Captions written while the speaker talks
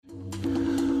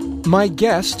My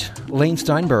guest, Lane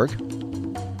Steinberg,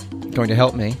 going to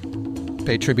help me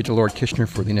pay tribute to Lord Kitchener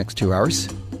for the next 2 hours,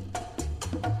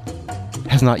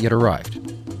 has not yet arrived.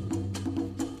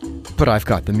 But I've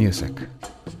got the music.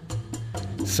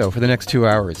 So for the next 2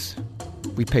 hours,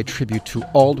 we pay tribute to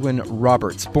Aldwyn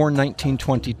Roberts, born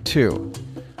 1922,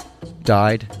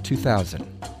 died 2000.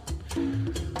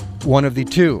 One of the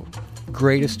two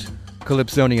greatest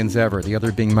Calypsonians ever, the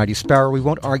other being Mighty Sparrow. We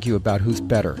won't argue about who's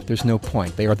better. There's no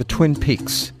point. They are the twin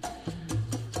peaks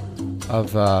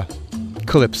of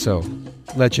Calypso,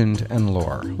 legend and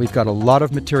lore. We've got a lot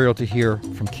of material to hear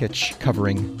from Kitsch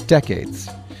covering decades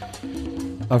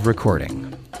of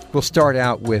recording. We'll start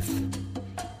out with,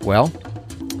 well,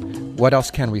 what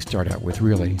else can we start out with,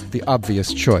 really? The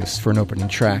obvious choice for an opening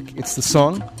track. It's the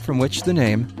song from which the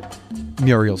name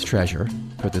Muriel's Treasure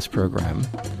for this program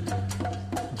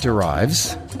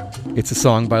derives. It's a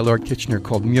song by Lord Kitchener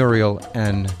called Muriel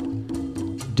and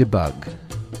Debug.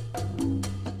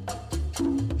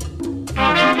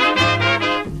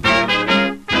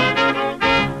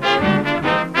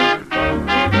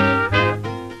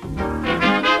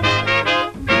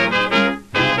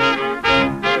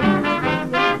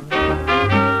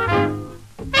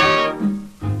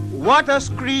 What a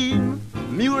scream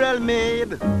Muriel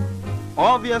made.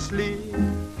 Obviously,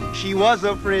 she was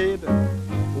afraid.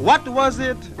 What was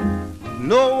it?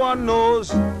 No one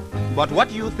knows. But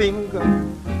what you think?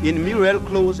 In Muriel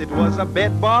clothes, it was a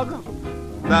bed bug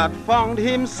that found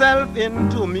himself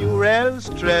into Muriel's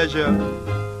treasure.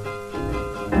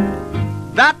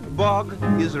 That bug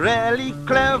is really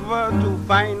clever to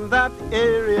find that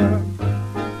area.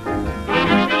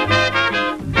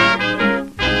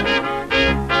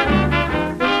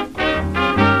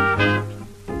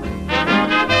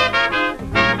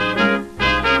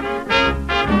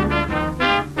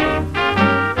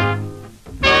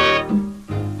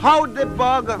 How the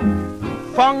bug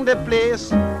found the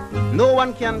place, no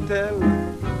one can tell.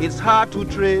 It's hard to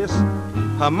trace.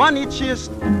 Her money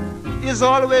chest is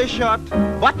always shut,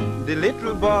 but the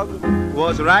little bug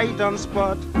was right on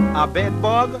spot. A bed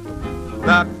bug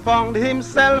that found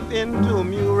himself into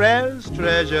Muriel's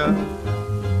treasure.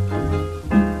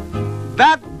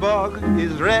 That bug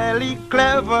is really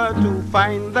clever to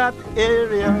find that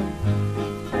area.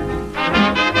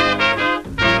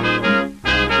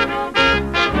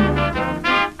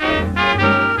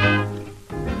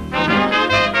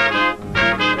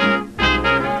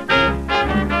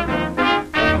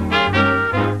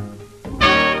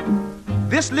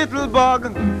 This little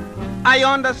bug, I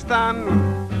understand,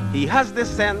 he has the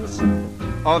sense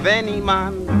of any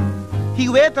man. He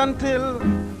wait until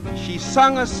she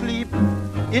sung asleep,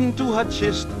 into her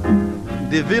chest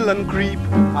the villain creep.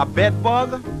 A bed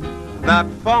bug that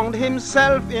found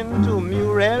himself into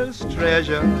Muriel's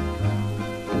treasure.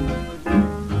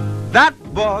 That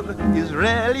bug is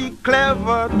really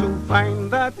clever to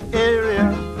find that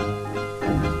area.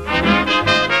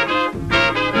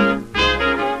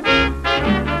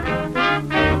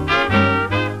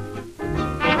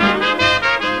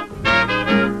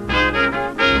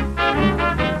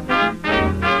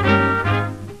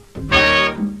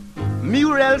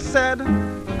 Said,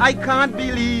 I can't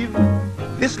believe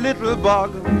this little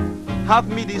bug have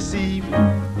me deceived.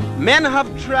 Men have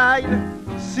tried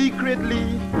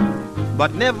secretly,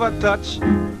 but never touched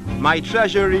my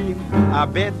treasury. A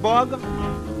bed bug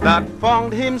that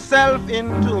found himself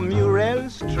into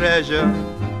Muriel's treasure.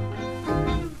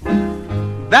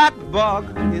 That bug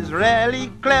is really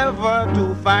clever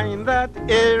to find that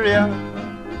area.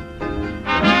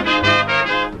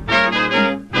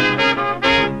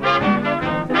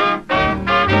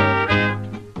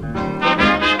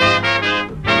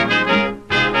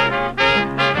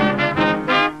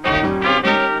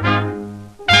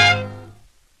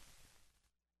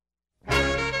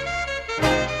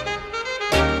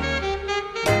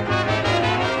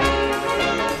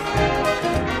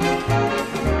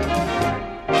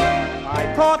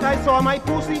 My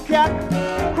pussycat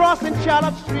crossing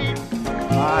Charlotte Street.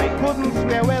 I couldn't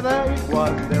swear whether it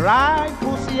was the right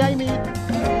pussy I meet.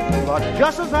 But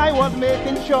just as I was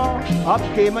making sure, up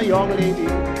came a young lady.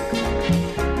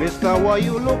 Mister, what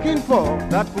you looking for?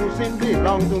 That pussy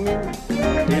belong to me.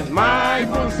 It's my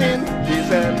pussy, she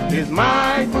said. It's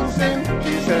my pussy,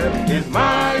 she said. It's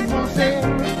my pussy,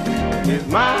 it's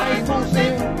my pussy.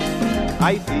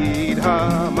 I feed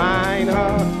her, mind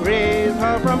her, raise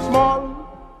her from small.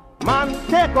 Man,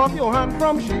 take off your hand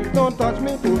from she. Don't touch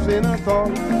me pussy at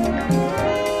all.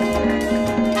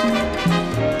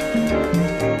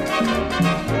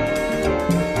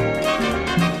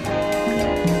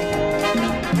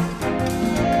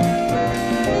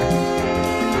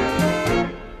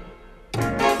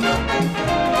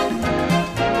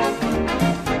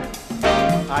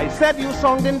 said you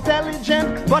sound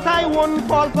intelligent, but I wouldn't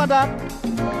fall for that.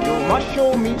 You must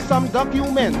show me some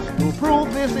documents to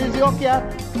prove this is your cat.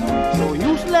 So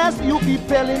useless you keep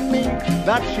telling me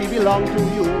that she belongs to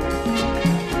you.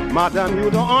 Madam, you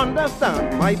don't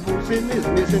understand, my pussy is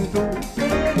missing too.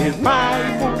 Is my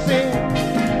pussy,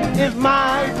 is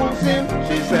my pussy.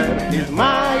 She said, is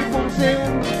my pussy,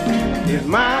 is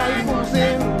my pussy.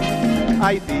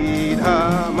 I feed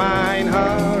her, mind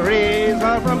her, raise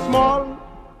her from small.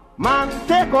 Man,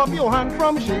 take off your hand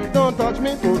from she, don't touch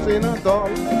me pussy at all.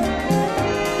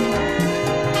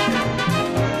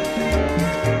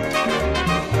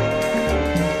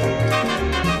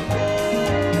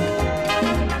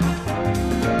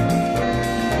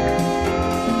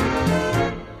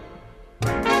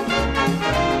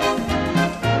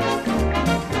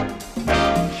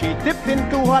 Dipped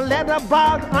into her leather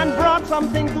bag and brought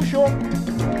something to show.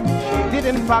 She did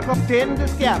in fact obtain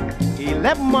this cat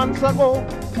 11 months ago.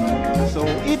 So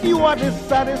if you are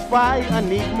dissatisfied and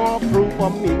need more proof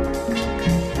of me,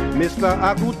 Mister,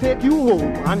 I could take you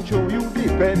home and show you the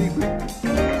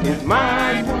pedigree. It's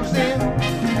my pussy,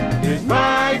 it's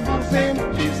my pussy.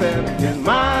 She said, it's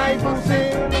my pussy,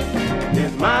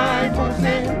 it's my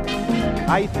pussy.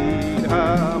 I feed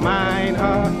her, mind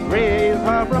her, raise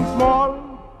her from small.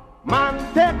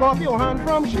 Man, take off your hand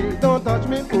from she, don't touch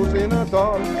me pussy at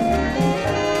all.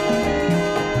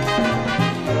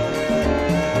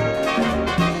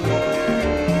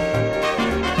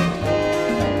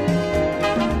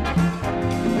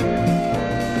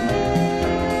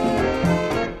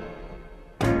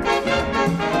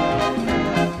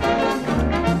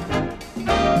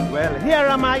 Well, here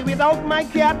am I without my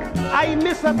cat, I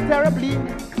miss her terribly.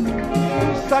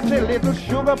 Such a little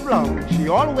sugar plum, she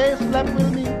always slept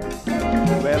with me.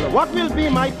 Well, what will be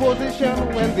my position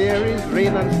when there is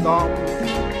rain and storm?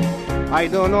 I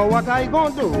don't know what I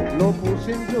gonna do, no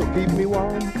pussy to keep me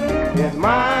warm. It's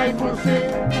my pussy,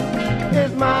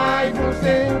 it's my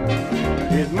pussy,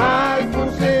 it's my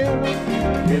pussy,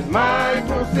 it's my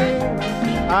pussy.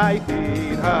 I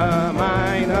feed her,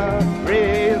 mind her,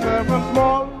 raise her from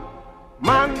small.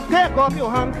 Man, take off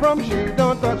your hand from she,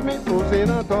 don't touch me pussy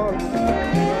at all.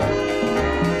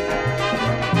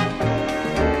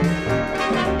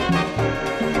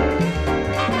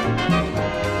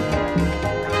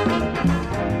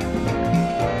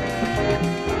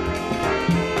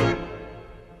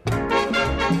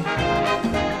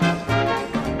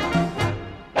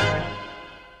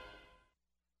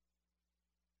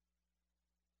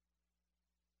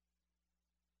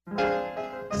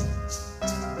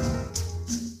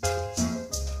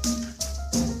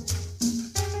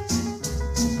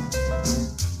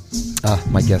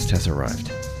 My guest has arrived.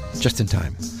 Just in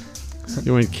time.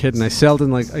 You ain't kidding. I sailed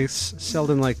in like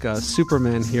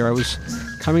Superman here. I was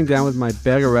coming down with my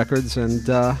bag of records, and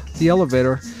the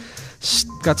elevator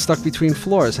got stuck between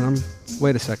floors. And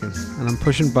wait a second. And I'm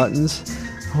pushing buttons.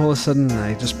 All of a sudden,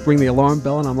 I just ring the alarm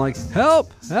bell, and I'm like,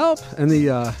 help, help! And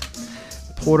the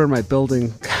porter in my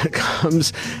building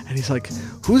comes, and he's like,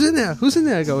 who's in there? Who's in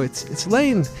there? I go, it's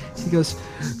Lane. He goes,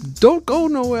 don't go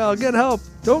nowhere. I'll get help.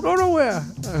 Don't go nowhere.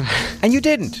 And you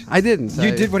didn't. I didn't. You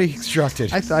did what he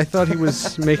instructed. I thought he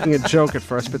was making a joke at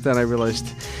first, but then I realized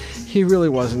he really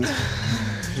wasn't.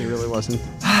 He really wasn't.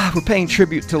 We're paying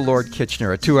tribute to Lord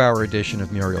Kitchener, a 2-hour edition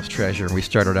of Muriel's Treasure. And we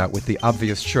started out with the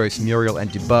obvious choice, Muriel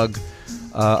and Debug,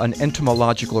 an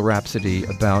entomological rhapsody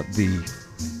about the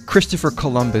Christopher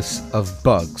Columbus of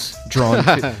bugs,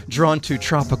 drawn to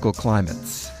tropical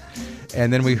climates.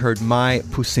 And then we heard My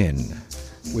Poussin,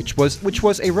 which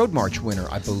was a Road March winner,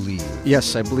 I believe.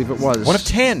 Yes, I believe it was. One of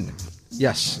 10.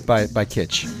 Yes, by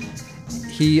Kitch.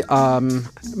 He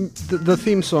the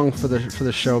theme song for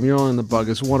the show, Muriel and the Bug,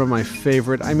 is one of my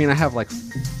favorite. I mean, I have like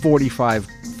 45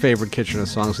 favorite Kitchener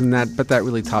songs, but that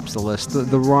really tops the list.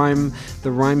 The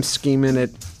rhyme scheme in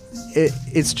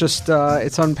it's just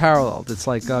it's unparalleled. It's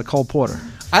like Cole Porter.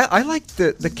 I like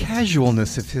the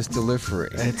casualness of his delivery.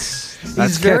 It's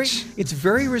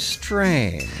very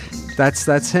restrained.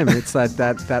 That's him. It's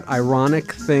that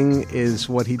ironic thing is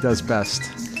what he does best.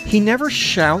 He never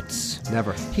shouts.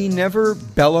 Never. He never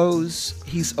bellows.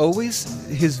 His voice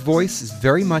is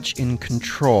very much in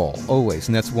control, always,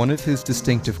 and that's one of his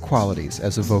distinctive qualities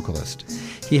as a vocalist.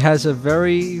 He has a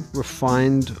very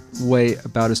refined way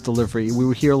about his delivery. We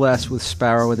were here last with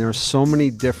Sparrow, and there are so many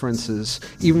differences,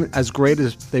 even as great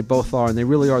as they both are, and they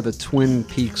really are the twin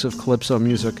peaks of calypso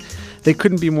music. They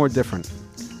couldn't be more different.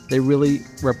 They really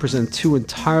represent two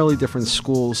entirely different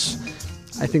schools.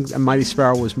 I think Mighty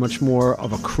Sparrow was much more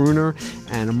of a crooner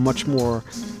and a much more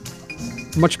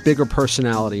much bigger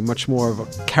personality, much more of a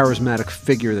charismatic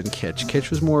figure than Kitsch. Kitsch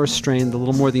was more restrained, a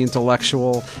little more the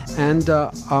intellectual, and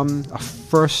a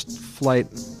first-flight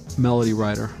melody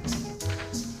writer.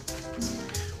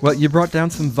 Well, you brought down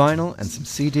some vinyl and some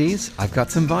CDs. I've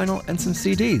got some vinyl and some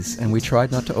CDs, and we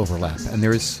tried not to overlap. And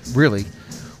there's really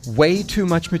way too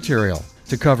much material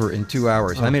to cover in 2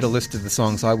 hours. I made a list of the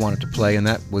songs I wanted to play, and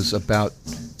that was about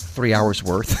 3 hours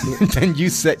worth. And you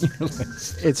set your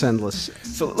list. It's endless.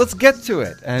 So let's get to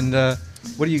it. And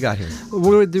what do you got here?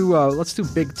 Let's do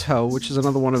Big Toe, which is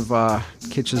another one of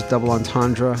Kitsch's double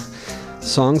entendre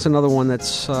songs. Another one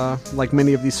that's like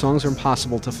many of these songs are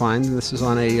impossible to find. This is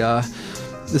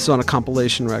on a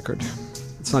compilation record.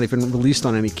 It's not even released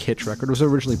on any Kitsch record. It was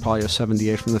originally probably a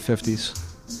 78 from the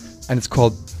 50s. And it's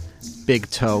called Big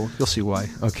Toe. You'll see why.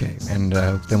 Okay, and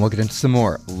then we'll get into some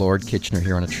more Lord Kitchener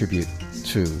here on a tribute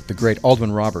to the great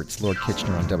Aldwin Roberts, Lord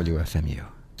Kitchener on WFMU.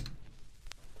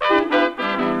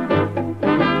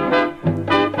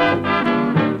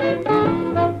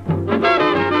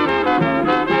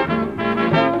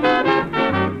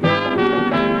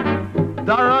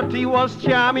 Dorothy was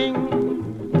charming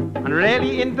and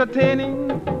really entertaining,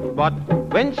 but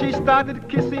when she started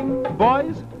kissing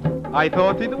boys, I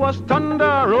thought it was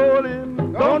thunder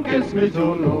rolling. Don't kiss me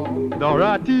so low,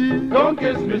 Dorothy, don't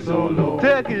kiss me so low.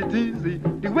 take it easy.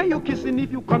 The way you kissing,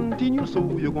 if you continue so,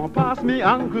 you gonna pass me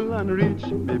ankle and reach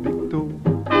me big toe.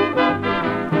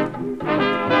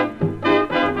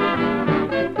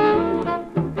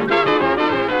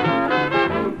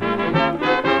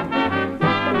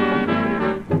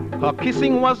 Her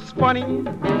kissing was funny,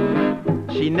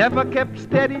 she never kept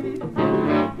steady,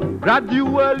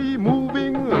 gradually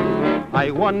moving. I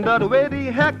wondered where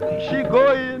the heck she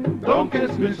going. Don't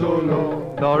kiss me so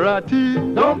low, Dorothy,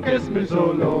 don't kiss me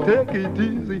so low. take it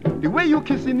easy. The way you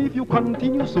kissing, if you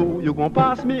continue so, you gonna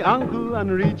pass me ankle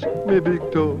and reach me big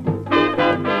toe.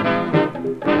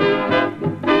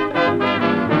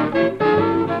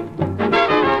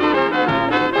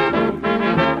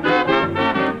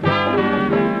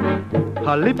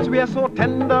 Her lips were so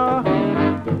tender,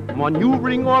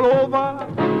 maneuvering all over,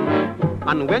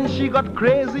 and when she got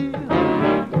crazy,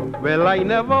 well, I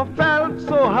never felt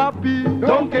so happy.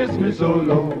 Don't kiss me so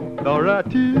low,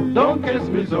 Dorothy, don't kiss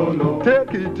me so low.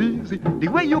 take it easy. The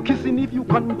way you kissing, if you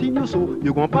continue so,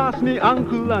 you gonna pass me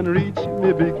ankle and reach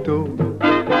me big toe.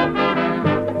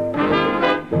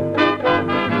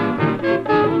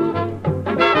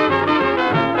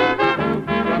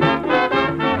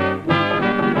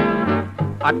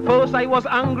 At first I was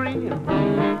angry,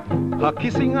 her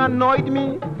kissing annoyed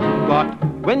me, but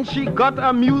when she got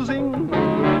amusing,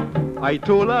 I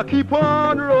told her keep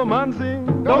on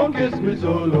romancing. Don't kiss me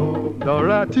so low,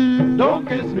 Dorothy, don't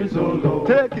kiss me so low.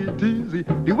 take it easy.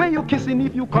 The way you kissing,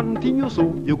 if you continue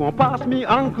so, you gonna pass me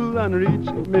ankle and reach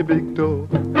me big toe.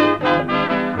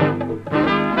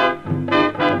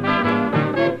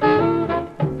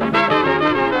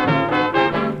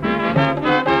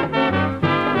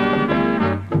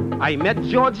 I met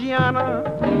Georgiana,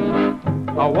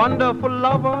 a wonderful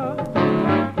lover,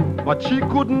 but she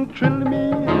couldn't thrill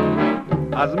me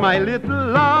as my little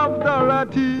love,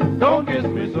 Dorothy. Don't kiss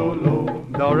me so low,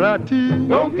 Dorothy,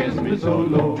 don't kiss me so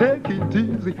low. take it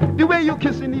easy. The way you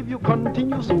kissing, if you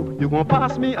continue so, you gonna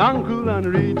pass me ankle and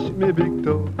reach me big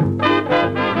toe.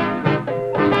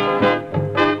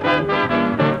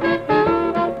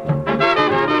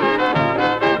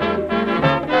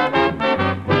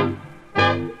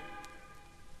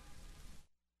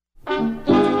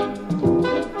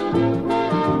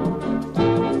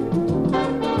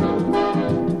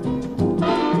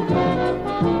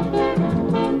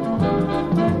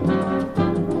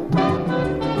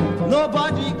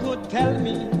 Nobody could tell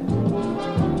me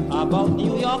about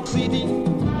New York City.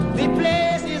 The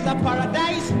place is a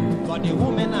paradise, but the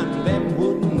women and them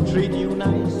wouldn't treat you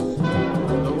nice.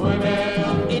 The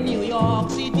women, In New York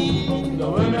City, the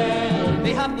women,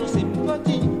 they have no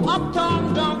sympathy.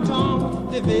 Uptown, downtown,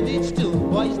 the village too.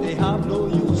 Boys, they have no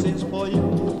uses for you.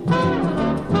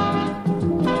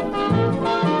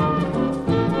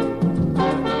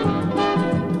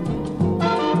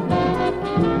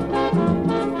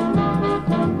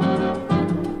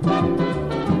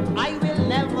 I will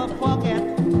never forget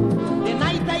the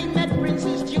night I met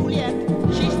Princess Juliet.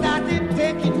 She started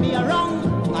taking me around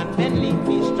and then leave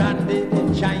me stranded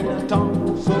in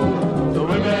Chinatown. So the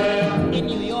women, in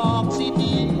New York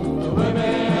City, the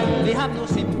women. they have no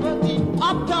sympathy.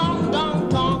 Uptown,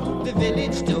 downtown, the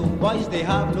village too. Boys, they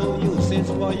have no uses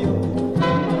for you.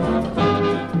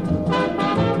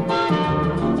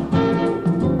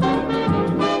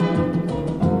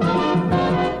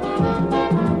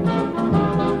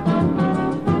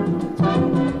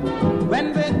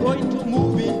 going to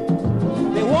movie.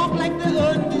 They walk like they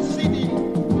own the city,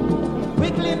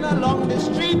 wiggling along the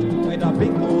street with a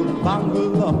big old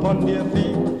bangle upon their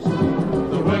feet.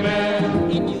 The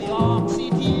women In New York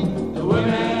City, The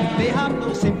women they have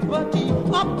no sympathy.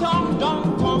 Uptown,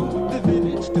 downtown, the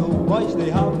village still boys, they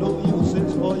have no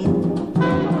uses for you.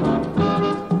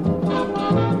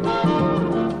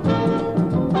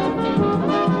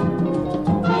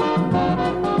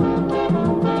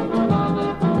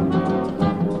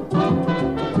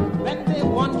 When they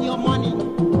want your money,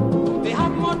 they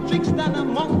have more tricks than a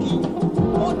monkey.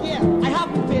 Oh dear, I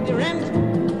have to pay the rent,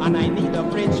 and I need a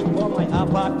bridge for my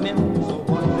apartment. So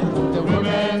what is The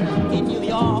women in New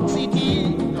York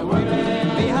City? The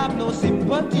women They have no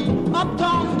sympathy.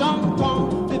 Uptown,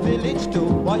 downtown, the village too.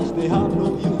 Boys, they have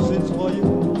no uses for you.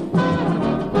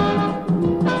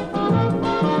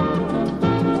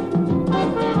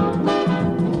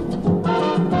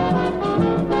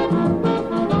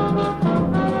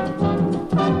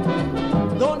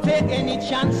 Don't take any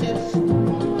chances.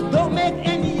 Don't make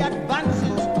any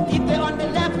advances. If they're on the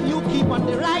left, you keep on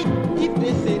the right. If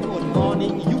they say good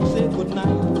morning, you say good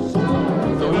night. So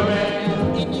The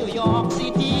women in New York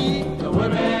City, The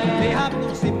women they have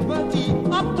no sympathy.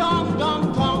 Uptown,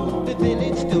 downtown, the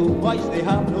village too. Boys, they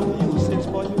have no uses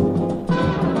for you.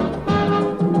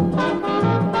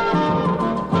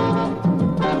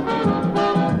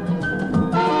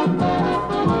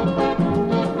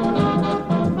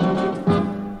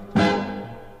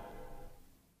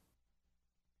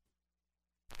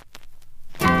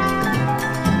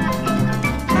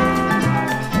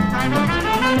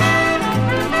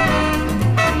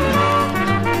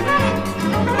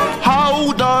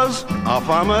 How does a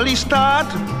family start?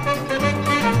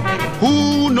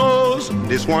 Who knows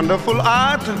this wonderful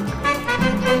art?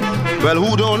 Well,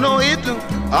 who don't know it?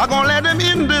 I'm gonna let them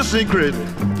in the secret.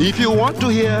 If you want to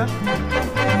hear,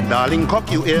 darling,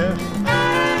 cock your ear.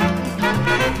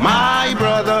 My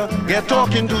brother, get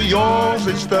talking to your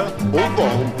sister. Oh,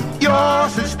 boom. Your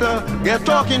sister, get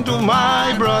talking to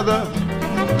my brother.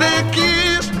 They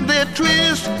kiss, they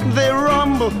twist, they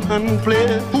rumble and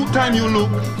play. Who time you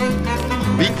look?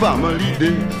 Big family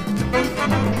day.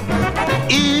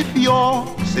 If your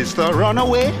sister run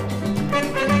away,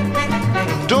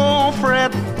 don't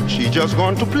fret, she just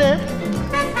gone to play.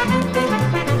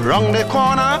 Round the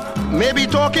corner, maybe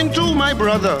talking to my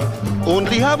brother,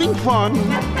 only having fun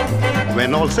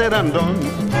when all said and done.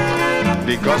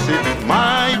 Because if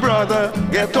my brother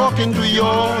get talking to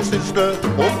your sister,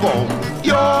 oh boom,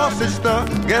 your sister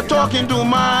get talking to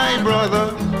my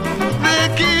brother, they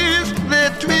kiss, they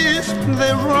twist,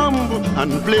 they rumble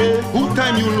and play. Who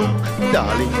time you look,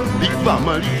 darling, big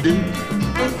family day.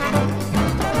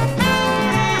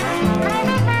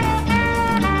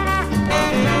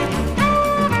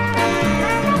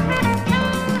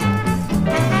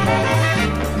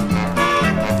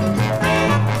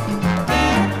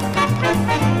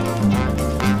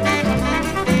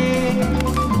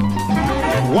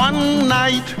 One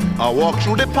night I walked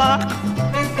through the park,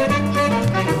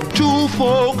 two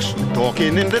folks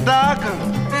talking in the dark.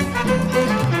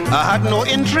 I had no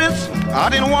interest, I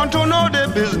didn't want to know their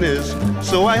business,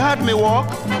 so I had me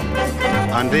walk,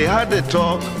 and they had the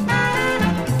talk.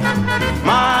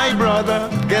 My brother,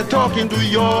 get talking to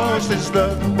your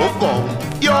sister. Oh, go.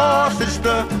 Your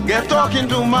sister, get talking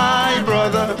to my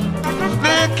brother.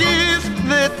 They kiss,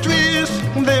 they twist,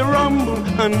 they rumble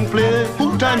and play.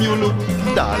 Who time you look,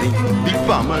 darling, big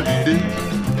family day.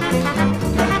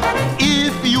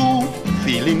 If you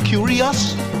feeling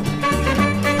curious,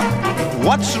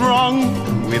 what's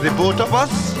wrong with the both of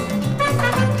us?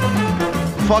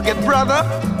 Forget brother,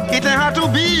 it ain't have to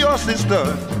be your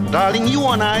sister. Darling, you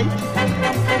and I,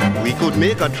 we could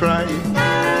make a try.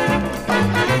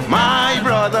 My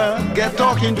brother, get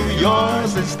talking to your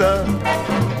sister.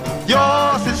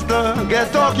 Your sister,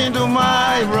 get talking to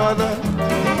my brother.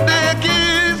 They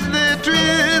kiss, they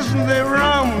twist, they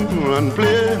rumble and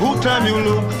play. Who time you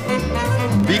look,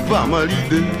 big family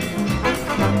day.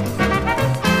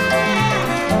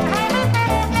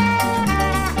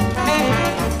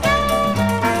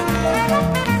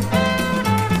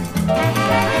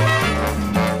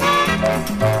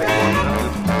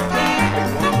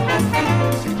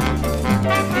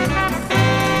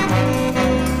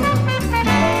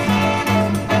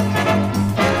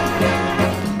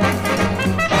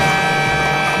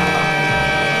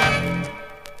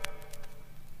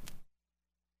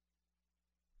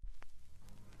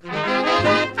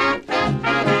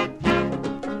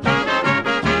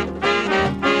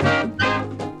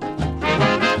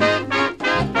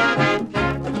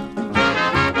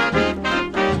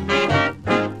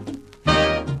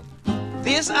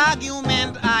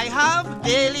 have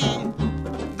daily,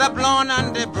 the blonde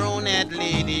and the brunette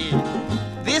lady.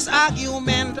 This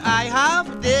argument I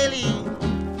have daily,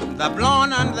 the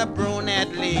blonde and the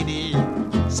brunette lady.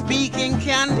 Speaking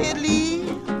candidly,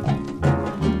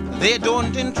 they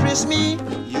don't interest me.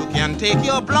 You can take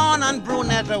your blonde and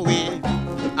brunette away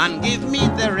and give me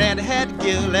the redhead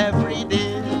girl every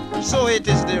day. So it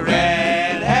is the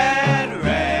redhead.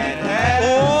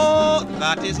 Oh,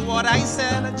 that is what I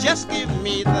said. Just give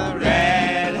me the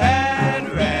redhead.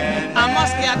 I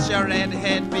must catch a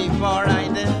redhead before I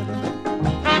did.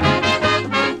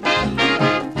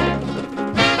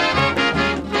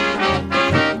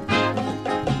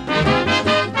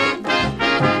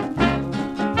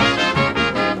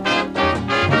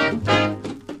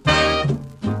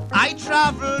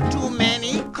 Traveled to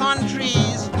many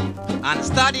countries and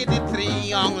studied the three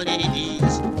young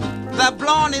ladies. The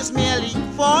blonde is merely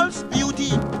false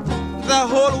beauty. The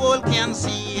whole world can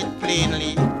see it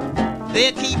plainly.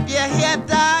 They keep their hair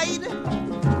dyed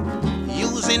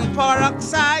using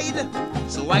peroxide.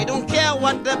 So I don't care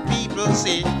what the people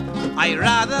say. I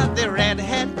rather the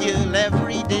redhead girl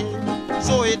every day.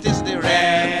 So it is the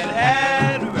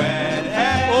redhead.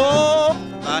 Oh,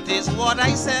 that is what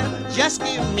I said. Just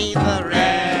give me the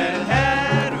redhead.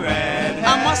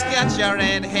 I must catch a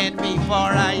redhead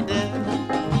before I did.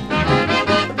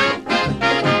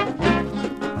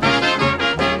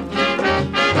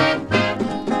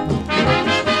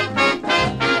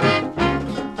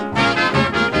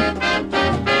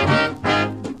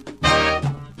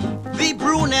 The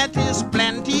brunette is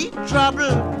plenty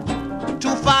trouble.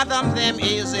 To fathom them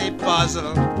is a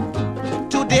puzzle.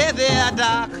 Today they are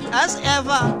dark as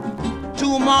ever.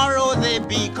 Tomorrow they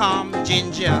become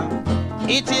ginger.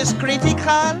 It is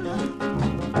critical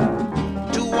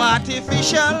to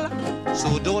artificial.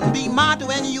 So don't be mad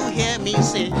when you hear me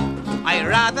say I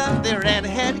rather the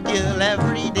redhead girl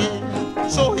every day.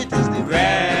 So it is the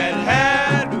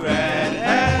redhead.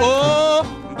 Oh,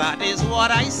 that is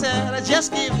what I said.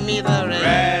 Just give me the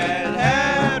redhead.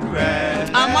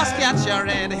 I must catch a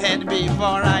redhead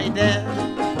before I dare.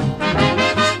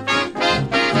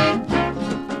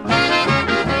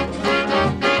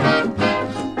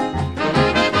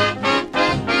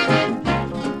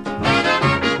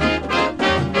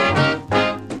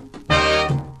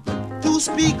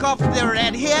 Speak of the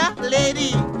red hair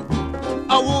lady,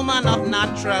 a woman of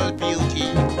natural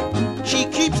beauty. She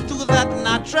keeps to that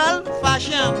natural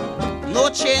fashion, no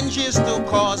changes to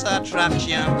cause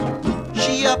attraction.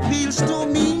 She appeals to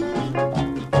me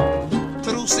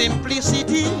through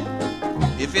simplicity.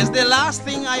 If it's the last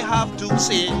thing I have to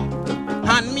say,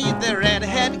 hand me the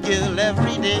redhead girl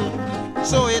every day.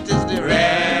 So it is the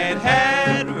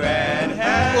redhead.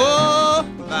 Oh,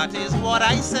 that is what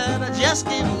I said. Just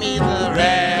give me the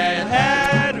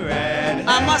redhead.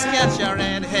 I must catch a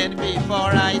redhead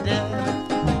before I dare.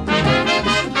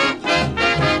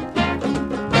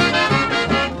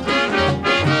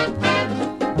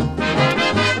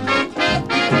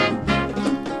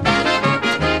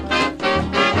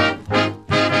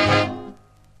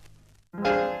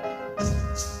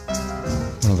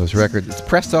 Those records, it's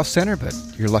pressed off center, but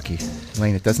you're lucky,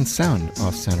 Lane, it doesn't sound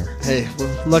off center. Hey,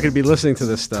 we're lucky to be listening to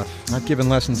this stuff. I've given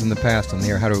lessons in the past on the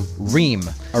air how to ream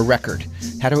a record,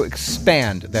 how to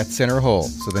expand that center hole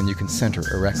so then you can center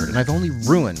a record. And I've only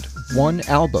ruined one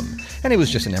album, and it was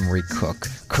just an Emery Cook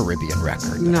Caribbean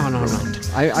record. No.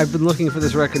 I've been looking for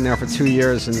this record now for 2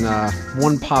 years, and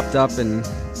one popped up, and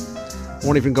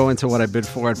won't even go into what I bid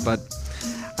for it, but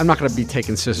I'm not going to be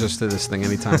taking scissors to this thing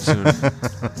anytime soon.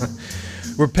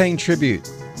 We're paying tribute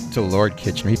to Lord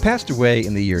Kitchener. He passed away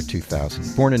in the year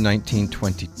 2000, born in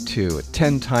 1922, a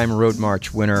 10-time Road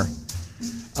March winner.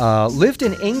 Lived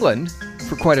in England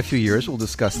for quite a few years. We'll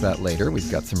discuss that later.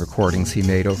 We've got some recordings he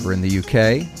made over in the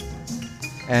UK.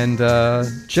 And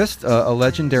just a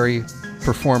legendary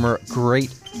performer,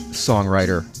 great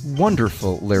songwriter,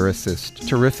 wonderful lyricist,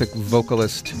 terrific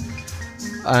vocalist,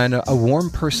 and a warm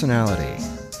personality.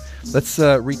 Let's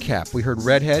recap. We heard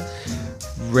Redhead,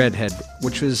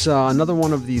 which was another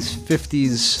one of these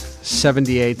 50s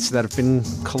 78s that have been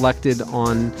collected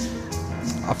on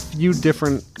a few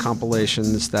different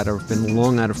compilations that have been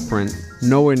long out of print,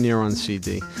 nowhere near on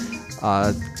CD.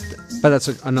 But that's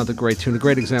another great tune, a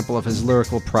great example of his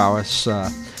lyrical prowess.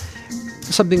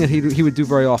 Something that he would do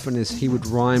very often is he would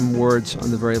rhyme words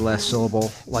on the very last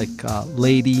syllable, like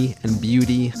lady and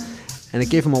beauty, and it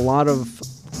gave him a lot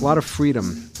of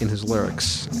freedom in his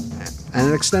lyrics. And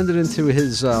it extended into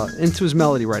his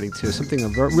melody writing too, something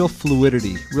of real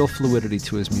fluidity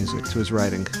to his music, to his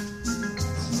writing.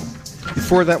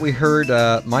 Before that, we heard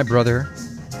My Brother,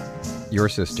 Your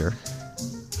Sister,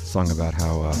 a song about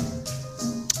how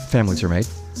families are made.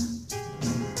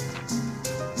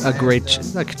 A great,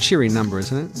 like a cheery number,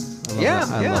 isn't it?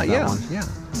 I love that one.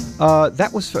 Yeah.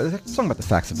 That was a song about the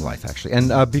facts of life, actually.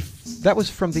 And that was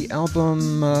from the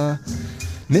album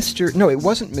Mr. No, it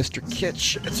wasn't Mr.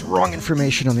 Kitsch. It's wrong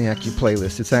information on the AcU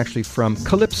playlist. It's actually from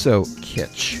Calypso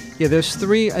Kitsch. Yeah,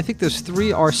 I think there's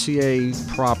three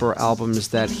RCA proper albums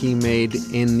that he made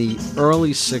in the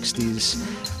early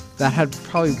 60s that had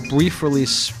probably brief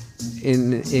release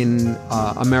in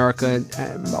America,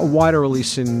 a wider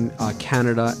release in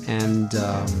Canada and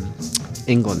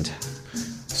England.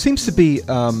 Seems to be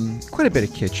quite a bit of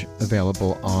Kitsch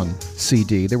available on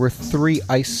CD. There were 3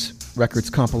 Ice Records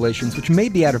compilations, which may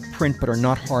be out of print but are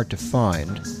not hard to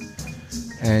find.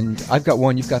 And I've got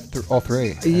one. You've got all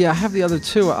 3. Yeah, I have the other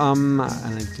 2, and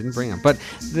I didn't bring them. But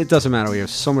it doesn't matter. We have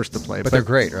so much to play. But they're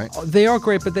great, right? They are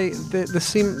great, but they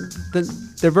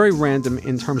they're very random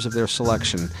in terms of their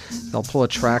selection. They'll pull a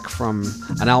track from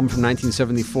an album from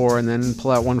 1974 and then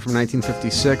pull out one from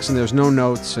 1956, and there's no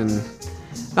notes, and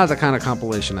not the kind of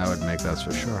compilation I would make, that's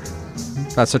for sure.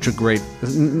 That's such a great...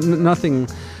 nothing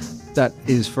that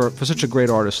is for such a great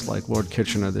artist like Lord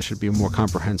Kitchener. There should be a more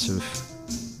comprehensive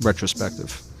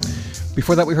retrospective.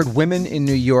 Before that, we heard Women in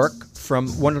New York from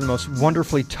one of the most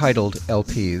wonderfully titled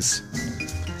LPs.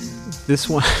 This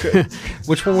one,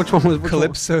 which one was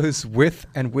Calypso's With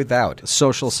and Without.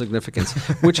 Social Significance,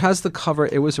 which has the cover.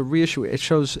 It was a reissue.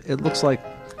 It looks like,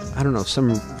 I don't know,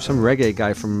 some reggae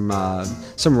guy from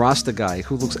some Rasta guy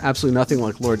who looks absolutely nothing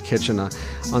like Lord Kitchener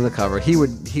on the cover.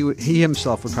 He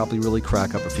himself would probably really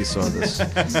crack up if he saw this.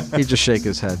 He'd just shake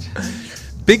his head.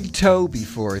 Big Toe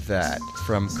before that,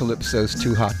 from Calypso's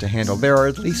Too Hot to Handle. There are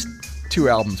at least 2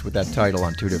 albums with that title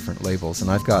on 2 different labels, and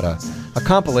I've got a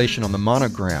compilation on the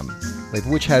Monogram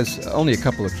label, which has only a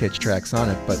couple of Kitsch tracks on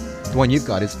it, but the one you've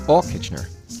got is all Kitchener.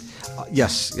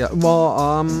 Yes. Yeah. Well,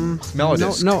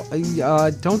 Melodisc. No.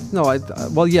 I don't know.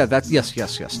 Well, yeah. That. Yes.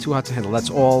 Too Hot to Handle. That's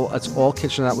all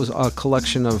Kitchener. That was a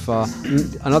collection of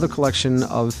another collection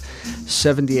of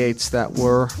 78s that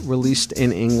were released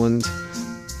in England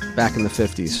back in the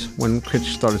 50s when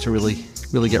Kitsch started to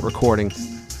really get recording.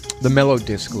 The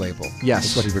Melodisc label. Yes.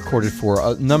 That's what he recorded for.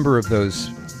 A number of those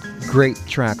great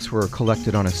tracks were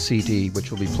collected on a CD, which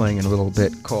we'll be playing in a little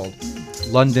bit, called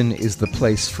London is the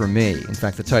Place for Me. In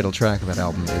fact, the title track of that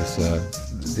album is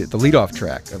the lead-off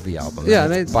track of the album.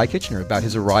 Yeah, by Kitchener, about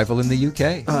his arrival in the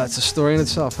UK. It's a story in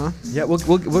itself, huh? Yeah, we're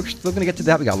going to get to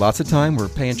that. We got lots of time. We're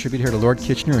paying tribute here to Lord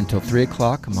Kitchener until 3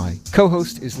 o'clock. My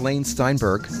co-host is Lane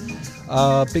Steinberg.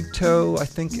 Big Toe, I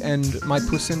think, and My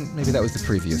Pussin', maybe that was the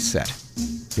previous set.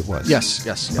 It was.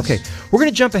 Yes. Okay, we're going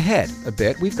to jump ahead a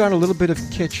bit. We've got a little bit of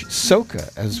Kitsch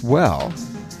soca as well.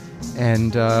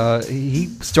 And he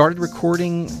started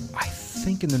recording, I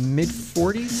think, in the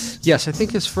mid-40s? Yes, I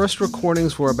think his first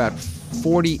recordings were about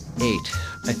 48.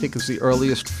 I think is the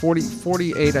earliest.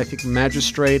 48, I think,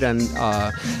 Magistrate, and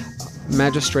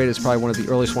Magistrate is probably one of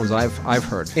the earliest ones I've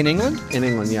heard. In England? In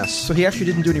England, yes. So he actually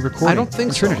didn't do any recording? I don't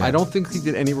think so. Trinidad. I don't think he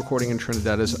did any recording in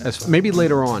Trinidad. As maybe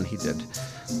later on he did.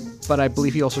 But I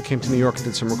believe he also came to New York and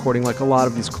did some recording like a lot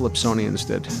of these Calypsonians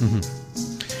did.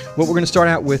 Mm-hmm. Well, we're going to start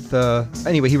out with...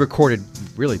 anyway, he recorded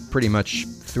really pretty much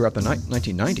throughout the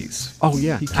 1990s. Oh,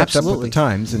 yeah. He kept up with the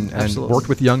times and worked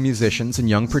with young musicians and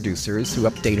young producers who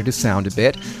updated his sound a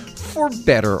bit, for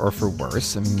better or for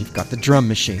worse. I mean, you've got the drum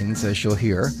machines, as you'll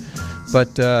hear.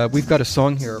 But we've got a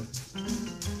song here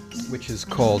which is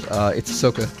called, it's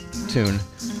a soca tune,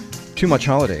 Too Much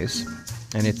Holidays.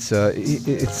 And it's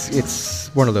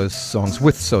one of those songs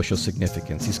with social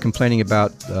significance. He's complaining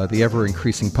about the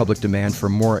ever-increasing public demand for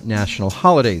more national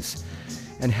holidays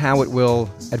and how it will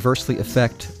adversely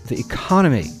affect the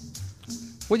economy.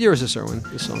 What year is this, Erwin,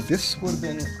 this song? This would have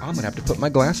been... I'm going to have to put my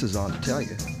glasses on to tell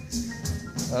you.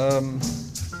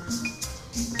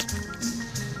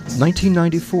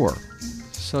 1994.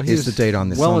 So he's the date on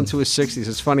this well song. Into his 60s.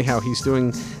 It's funny how he's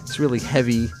doing this really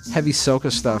heavy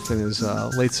soca stuff in his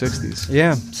late 60s.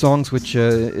 Yeah, songs which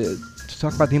to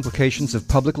talk about the implications of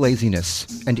public laziness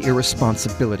and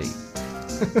irresponsibility.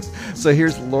 So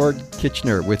here's Lord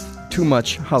Kitchener with Too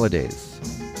Much Holidays.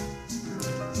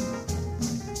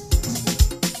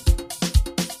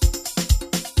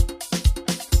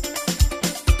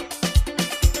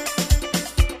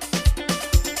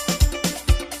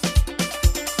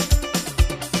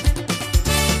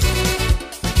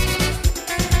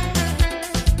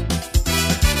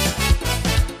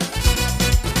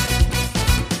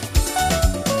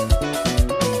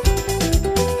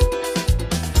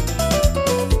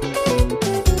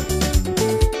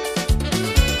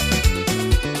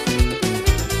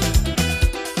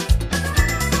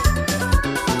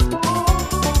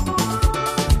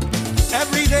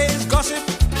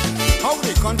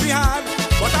 the country hard,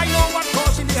 but I know what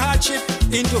causing the hardship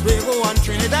in Tobago and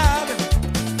Trinidad.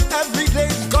 Every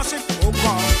day's gossip, oh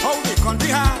God, how the country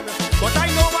hard, but I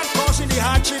know what causing the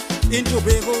hardship in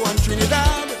Tobago and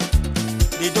Trinidad.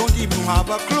 They don't even have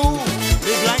a clue,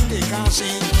 they blind, they can't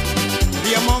see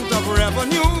the amount of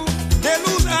revenue they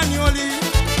lose annually.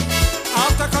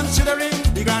 After considering,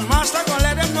 the Grand Master gonna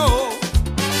let them know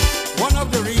one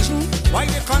of the reasons why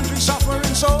the country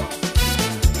suffering so.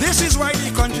 This is why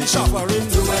the country suffering.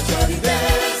 Too much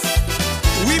holidays.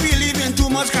 We believe in too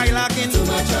much skylocking. Too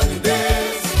much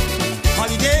holidays.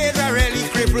 Holidays are really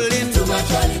crippling. Too much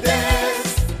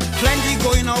holidays. Plenty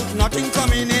going out, nothing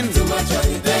coming in. Too much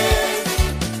holidays.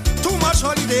 Too much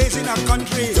holidays in a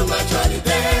country. Too much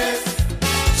holidays.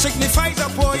 Signifies a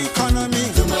poor economy.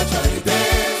 Too much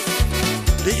holidays.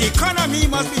 The economy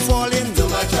must be falling. Too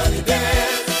much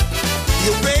holidays.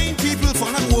 You're paying people for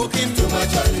not working. Too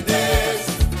much holidays.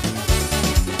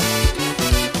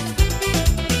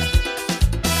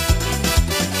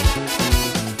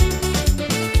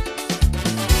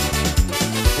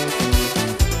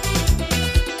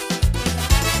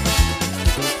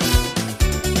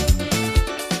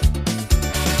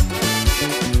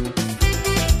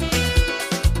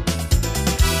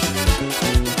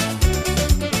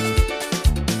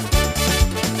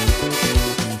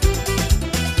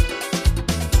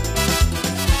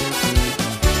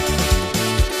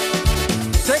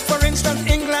 Take for instance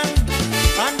England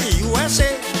and the USA.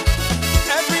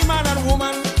 Every man and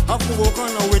woman have to work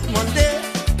on a Whitman day.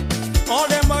 All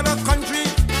them other country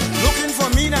looking for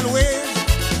mean and ways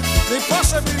the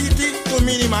possibility to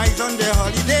minimize on their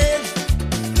holidays.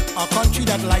 A country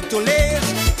that like to laze,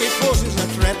 it poses a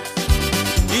threat.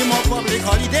 The more public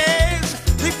holidays,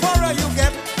 the poorer you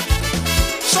get.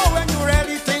 So when you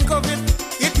really think of it,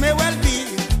 it may well be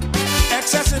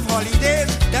excessive holidays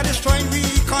that destroying the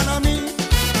economy.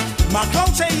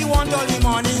 McLeod say he want all the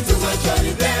money. Too much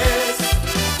holidays.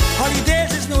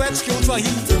 Holidays is no excuse for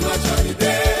him. Too much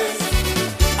holidays.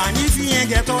 And if he ain't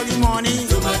get all the money,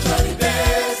 Too much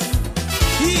holidays.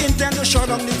 he intend to shut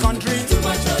down the country. Too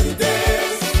much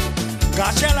holidays.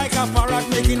 Gotcha like a parrot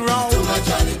making row. Too much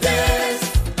holidays.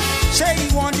 Say he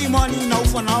want the money now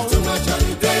for now. Too much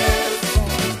holidays.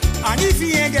 And if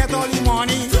he ain't get all the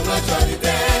money, Too much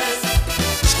holidays.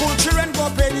 school children go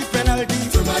pay the penalty.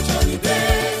 Too much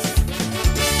holidays.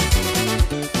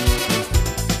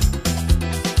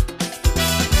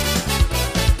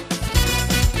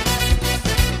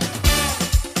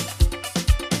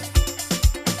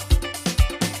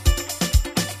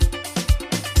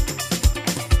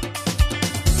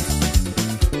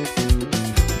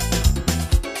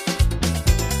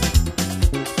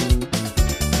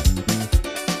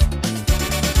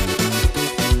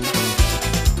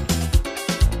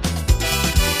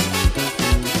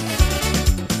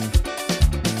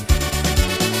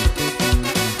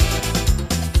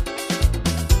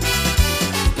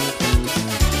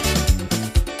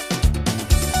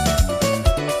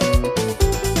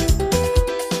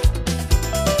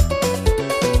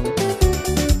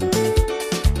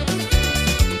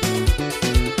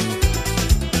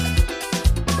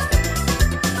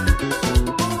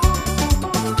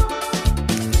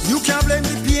 You can't blame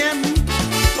the PM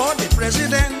or the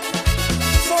president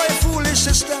for a foolish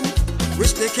system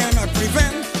which they cannot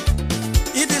prevent.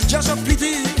 It is just a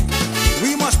pity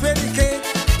we must pay the cake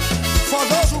for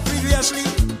those who previously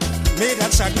made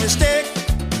that sad mistake.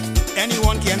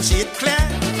 Anyone can see it clear,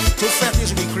 to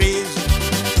fetish we craze.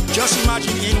 Just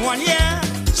imagine in 1 year,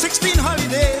 16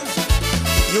 holidays.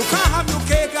 You can't have your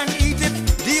cake and eat it,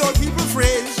 the old people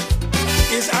phrase.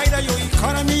 It's either your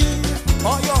economy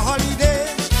or your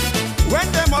holidays. When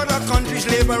them other countries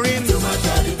laboring, Too much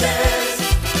holidays.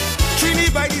 Trini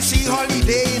by the sea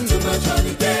holidaying, Too much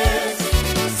holidays.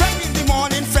 fete in the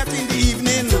morning, fete in the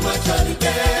evening. Too much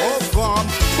holidays. Oh God,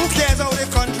 who cares how the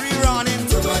country running?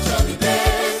 Too much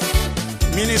holidays.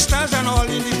 Ministers and all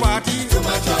in the party, Too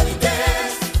much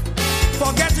holidays.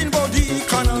 forgetting about the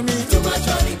economy. Too much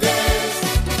holidays.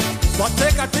 But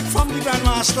take a tip from the Grand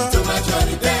Master. Too much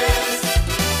holidays.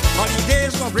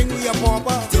 Holidays will bring me a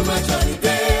pauper. Too much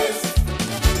holidays.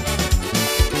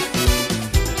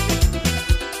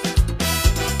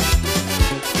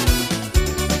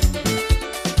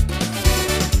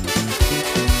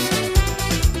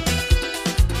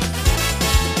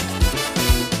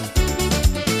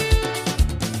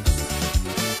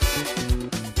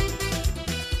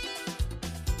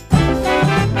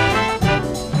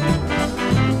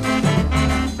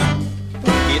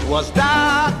 It was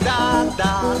dark, dark,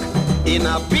 dark in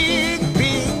a big,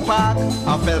 big park.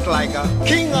 I felt like a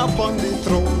king upon the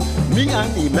throne, me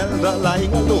and Imelda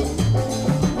lying alone.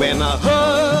 When I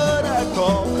heard a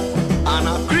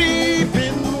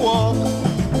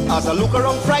As I look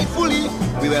around frightfully,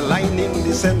 we were lying in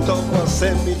the center of a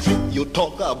cemetery. You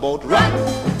talk about run,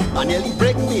 and nearly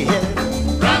break me head.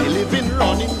 The living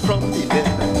running from the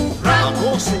dead. I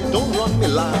go say, don't run me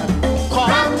lad. Come,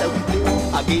 let we play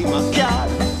a game of card.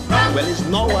 Well, it's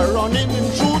now a running in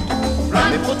truth.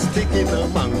 Me put stick in a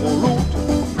mango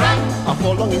root. I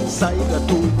fall along inside a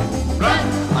tube.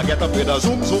 I get up with a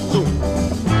zoom, zoom, zoom.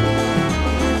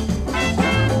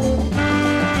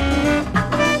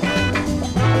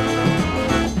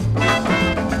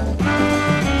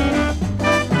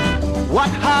 What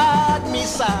had me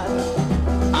sad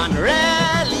and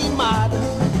really mad,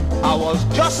 I was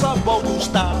just about to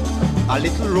start a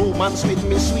little romance with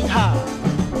me sweetheart.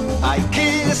 I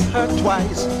kissed her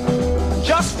twice,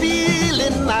 just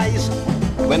feeling nice,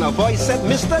 when a voice said,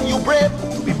 Mister, you brave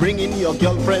to be bringing your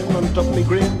girlfriend on top me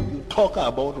grave. You talk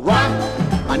about run,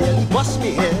 and nearly bust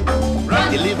me head.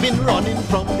 The living running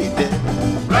from the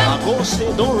dead. I go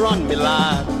say, don't run me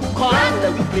lad. Come,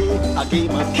 let we play a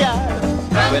game of card.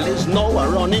 Well, it's now a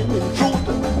running in truth.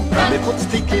 Me put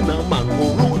stick in a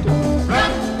mango root.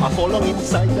 I fall along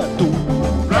inside that tube.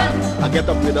 I get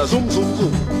up with a zoom, zoom,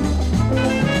 zoom.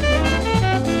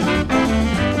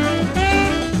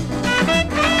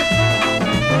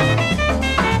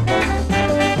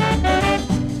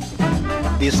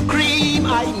 The scream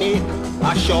I make,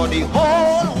 I sure the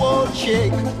whole world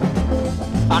shake.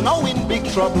 I know in big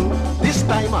trouble, this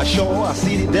time I sure I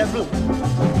see the devil.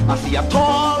 I see a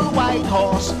tall white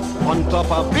horse on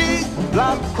top a big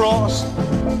black cross.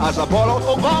 As I ball out,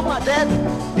 oh God, my dead.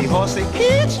 The horse say,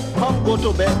 kids, come go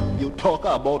to bed. You talk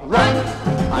about run,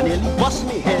 I nearly bust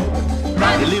me head.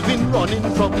 The living running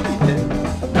from the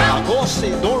dead. I go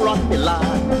say, don't run me lad.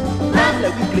 Run,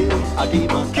 let we play a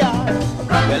game of card.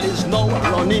 Well, it's now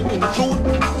running in truth.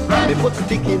 They put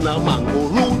stick in a mango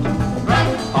root.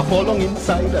 I fall along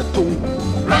inside a tomb.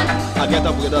 I get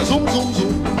up with a zoom, zoom,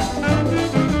 zoom.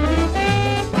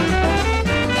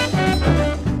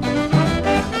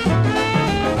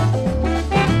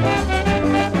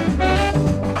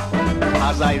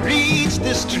 As I reach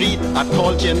the street, a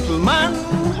tall gentleman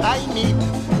I meet.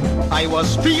 I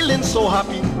was feeling so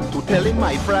happy to tell him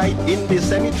my fright in the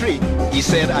cemetery. He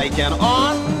said, I can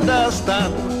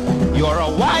understand, you're a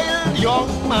wild young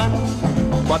man,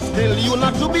 but still you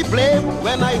not to be blamed.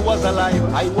 When I was alive,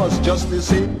 I was just the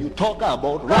same. You talk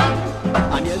about run,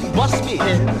 and nearly bust me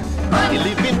head. The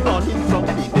living running from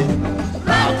the dead.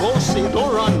 I go say,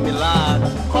 don't run me lad.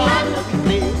 Come, let me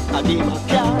play a game of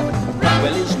card.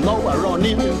 Well, it's now a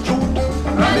running in truth.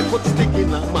 They put stick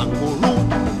in a mango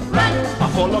root. I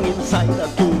fall along inside a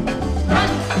tomb.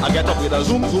 I get up with a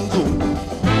zoom, zoom, zoom.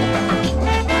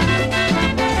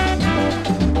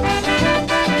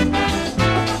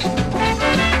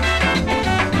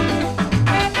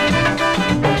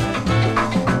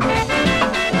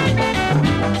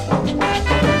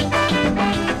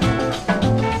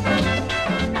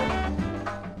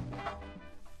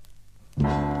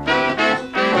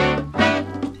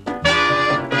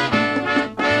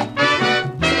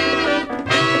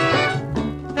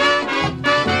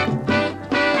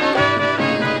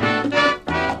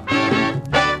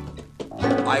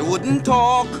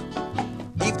 Talk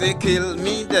if they kill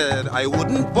me dead. I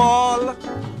wouldn't bawl,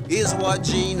 is what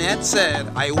Jeanette said.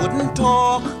 I wouldn't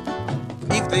talk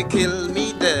if they kill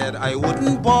me dead. I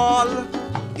wouldn't bawl,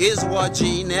 is what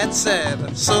Jeanette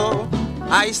said. So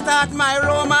I start my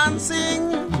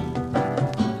romancing.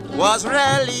 Was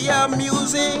really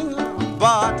amusing,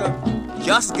 but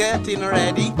just getting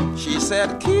ready, she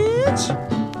said, kids,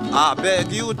 I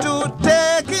beg you to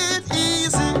take it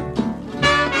easy.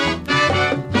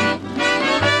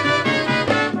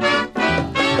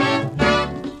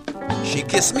 She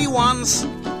kissed me once,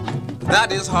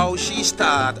 that is how she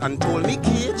start, and told me,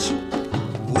 kids,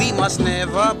 we must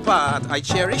never part. I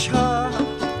cherish her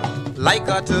like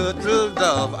a turtle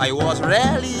dove. I was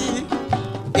really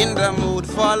in the mood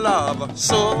for love,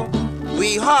 so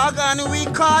we hug and we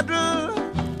cuddle,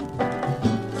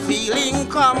 feeling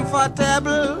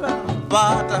comfortable,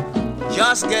 but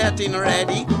just getting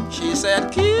ready. She said,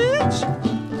 kids,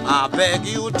 I beg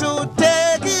you to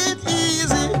take it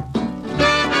easy.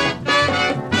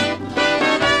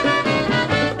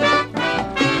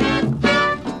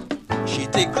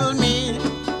 Tickle me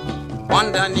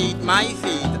underneath my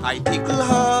feet. I tickle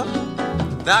her,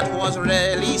 that was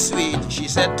really sweet. She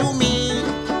said to me,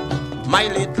 my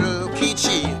little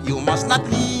Kichi, you must not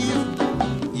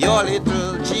leave your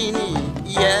little genie.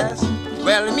 Yes,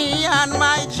 well, me and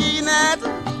my Jeanette,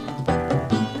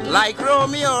 like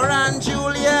Romeo and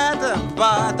Juliet,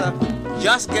 but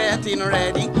just getting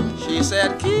ready. She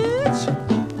said, kids,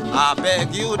 I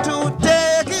beg you to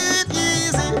take it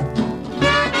easy.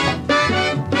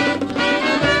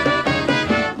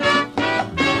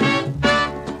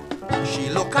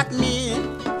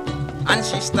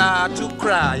 Then she start to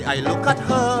cry. I look at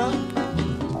her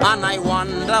and I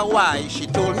wonder why. She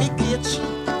told me, Kitch,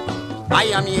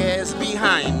 I am years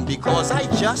behind because I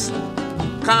just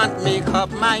can't make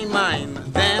up my mind.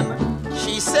 Then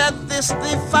she said, this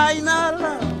the final,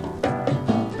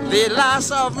 the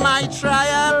last of my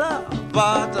trial,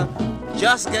 but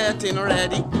just getting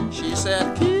ready. She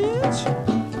said, Kitch,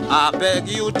 I beg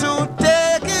you to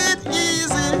take it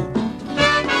easy.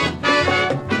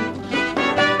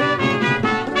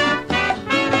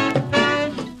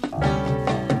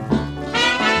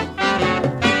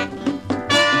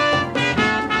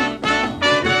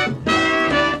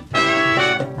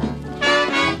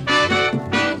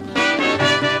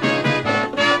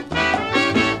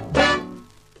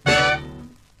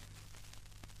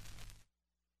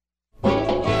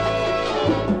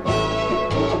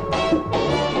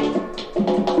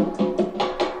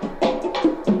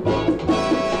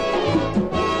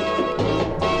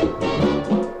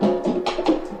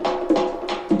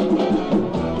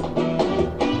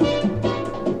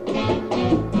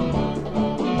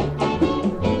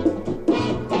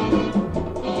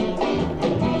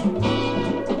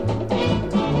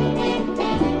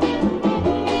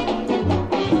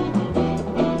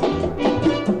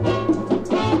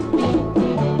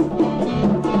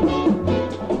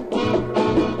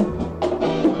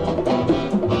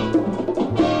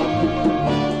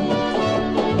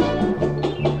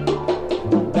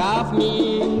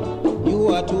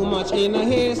 In a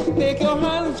haste, take your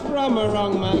hands from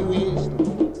around my waist.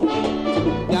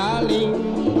 Darling,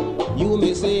 you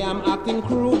may say I'm acting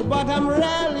crude, but I'm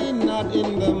really not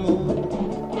in the mood.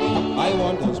 I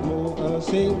want to smoke a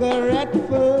cigarette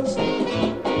first.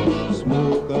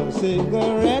 Smoke a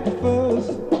cigarette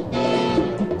first.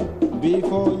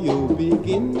 Before you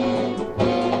begin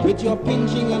with your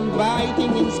pinching and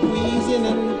biting and squeezing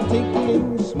and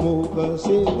tickling, smoke a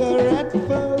cigarette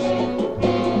first.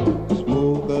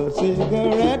 Smoke a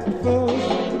cigarette first.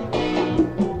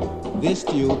 This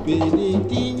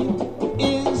stupidity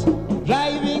is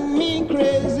driving me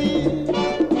crazy.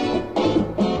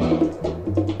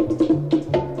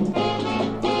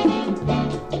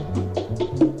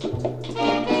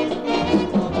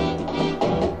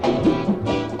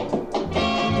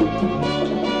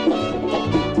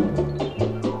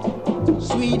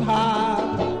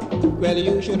 Sweetheart, well,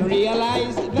 you should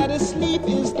realize that a sleep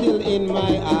is still in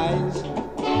my eyes.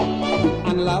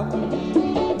 And love,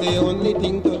 the only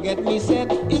thing to get me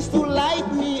set is to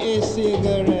light me a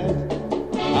cigarette.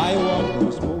 I want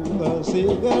to smoke a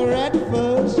cigarette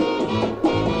first.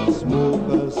 Smoke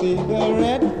a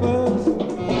cigarette first.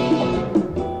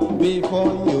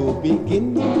 Before you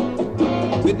begin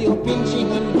with your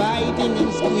pinching and biting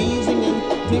and squeezing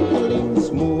and tickling,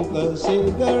 smoke a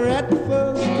cigarette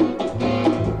first.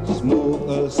 Smoke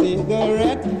a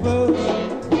cigarette first.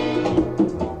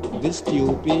 This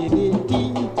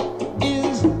stupidity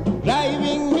is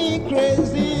driving me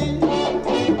crazy.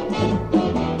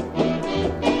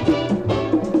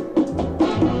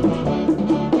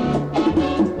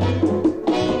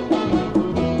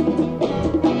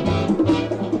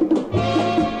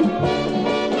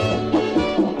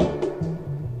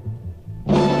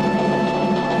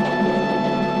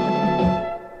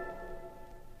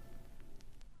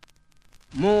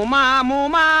 Muma,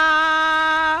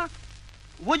 Muma,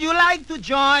 would you like to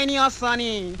join your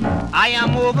sonny? I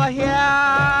am over here,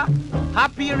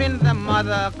 happier in the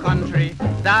mother country.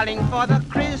 Darling, for the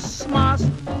Christmas,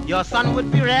 your son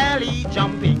would be really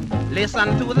jumping.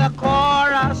 Listen to the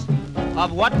chorus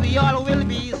of what we all will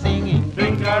be singing.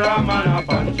 Drink a rum and a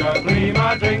punch of cream,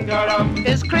 a drink a rum.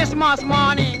 It's Christmas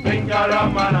morning. Drink a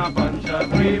rum and a punch of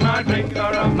cream, a drink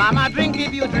a rum. Mama, drink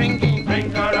if you drinking.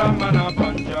 Drink a rum and a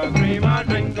punch of cream, a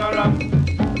drink a rum.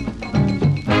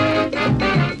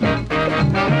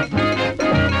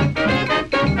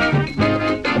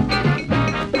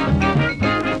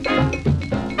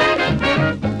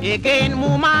 Again,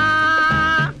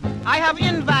 Muma, I have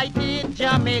invited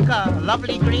Jamaica,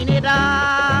 lovely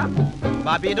Grenada,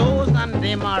 Barbados and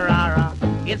Demerara.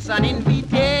 It's an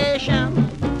invitation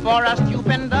for a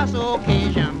stupendous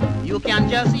occasion. You can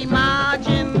just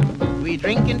imagine, we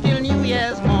drink until New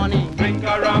Year's morning. Drink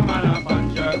a rum and a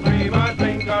punch of cream, a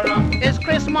drink a rum. It's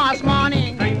Christmas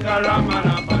morning. Drink a rum and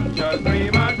a punch of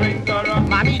cream, a drink a rum.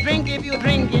 Mommy, drink if you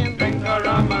drinking. Drink a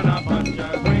rum and a punch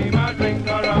of cream, a drink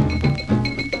a rum.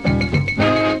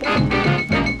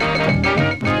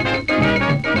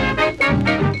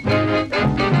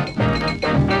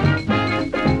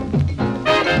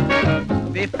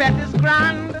 The fete is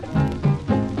grand,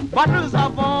 bottles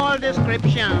of all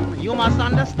description, you must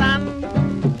understand.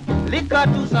 Liquor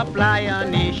to supply a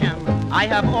nation. I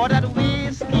have ordered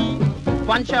whiskey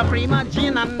punch of cream,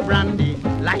 gin and brandy,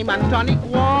 lime and tonic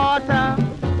water,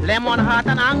 lemon heart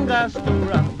and Angus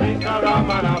stirrer. Drink a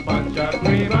rum and a punch of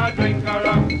cream, drink a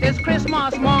rum. It's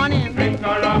Christmas morning. Drink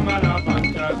a rum and a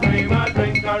punch of cream,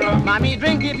 drink a rum. Mommy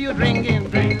drink if you drinking.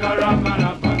 Drink a rum and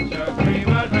a punch of cream,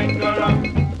 drink a rum.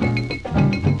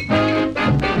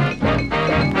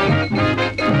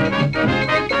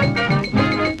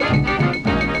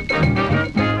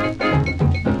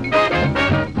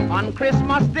 On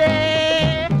Christmas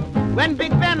Day, when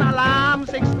Big Ben alarm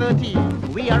 6:30,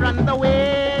 we are on the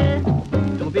way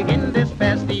to begin this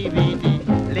festivity.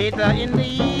 Later in the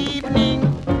evening,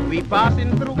 we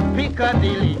passing through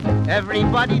Piccadilly,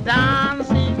 everybody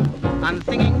dancing and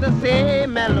singing the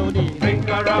same melody. Drink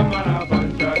a rum and a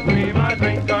punch of cream,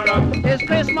 drink a rum. It's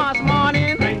Christmas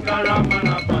morning. Drink a rum and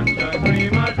a punch of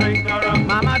cream, drink a rum.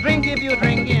 Mama drink if you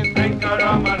drinking. Drink a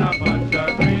rum and a punch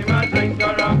of cream, drink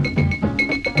a rum.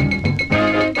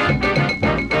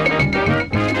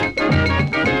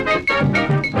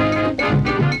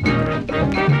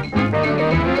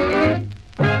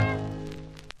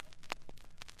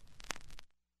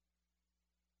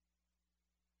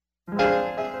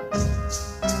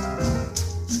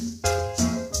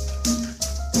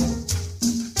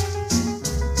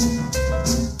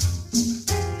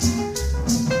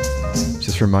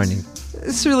 Reminding,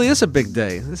 This really is a big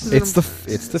day. This is it's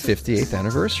the 58th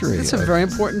anniversary. It's a very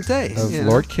important day of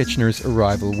Lord Kitchener's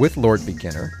arrival with Lord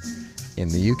Beginner in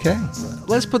the UK.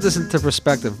 Let's put this into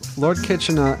perspective. Lord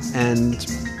Kitchener and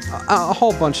a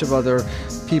whole bunch of other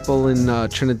people in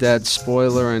Trinidad,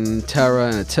 Spoiler and Terra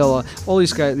and Attila, all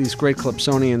these guys, these great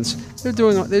Calypsonians,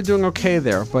 they're doing okay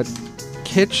there. But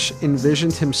Kitch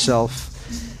envisioned himself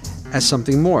as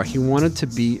something more. He wanted to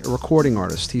be a recording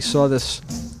artist. He saw this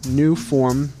new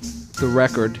form, the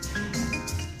record,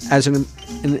 as an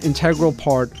integral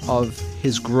part of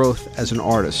his growth as an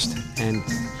artist, and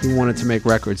he wanted to make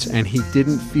records, and he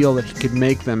didn't feel that he could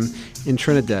make them in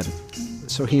Trinidad.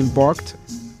 So he embarked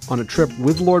on a trip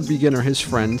with Lord Beginner, his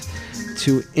friend,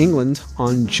 to England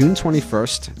on June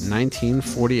 21st,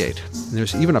 1948. And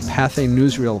there's even a Pathé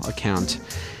newsreel account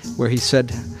where he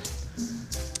said,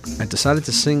 "I decided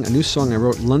to sing a new song I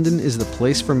wrote, London is the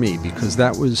place for me, because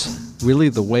that was really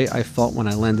the way I felt when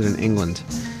I landed in England."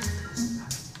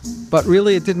 But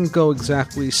really, it didn't go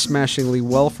exactly smashingly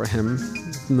well for him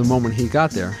from the moment he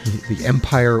got there. The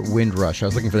Empire Windrush. I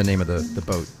was looking for the name of the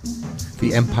boat.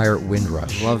 The Empire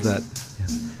Windrush. Love that. Yeah.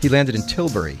 He landed in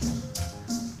Tilbury.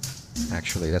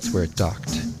 Actually, that's where it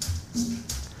docked.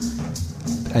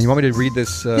 And you want me to read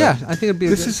this? Yeah, I think it'd be.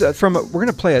 This is from. We're going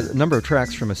to play a number of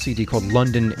tracks from a CD called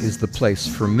 "London Is the Place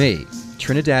for Me."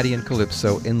 Trinidadian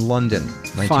Calypso in London,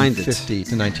 1950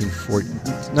 to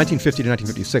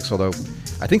 1956. Although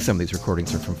I think some of these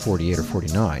recordings are from 48 or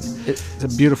 49. It's a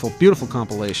beautiful, beautiful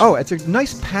compilation. Oh, it's a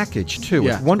nice package too,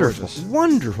 Yeah, with wonderful, gorgeous.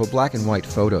 wonderful black and white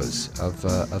photos of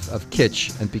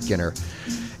Kitch and Beginner.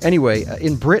 Anyway,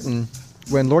 in Britain,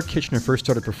 when Lord Kitchener first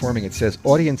started performing, it says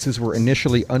audiences were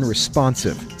initially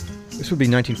unresponsive. This would be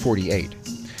 1948.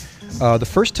 The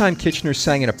first time Kitchener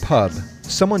sang in a pub,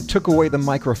 someone took away the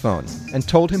microphone and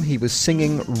told him he was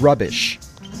singing rubbish.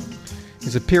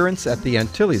 His appearance at the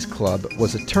Antilles Club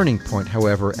was a turning point,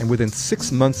 however, and within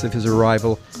 6 months of his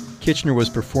arrival, Kitchener was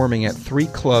performing at 3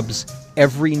 clubs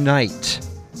every night.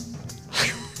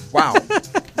 Wow.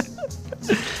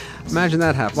 Imagine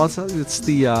that happen. Well, it's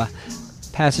the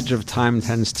passage of time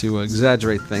tends to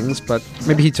exaggerate things, but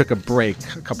maybe he took a break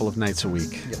a couple of nights a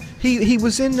week. Yeah. He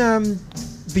was in the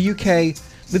UK,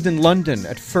 lived in London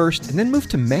at first, and then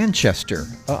moved to Manchester.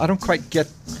 I don't quite get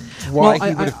why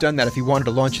he would have done that if he wanted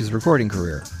to launch his recording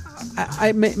career.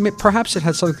 Perhaps it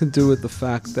had something to do with the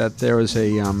fact that there is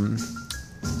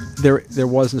there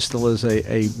was and still is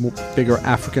a bigger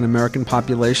African American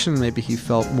population. Maybe he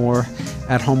felt more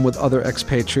at home with other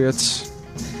expatriates,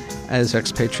 as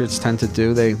expatriates tend to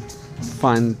do. They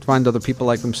find other people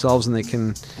like themselves, and they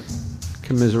can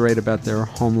commiserate about their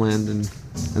homeland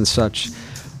and such.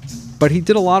 But he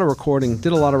did a lot of recording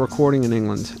in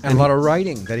England. And a lot of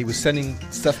writing, that he was sending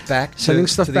stuff back to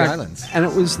the islands. And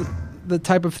it was the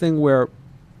type of thing where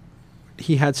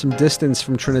he had some distance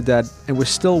from Trinidad. It was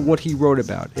still what he wrote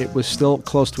about. It was still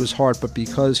close to his heart, but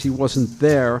because he wasn't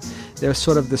there's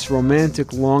sort of this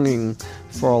romantic longing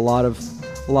for a lot of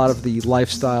the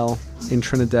lifestyle in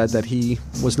Trinidad that he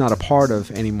was not a part of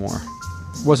anymore.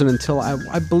 Wasn't until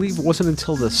I believe it wasn't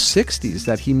until the 60s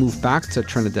that he moved back to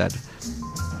Trinidad.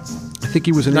 I think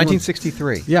he was in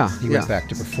 1963. Yeah, he went back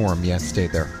to perform. Yeah,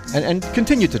 stayed there and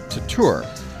continued to tour.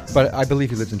 But I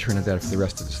believe he lived in Trinidad for the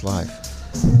rest of his life.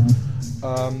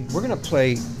 We're going to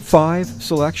play 5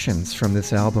 selections from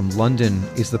this album, London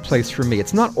is the Place for Me.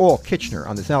 It's not all Kitchener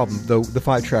on this album, though the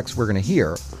 5 tracks we're going to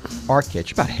hear are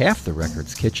Kitch. About half the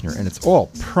record's Kitchener, and it's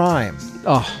all prime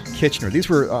Kitchener. These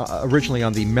were originally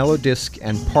on the Melodisc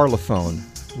and Parlophone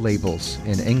labels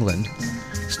in England.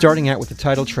 Starting out with the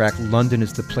title track, London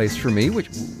is the Place for Me,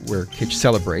 where Kitch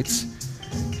celebrates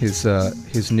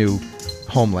his new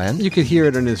homeland. You could hear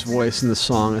it in his voice in the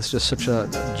song. It's just such a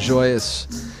joyous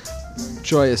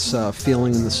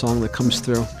feeling in the song that comes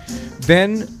through.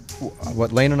 Then,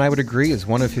 what Lane and I would agree is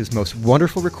one of his most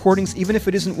wonderful recordings, even if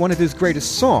it isn't one of his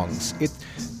greatest songs.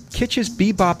 Kitch's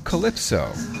Bebop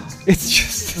Calypso. It's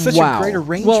just such a great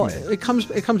arrangement. Well, it comes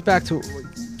back to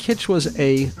Kitch was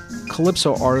a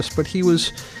calypso artist, but he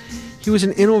was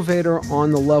an innovator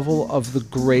on the level of the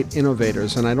great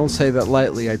innovators, and I don't say that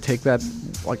lightly. I take that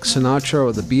like Sinatra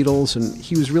or the Beatles, and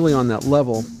he was really on that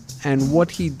level. And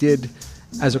what he did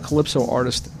as a calypso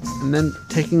artist, and then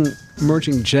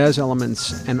merging jazz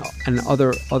elements and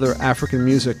other African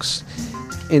musics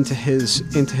into his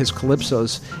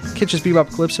calypsos. Kitch's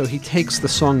Bebop Calypso, he takes the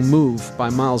song Move by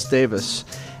Miles Davis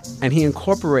and he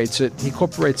incorporates the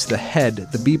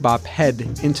bebop head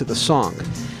into the song.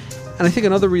 And I think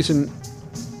another reason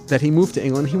that he moved to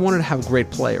England, he wanted to have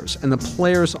great players, and the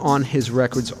players on his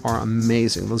records are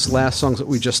amazing. Those last songs that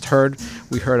we just heard,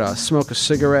 we heard Smoke a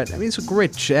Cigarette. I mean, it's a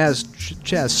great jazz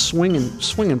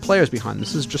swinging players behind.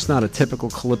 This is just not a typical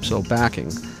calypso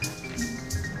backing.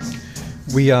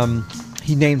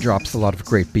 He name drops a lot of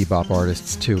great bebop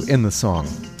artists too in the song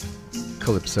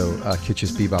Calypso,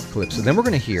 Kitch's Bebop Calypso. Then we're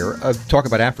going to hear talk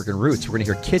about African roots. We're going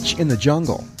to hear Kitch in the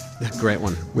Jungle, great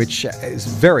one, which is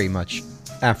very much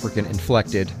African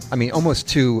inflected. I mean, almost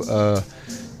to a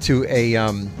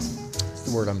what's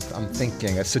the word I'm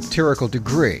thinking, a satirical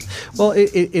degree. Well,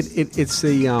 it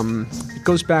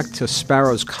goes back to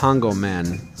Sparrow's Congo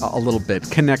Man a little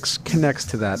bit. Connects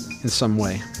to that in some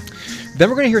way. Then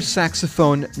we're going to hear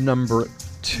Saxophone number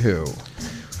 2,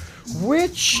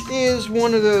 which is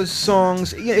one of those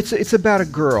songs. It's about a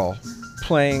girl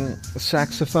playing a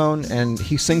saxophone, and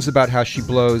he sings about how she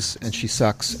blows and she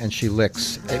sucks and she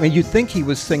licks. I mean, you'd think he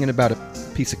was singing about a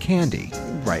piece of candy.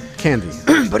 Right, candy.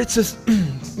 But it's a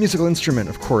musical instrument,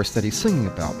 of course, that he's singing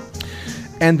about.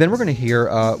 And then we're going to hear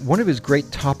one of his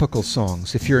great topical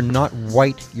songs, If You're Not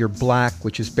White, You're Black,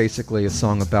 which is basically a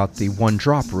song about the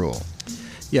one-drop rule.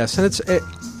 Yes, and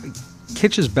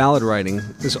Kitch's ballad writing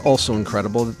is also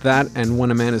incredible. That and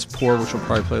When a Man is Poor, which we'll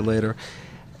probably play later.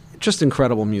 Just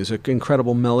incredible music,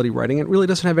 incredible melody writing. It really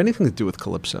doesn't have anything to do with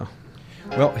calypso.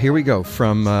 Well, here we go.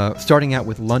 From starting out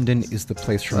with London is the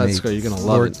Place for Me. Let's go. You're going to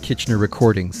love Lord it. Kitchener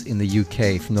recordings in the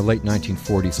UK from the late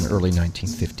 1940s and early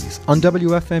 1950s on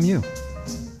WFMU.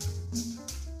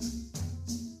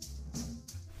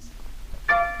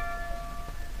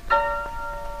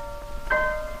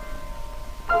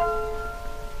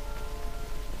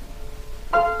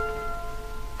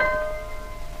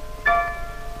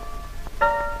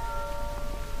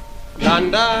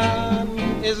 London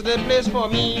is the place for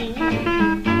me.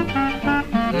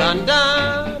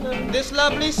 London, this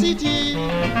lovely city.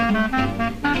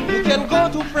 You can go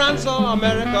to France or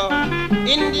America,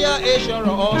 India, Asia or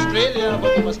Australia,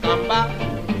 but you must come back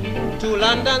to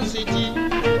London City.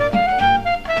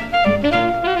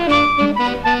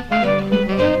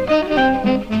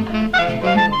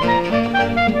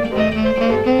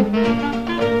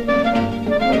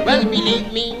 Well,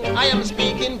 believe me, I am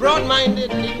speaking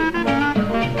broad-mindedly.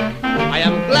 I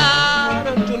am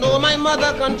glad to know my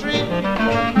mother country.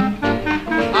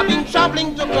 I've been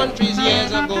traveling to countries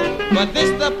years ago, but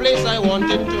this the place I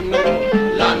wanted to know.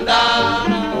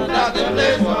 London, that's the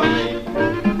place for me.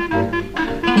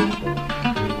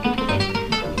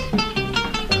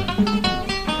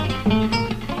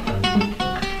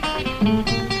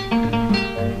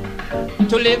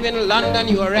 To live in London,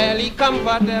 you are really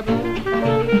comfortable,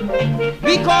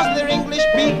 because the English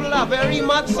people are very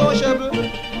much sociable.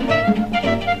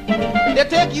 They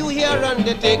take you here and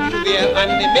they take you there, and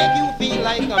they make you feel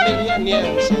like a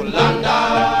millionaire. So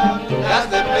London, that's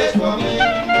the place for me.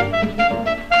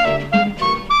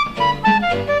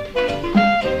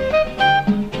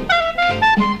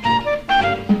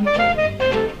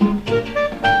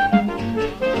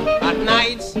 At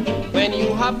nights, when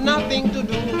you have nothing to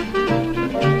do,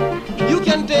 you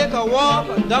can take a walk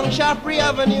down Shaftesbury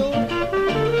Avenue.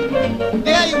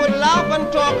 There you would laugh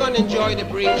and talk and enjoy the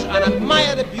breeze and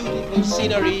admire the beautiful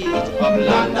scenery of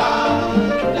London.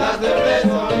 That's the place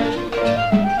for me.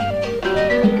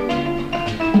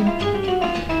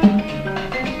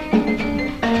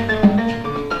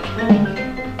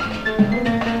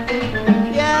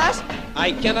 Yes,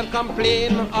 I cannot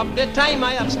complain of the time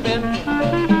I have spent.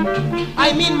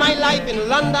 I mean, my life in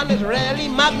London is really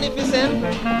magnificent.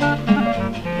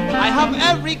 I have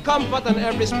every comfort and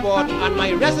every sport, and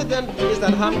my residence is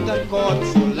at Hampton Court.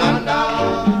 So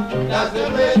London, that's the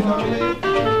place for me.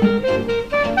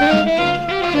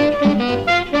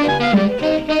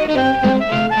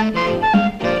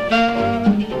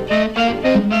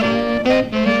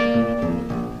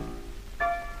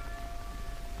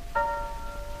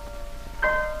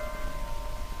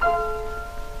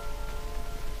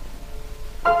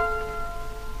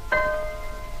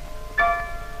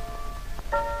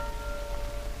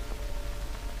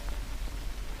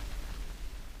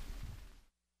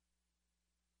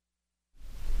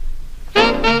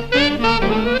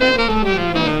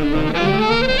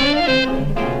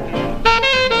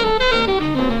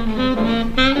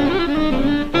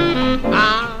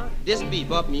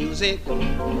 Music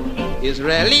is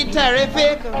really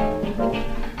terrific.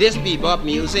 This bebop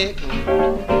music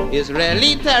is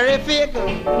really terrific.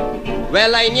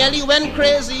 Well, I nearly went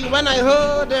crazy when I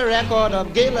heard the record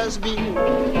of Gillespie.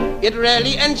 It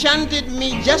really enchanted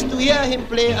me just to hear him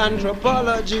play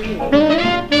Anthropology.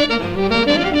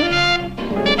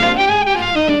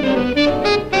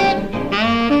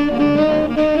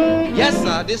 Yes,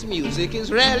 sir, this music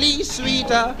is really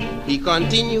sweeter. He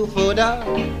continued further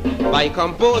by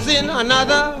composing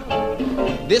another.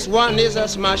 This one is a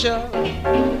smasher.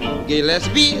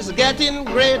 Gillespie is getting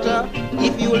greater.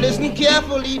 If you listen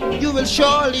carefully, you will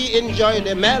surely enjoy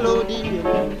the melody.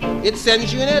 It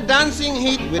sends you in a dancing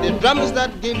heat with the drums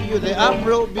that give you the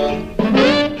Afro beat.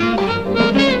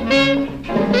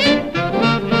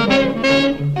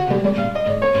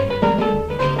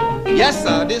 Yes,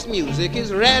 sir, this music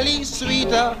is really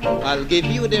sweeter. I'll give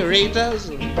you the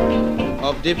raters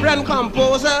of different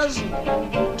composers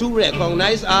to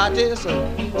recognize artists.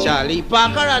 Charlie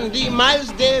Parker and D.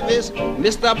 Miles Davis.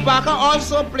 Mr. Parker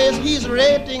also placed his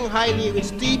rating highly with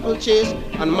Steeplechase,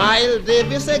 and Miles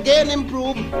Davis again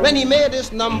improved when he made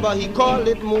this number. He called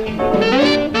it Move.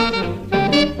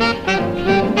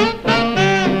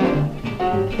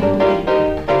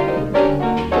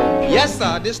 Yes,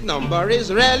 sir, this number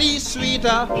is really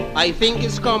sweeter. I think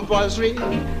it's compulsory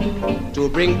to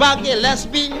bring back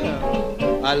Gillespie.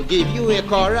 I'll give you a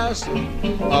chorus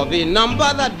of a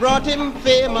number that brought him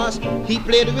famous. He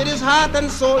played with his heart and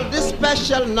soul this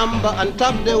special number and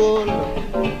topped the world.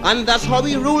 And that's how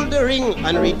he ruled the ring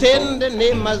and retained the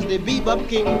name as the Bebop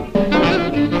King.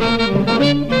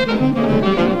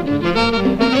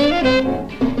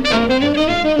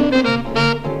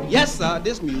 Yes, sir,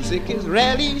 this music is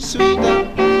really sweeter.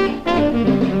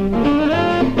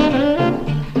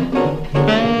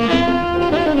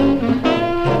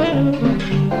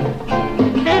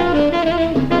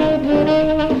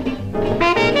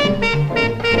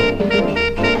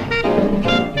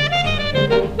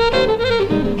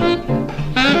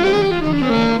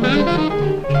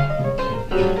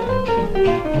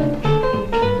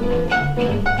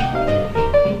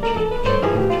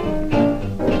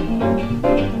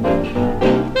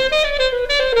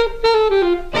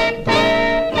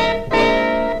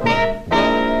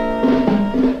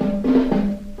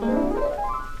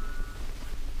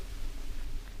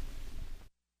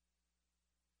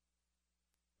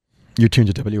 You're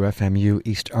tuned to WFMU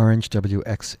East Orange,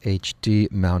 WXHD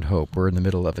Mount Hope. We're in the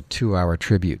middle of a 2-hour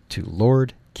tribute to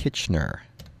Lord Kitchener.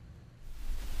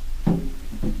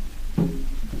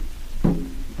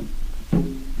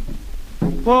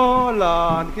 For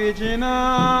Lord Kitchener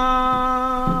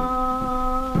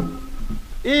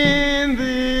in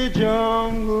the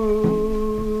jungle,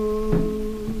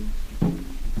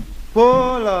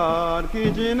 for Lord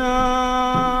Kitchener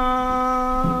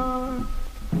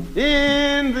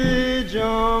in the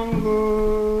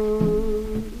jungle,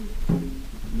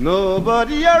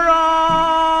 nobody around,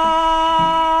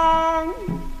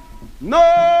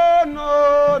 no,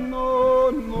 no, no,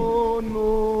 no,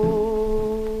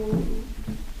 no,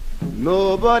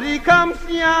 nobody comes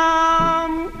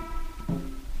yam,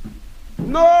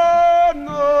 no,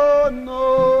 no,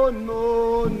 no,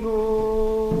 no, no.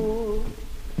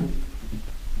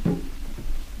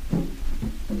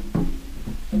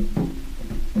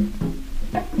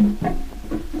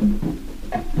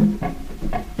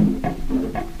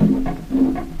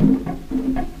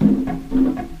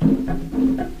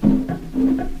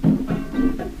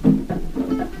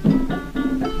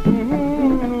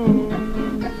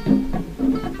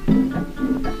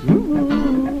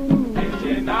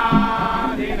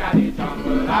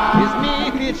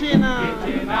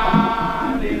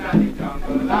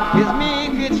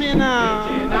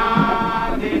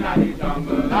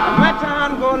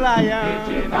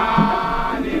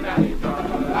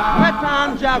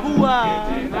 jaguar,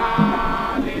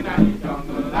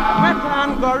 wet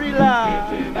and gorilla,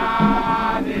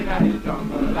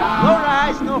 no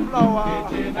rice, no flour,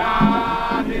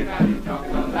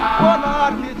 oh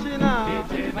Lord, Kitchener.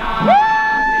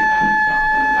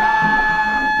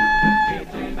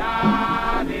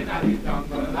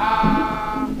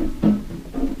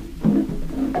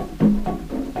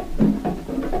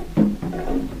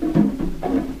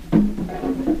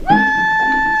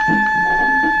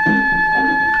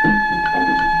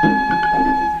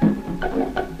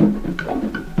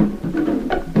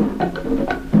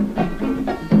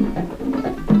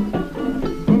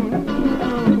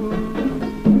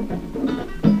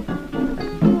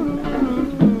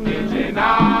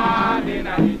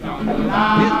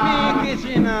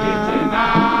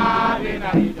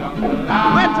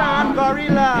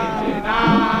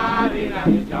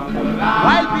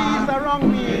 Wild bees around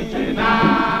me,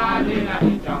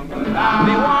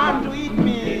 they want to eat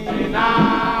me.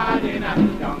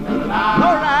 No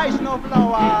rice, no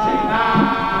flour.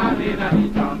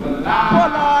 Oh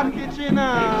Lord,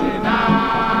 Kitchener.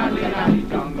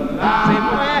 Say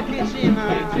more Kitchener.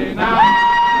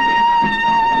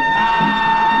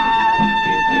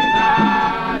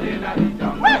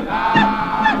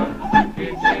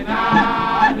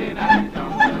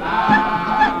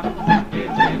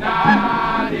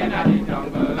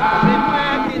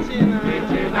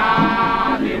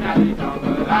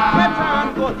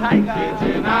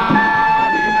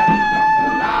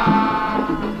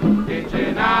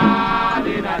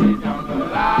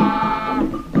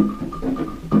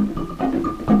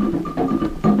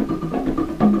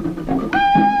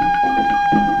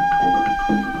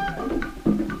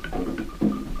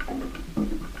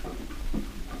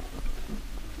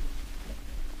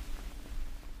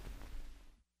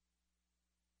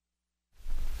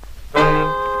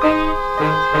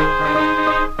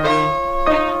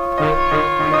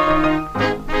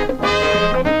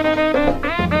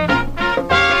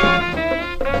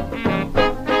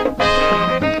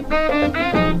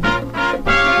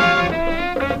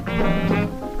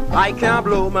 I can't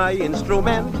blow my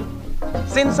instrument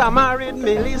since I married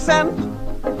Millicent.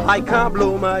 I can't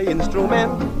blow my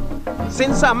instrument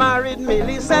since I married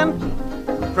Millicent.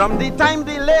 From the time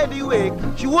the lady wake,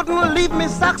 she wouldn't leave me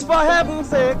sax for heaven's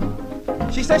sake.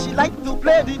 She said she liked to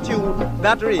play the tune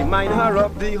that remind her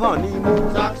of the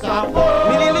honeymoon. Saxophone.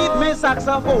 Millie leave me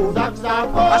saxophone.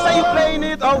 Saxophone. I say you playing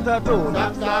it out of tone.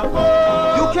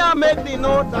 Saxophone. You can't make the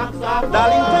note. Saxophone.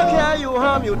 Darling, take care, you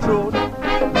harm your throat.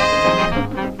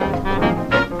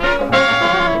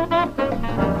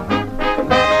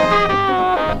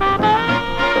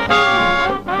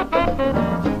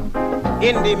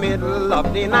 In the middle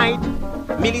of the night,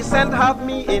 Millicent have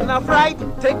me in a fright.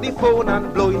 Take the phone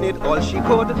and blowing it all she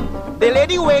could. The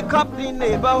lady wake up the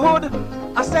neighborhood.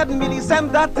 I said,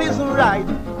 Millicent, that isn't right.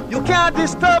 You can't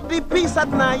disturb the peace at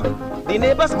night. The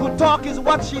neighbors could talk is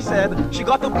what she said. She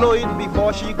got to blow it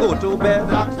before she go to bed.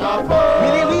 Saxophone.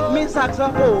 Millie leave me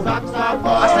saxophone. Saxophone.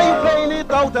 I say you playing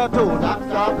it out of tone.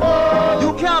 Saxophone.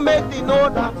 You can't make the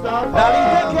note. Saxophone. Darling,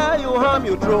 take care, you harm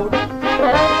your throat.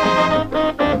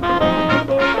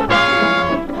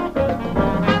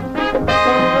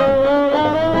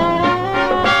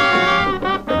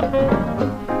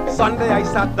 Sunday I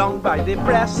sat down by the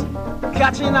press,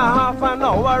 catching a half an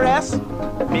hour rest.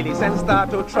 Millicent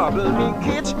start to trouble me,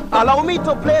 Kitch. Allow me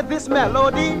to play this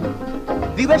melody.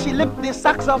 The way she lift the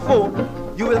saxophone,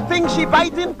 you will think she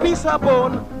biting piece of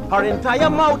bone. Her entire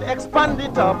mouth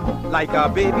expanded up like a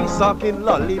baby sucking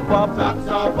lollipop.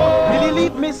 Saxophone. Millie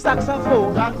leave me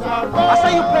saxophone. Saxophone. I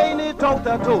say you playing it out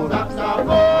of tone.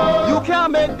 Saxophone. You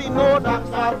can't make the note.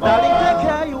 Saxophone. Darling, take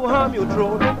care, you harm your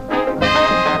throat.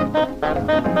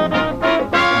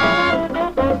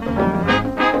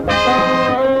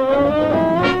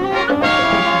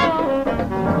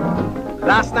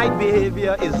 Last night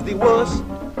behavior is the worst.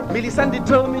 Millicent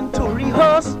determined to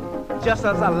rehearse. Just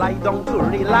as I lie down to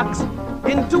relax,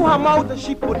 into her mouth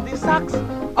she put the sax.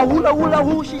 A hula hula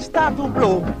hoo she start to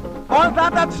blow. All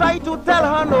that I try to tell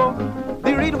her no.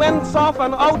 The reed went soft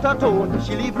and out of tone.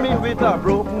 She leave me with a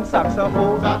broken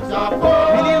saxophone.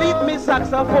 Saxophone. Millie leave me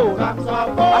saxophone.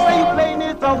 Saxophone. I say you playing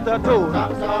it out of tone.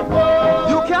 Saxophone.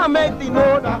 You can't make the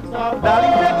note. Saxophone.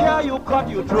 Darling, take care, you cut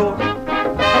your throat.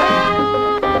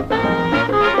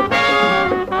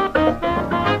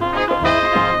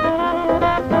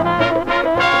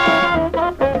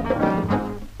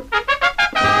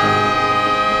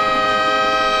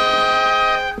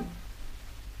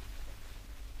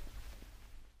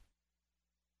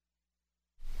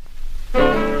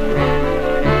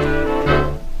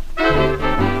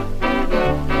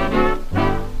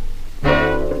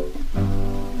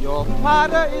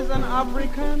 father is an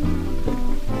African,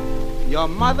 your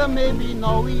mother may be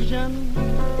Norwegian.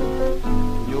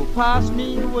 You pass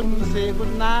me, you wouldn't say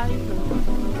goodnight,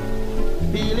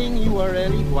 feeling you are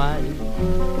really white.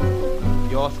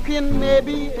 Your skin may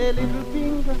be a little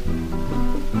pink,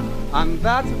 and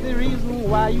that's the reason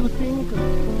why you think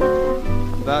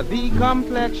that the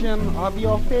complexion of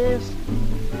your face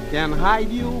can hide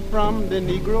you from the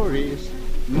Negro race.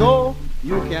 No,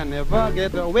 you can never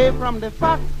get away from the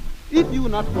fact, if you're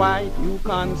not white, you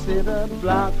considered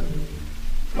black.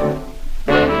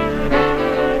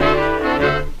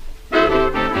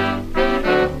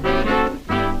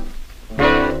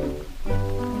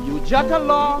 You jut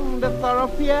along the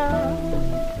thoroughfare,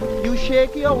 you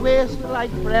shake your waist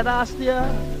like Fred Astaire,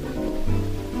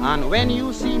 and when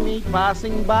you see me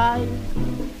passing by,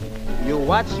 you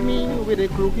watch me with a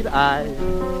crooked eye.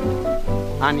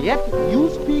 And yet you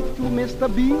speak to Mr.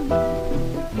 B,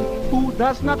 who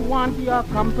does not want your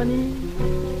company.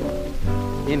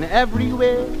 In every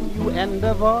way you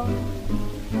endeavor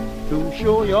to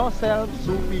show yourself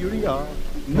superior.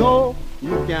 No,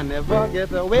 you can never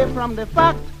get away from the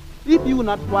fact, if you're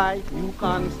not white, you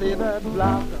considered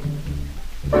black.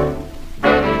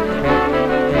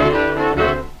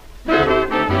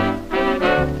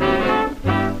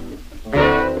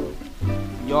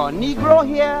 Your Negro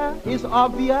hair is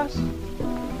obvious,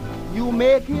 you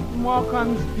make it more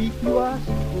conspicuous.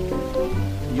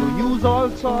 You use all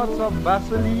sorts of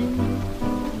Vaseline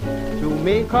to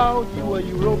make out you a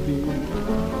European.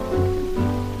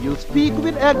 You speak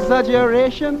with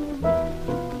exaggeration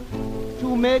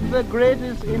to make the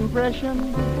greatest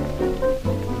impression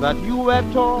that you were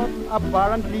taught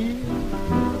apparently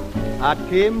at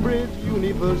Cambridge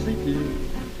University.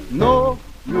 No,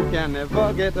 you can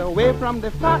never get away from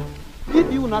the fact,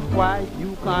 if you're not white,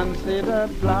 you considered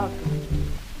black.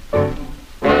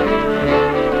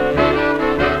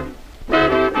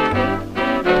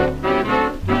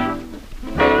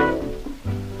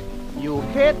 You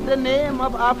hate the name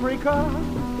of Africa,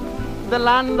 the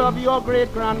land of your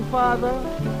great-grandfather,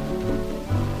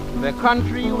 the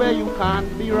country where you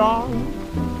can't be wrong,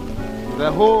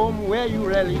 the home where you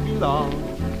really belong.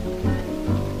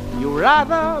 You'd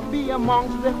rather be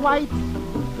amongst the whites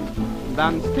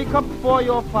than stick up for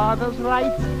your father's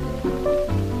rights,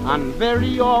 and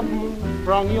very often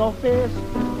from your face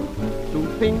to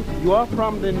think you're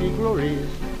from the Negro race.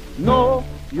 No,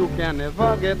 you can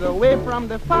never get away from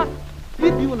the fact,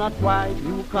 if you're not white,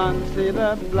 you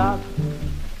considered black.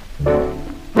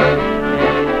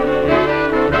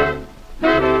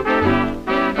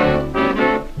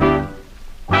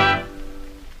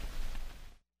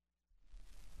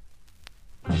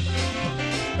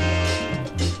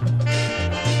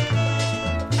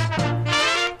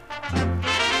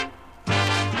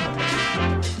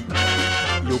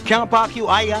 Can't park your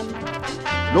iron,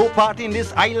 no part in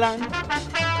this island.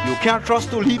 You can't trust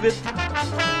to leave it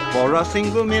for a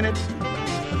single minute.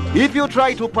 If you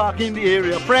try to park in the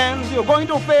area, friends, you're going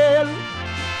to fail.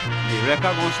 The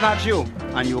wrecker gonna snatch you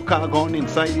and your car gone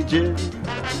inside the jail.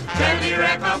 Tell the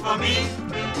wrecker for me,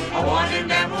 I want him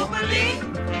them openly.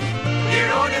 The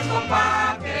road is for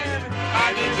parking,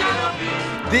 I need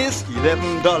your This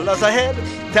 $11 a head,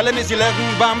 tell him it's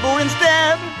 11 bamboo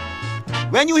instead.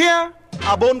 When you hear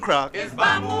a bone crack, it's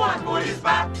bamboo and pull his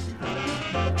back.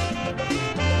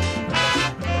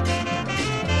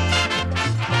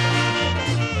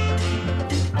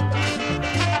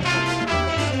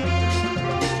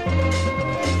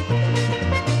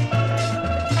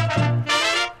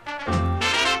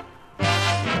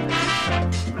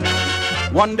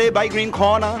 One day by Green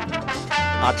Corner,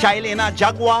 a child in a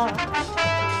Jaguar,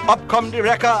 up come the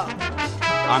wrecker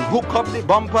and hook up the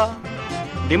bumper.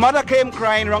 The mother came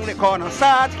crying round the corner,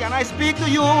 Sarge, can I speak to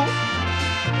you?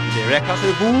 The wrecker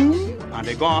said, boom, and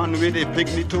they gone with the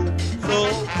pygmy too. So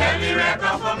tell the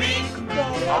wrecker for me,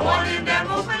 I want him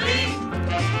them openly.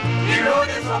 The road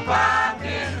is for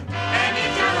parking, and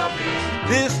it's jalopy.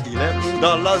 This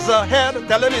 $11 a head,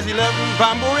 tell him it's 11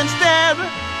 bamboo instead.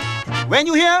 When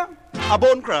you hear a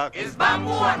bone crack, it's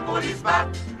bamboo and pull his back.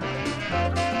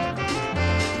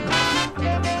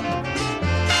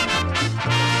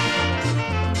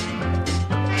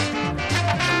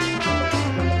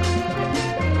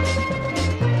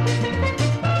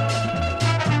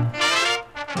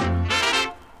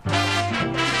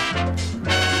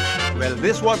 Well,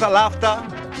 this was a laughter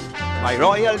by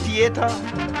Royal Theatre.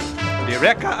 The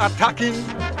wrecker attacking,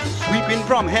 sweeping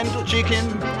from hen to chicken.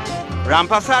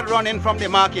 Rampassad running from the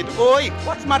market. Oi,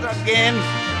 what's matter again?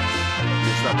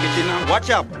 Mr. your kitchen and watch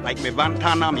up like me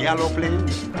Vantana, me yellow plane.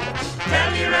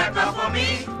 Tell the record for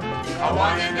me, I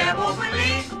want in them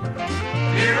openly.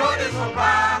 The road is for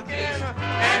parking,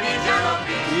 and it's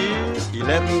jalopy. It's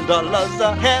 $11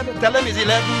 a head. Tell them it's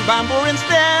 11 bamboo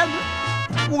instead.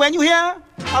 When you hear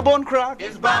a bone crack,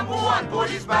 It's bamboo on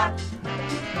police back.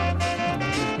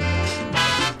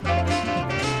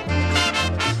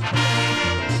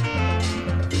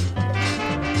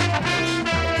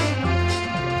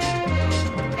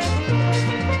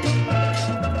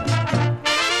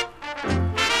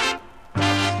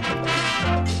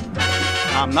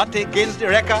 I'm not against the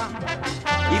record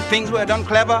if things were done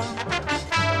clever,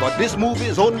 but this move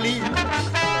is only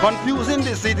confusing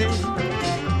the city.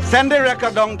 Send the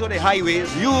record down to the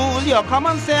highways, use your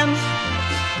common sense,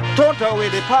 total away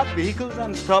the parked vehicles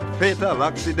and stop fatal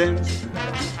accidents.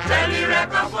 Tell the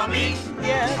record for me,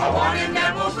 Yes. I want in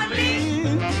them openly.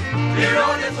 The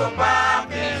road is for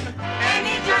parking, and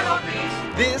it's jalopy.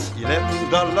 This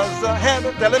 $11 a head,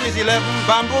 tell them it's 11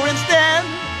 bamboo instead.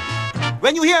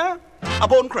 When you hear a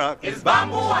bone crack, It's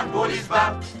bamboo on police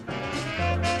back.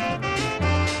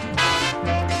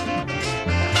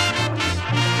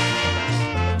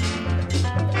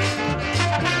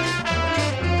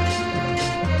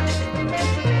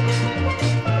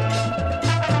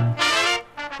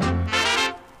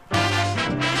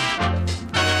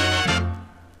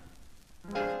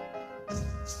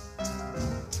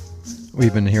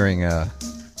 We've been hearing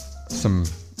some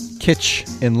kitsch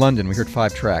in London. We heard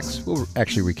 5 tracks. We'll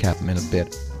actually recap them in a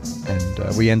bit.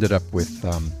 And we ended up with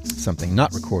something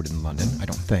not recorded in London, I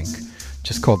don't think,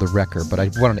 just called The Wrecker, but I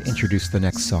wanted to introduce the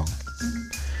next song.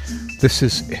 This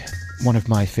is one of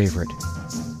my favorite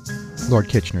Lord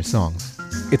Kitchener songs.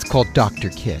 It's called Dr.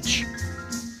 Kitch.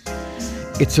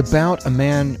 It's about a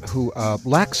man who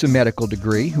lacks a medical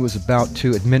degree, who is about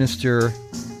to administer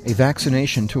a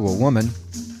vaccination to a woman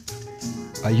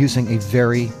using a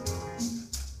very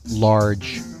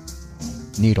large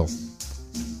needle.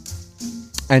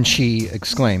 And she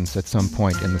exclaims at some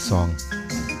point in the song,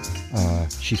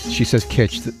 she says,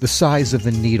 Kitch, the size of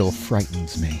the needle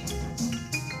frightens me.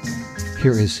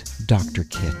 Here is Dr.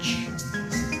 Kitch.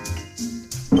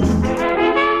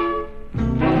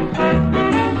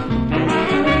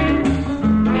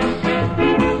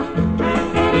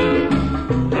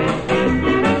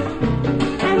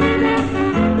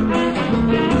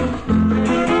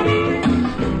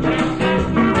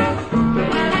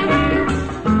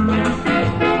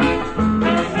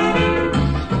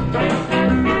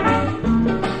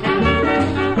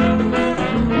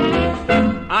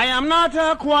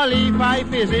 A qualified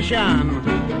physician,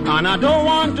 and I don't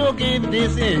want to give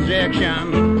this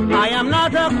injection. I am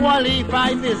not a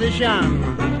qualified physician,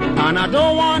 and I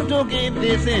don't want to give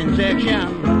this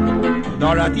injection.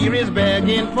 Dorothy is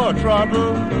begging for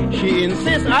trouble. She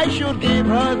insists I should give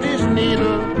her this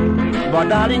needle. But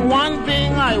darling, one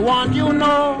thing I want you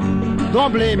know,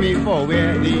 don't blame me for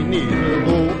where the needle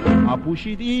go. I push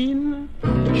it in,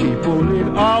 she pull it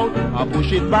out, I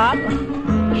push it back.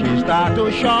 She start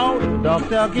to shout,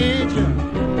 Dr. Kitch,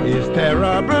 it's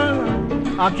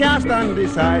terrible. I can't stand the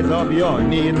size of your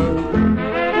needle.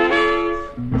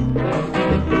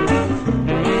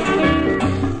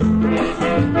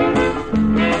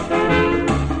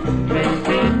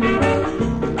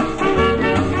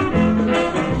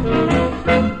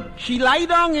 She lie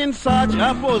down in such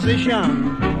a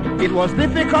position, it was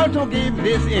difficult to give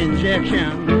this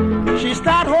injection. She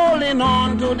start holding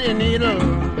on to the needle,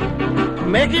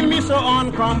 making me so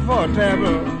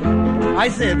uncomfortable. I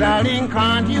said, darling,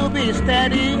 can't you be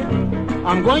steady?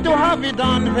 I'm going to have it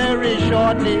done very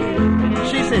shortly.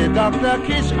 She said, Dr.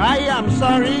 Kitch, I am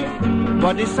sorry,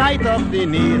 but the sight of the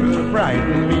needle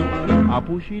frightened me. I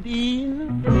push it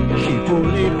in, she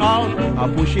pull it out, I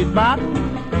push it back.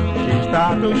 She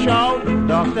start to shout,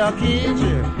 Dr. Kitch,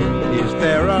 it's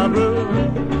terrible.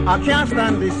 I can't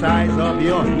stand the size of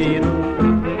your needle.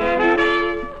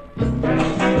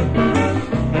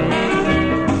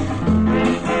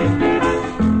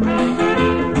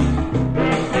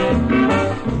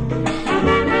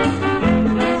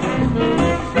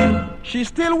 She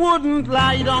still wouldn't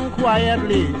lie down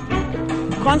quietly,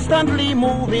 constantly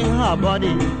moving her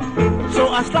body. So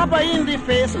I slapped her in the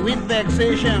face with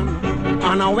vexation,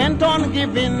 and I went on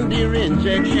giving the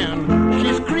injection.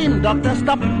 She screamed, Doctor,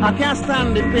 stop, I can't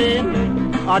stand the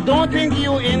pain. I don't think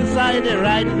you inside the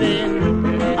right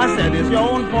vein. I said, it's your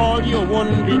own fault, you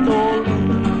wouldn't be told.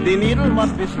 The needle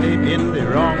must be slipped in the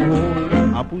wrong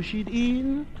hole. I push it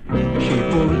in, she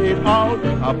pull it out,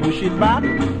 I push it back.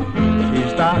 She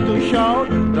start to shout,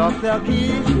 Dr.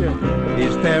 Kitch,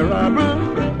 it's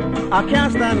terrible. I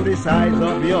can't stand the size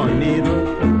of your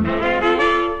needle.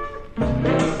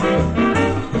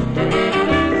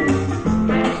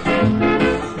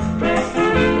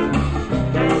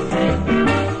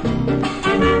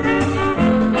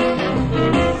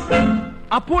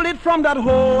 I pull it from that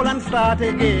hole and start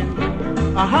again.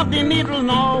 I have the needle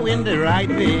now in the right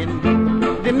vein.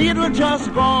 The needle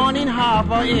just gone in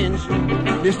half an inch.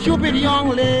 The stupid young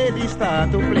lady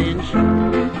start to flinch.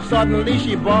 Suddenly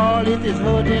she bawled, it is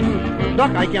hurting.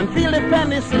 Doc, I can feel the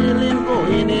penicillin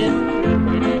going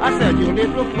in. I said, you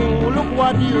little fool, look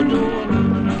what you do.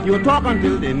 You talk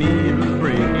until the needle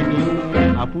breaking you.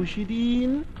 I push it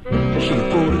in, she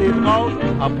pull it out.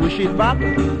 I push it back,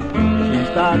 she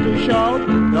start to shout.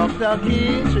 Dr.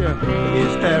 Kitch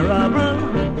is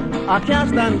terrible. I can't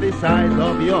stand the size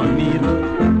of your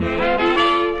needle.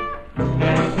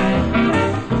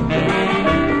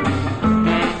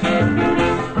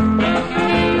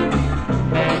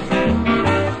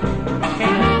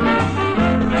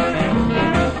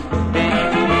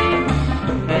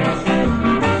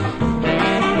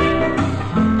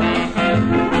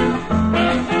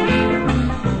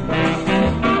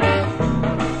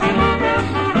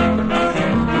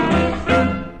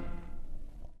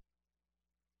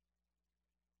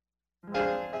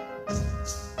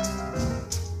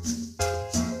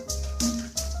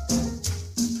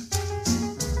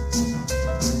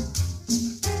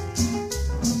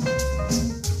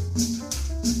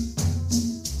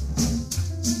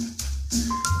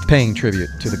 Paying tribute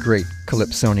to the great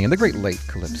Calypsonian, the great late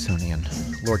Calypsonian,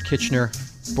 Lord Kitchener,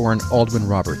 born Aldwin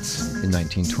Roberts in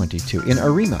 1922 in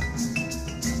Arima.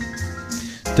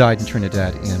 Died in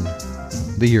Trinidad in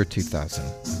the year 2000.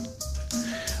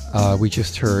 We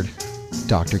just heard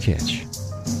Dr. Kitch.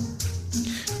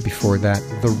 Before that,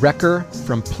 The Wrecker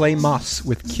from Play Moss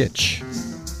with Kitch,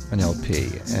 an LP.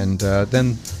 And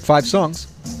then 5 songs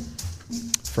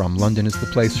from London is the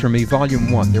Place for Me,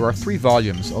 Volume 1. There are 3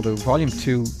 volumes, although Volume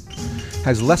 2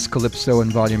 has less calypso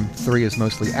and Volume 3 is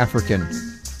mostly African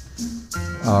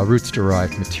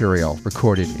roots-derived material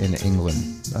recorded in England.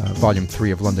 Volume 3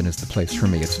 of London is the Place for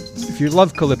Me. If you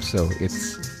love calypso,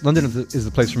 it's London is the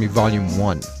Place for Me, Volume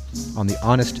 1 on the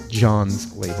Honest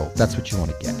John's label. That's what you want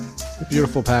to get. A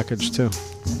beautiful package, too.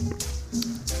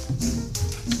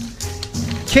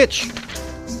 Kitch!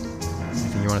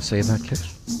 Anything you want to say about Kitch?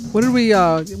 What did we,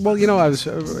 well, you know, I was,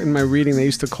 in my reading, they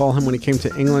used to call him, when he came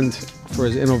to England for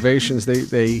his innovations,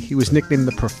 he was nicknamed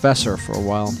the Professor for a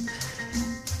while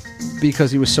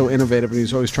because he was so innovative and he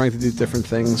was always trying to do different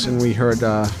things. And we heard,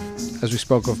 as we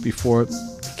spoke of before,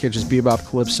 Kitch's Bebop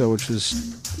Calypso, which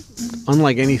was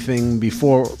unlike anything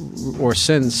before or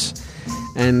since.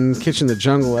 And Kitch in the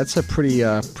Jungle, that's a pretty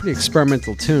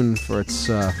experimental tune for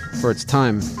its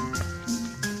time.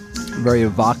 Very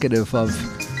evocative of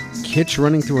Kitch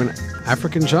running through an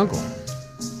African jungle,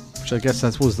 which I guess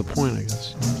that was the point, I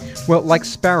guess. Well, like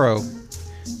Sparrow,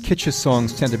 Kitch's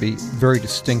songs tend to be very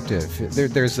distinctive.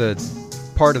 There's a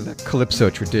part of the calypso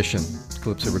tradition,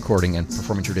 calypso recording and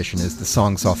performing tradition, is the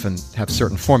songs often have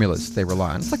certain formulas they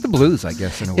rely on. It's like the blues, I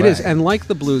guess, in a way. It is, and like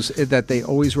the blues, that they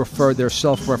always refer, they're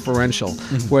self-referential,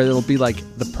 where it'll be like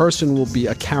the person will be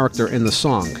a character in the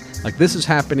song. Like, this is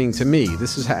happening to me.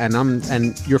 This is,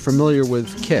 and you're familiar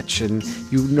with Kitch, and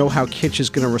you know how Kitch is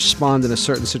going to respond in a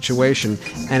certain situation,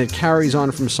 and it carries on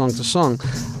from song to song,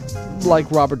 like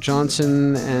Robert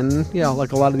Johnson, and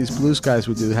like a lot of these blues guys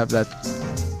would do, have that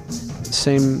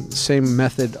same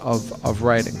method of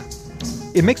writing.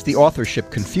 It makes the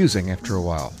authorship confusing after a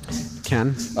while.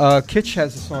 Can. Kitch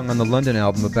has a song on the London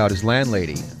album about his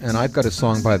landlady, and I've got a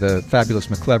song by the Fabulous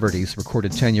McClevertys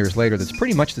recorded 10 years later that's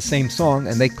pretty much the same song,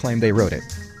 and they claim they wrote it.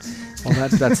 Well,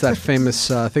 that's that famous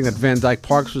thing that Van Dyke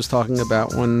Parks was talking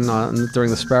about when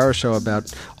during the Sparrow Show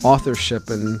about authorship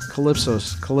and calypso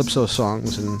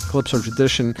songs and calypso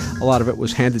tradition. A lot of it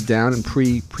was handed down and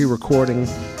pre-recording,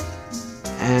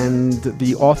 and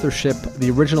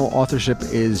the original authorship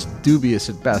is dubious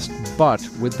at best. But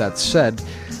with that said,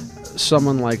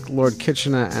 someone like Lord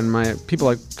Kitchener and people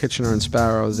like Kitchener and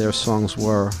Sparrow, their songs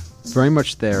were very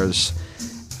much theirs,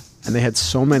 and they had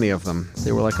so many of them.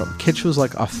 They were Kitch was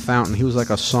like a fountain. He was like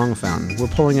a song fountain. We're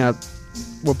pulling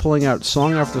out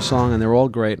song after song, and they're all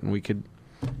great, and we could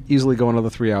easily go another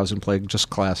 3 hours and play just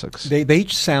classics. They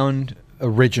each sound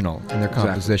original in their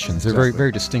compositions. Exactly. They're very,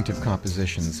 very distinctive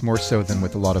compositions, more so than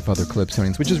with a lot of other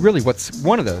calypsonians, which is really what's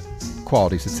one of the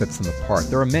qualities that sets them apart.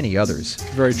 There are many others.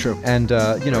 Very true. And,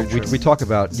 we talk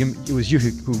about, it was you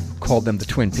who called them the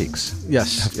Twin Peaks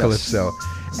of calypso.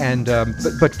 And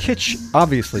but Kitch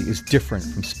obviously is different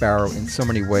from Sparrow in so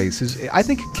many ways. I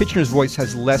think Kitchener's voice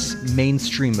has less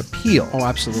mainstream appeal. Oh,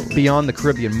 absolutely. Beyond the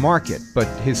Caribbean market, but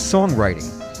his songwriting,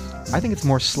 I think it's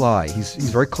more sly. He's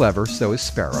very clever, so is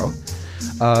Sparrow.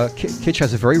 Kitch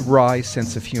has a very wry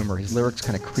sense of humor. His lyrics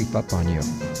kind of creep up on you.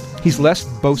 He's less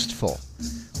boastful,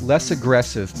 less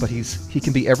aggressive, but he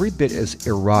can be every bit as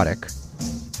erotic,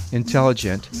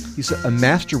 intelligent. He's a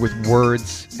master with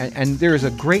words, and there is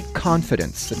a great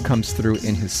confidence that comes through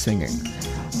in his singing.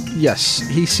 Yes,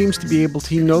 he seems to be able to,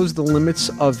 he knows the limits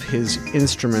of his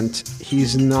instrument.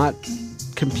 He's not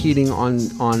competing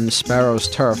on Sparrow's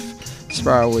turf.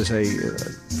 Sparrow is a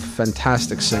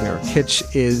fantastic singer. Kitch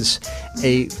is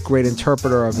a great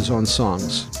interpreter of his own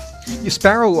songs.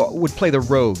 Sparrow would play the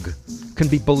rogue, can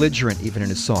be belligerent even in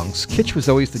his songs. Kitch was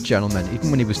always the gentleman,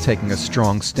 even when he was taking a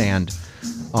strong stand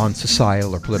on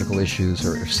societal or political issues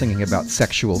or singing about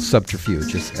sexual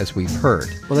subterfuge, as we've heard.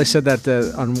 Well, they said that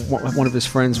one of his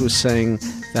friends was saying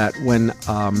that when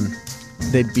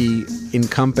they'd be in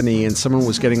company and someone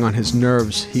was getting on his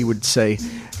nerves, he would say,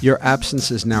 "Your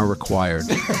absence is now required."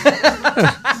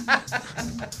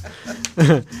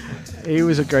 He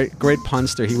was a great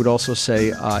punster. He would also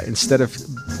say, instead of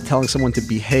telling someone to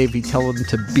behave, he'd tell them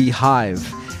to beehive.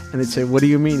 And they'd say, "What do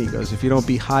you mean?" He goes, "If you don't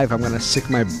beehive, I'm going to sick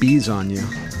my bees on you."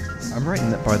 I'm writing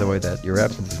that, by the way, that your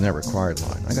absence is now required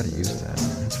line. I got to use that.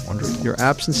 That's wonderful. Your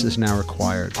absence is now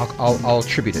required. I'll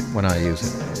attribute it when I use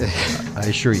it. I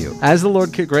assure you. As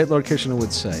the great Lord Kitchener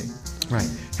would say. Right.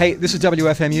 Hey, this is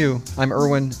WFMU. I'm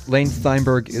Irwin. Lane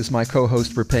Steinberg is my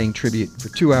co-host. We're paying tribute for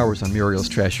 2 hours on Muriel's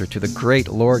Treasure to the great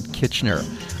Lord Kitchener.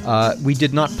 We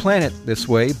did not plan it this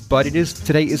way, but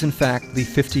today is in fact the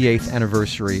 58th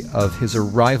anniversary of his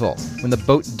arrival when the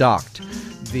boat docked.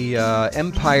 The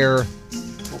Empire,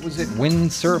 what was it?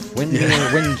 Windsurf?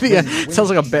 Sounds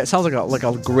like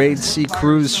a grade C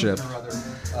cruise ship.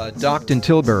 Docked in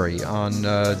Tilbury on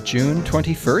June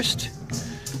 21st.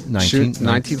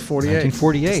 1948.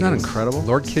 1948. Isn't that incredible?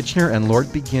 Lord Kitchener and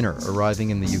Lord Beginner arriving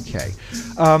in the UK.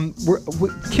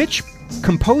 Kitch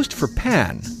composed for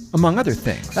Pan, among other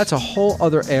things. That's a whole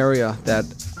other area that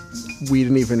we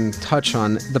didn't even touch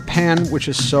on. The Pan, which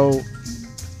is so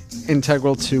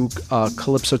integral to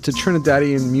Calypso, to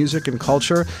Trinidadian music and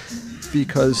culture,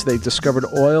 because they discovered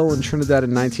oil in Trinidad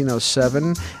in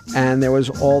 1907, and there was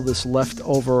all these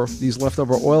leftover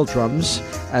oil drums,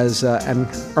 as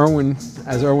Irwin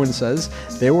says,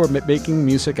 they were making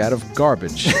music out of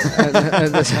garbage,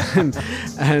 and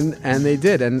they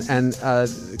did, and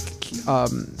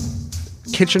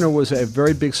Kitchener was a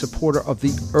very big supporter of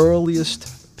the earliest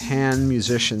Pan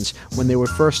musicians when they were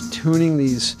first tuning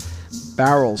these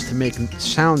barrels to make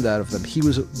sound out of them. He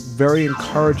was very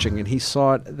encouraging, and he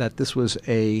saw that this was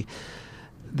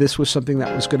something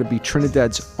that was going to be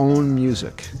Trinidad's own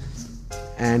music.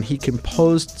 And he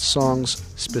composed songs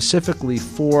specifically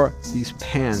for these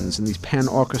pans and these pan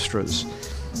orchestras.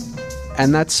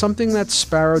 And that's something that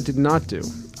Sparrow did not do.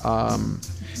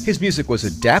 His music was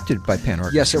adapted by pan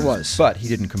orchestras. Yes, it was. But he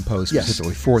didn't compose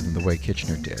specifically for them the way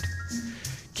Kitchener did.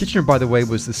 Kitchener, by the way,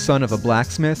 was the son of a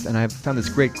blacksmith, and I found this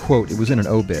great quote. It was in an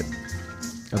obit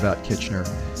about Kitchener.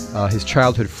 His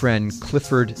childhood friend,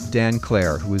 Clifford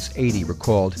Danclair, who was 80,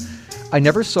 recalled, "I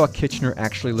never saw Kitchener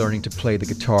actually learning to play the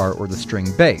guitar or the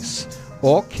string bass.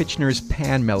 All Kitchener's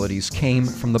pan melodies came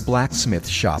from the blacksmith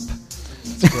shop."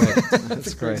 That's great.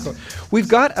 That's great. We've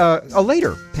got a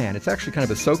later pan. It's actually kind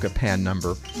of a soca pan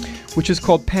number, which is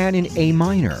called Pan in A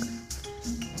minor.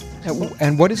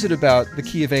 And what is it about the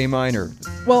key of A minor?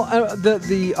 Well,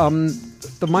 the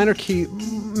minor key,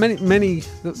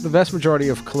 the vast majority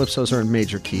of calypsos are in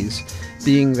major keys,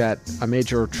 being that a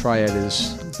major triad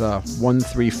is the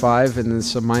 1-3-5, and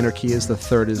this a minor key is the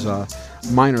third is a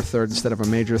minor third instead of a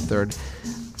major third.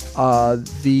 A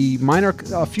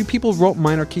few people wrote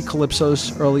minor key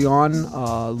calypsos early on.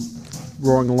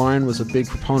 Roaring Lion was a big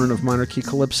proponent of minor key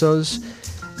calypsos,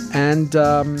 and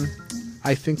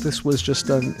I think this was just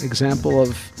an example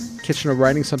of Kitchener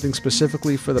writing something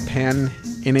specifically for the pan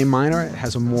in A minor. It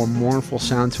has a more mournful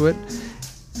sound to it.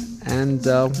 And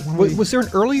was there an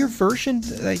earlier version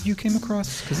that you came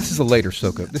across? Because this is a later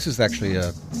soca. This is actually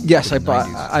a yes.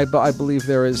 I believe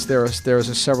there is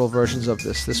several versions of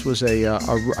this. This was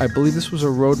I believe this was a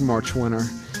Road March winner,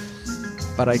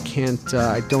 but I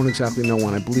don't exactly know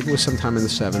when. I believe it was sometime in the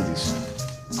 70s.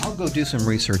 I'll go do some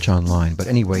research online, but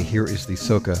anyway, here is the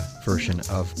soca version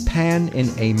of Pan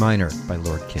in A minor by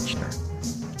Lord Kitchener.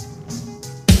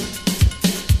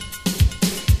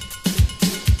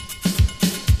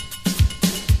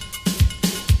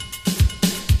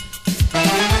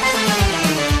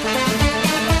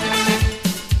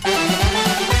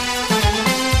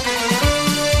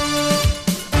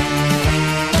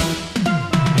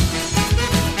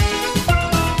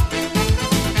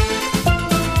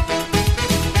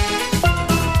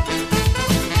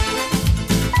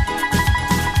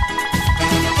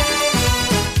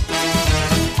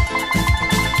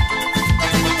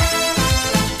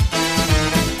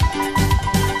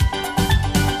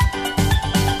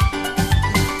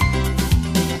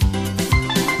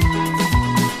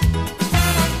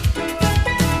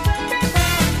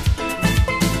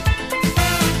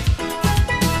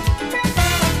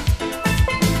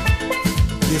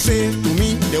 say to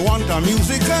me they want a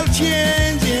musical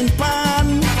change in pan.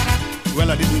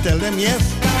 Well, I didn't tell them yes,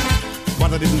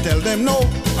 but I didn't tell them no.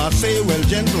 I say, well,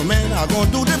 gentlemen, I'm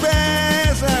gonna do the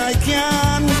best I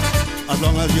can. As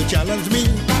long as you challenge me,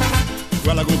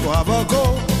 well, I'm going to have a go.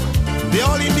 They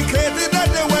all indicated that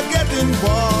they were getting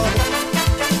bored,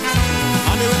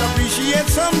 and they will appreciate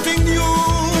something new.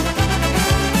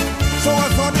 So I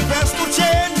thought it best to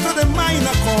change to the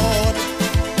minor chord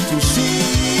to see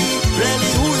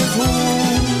really who is who.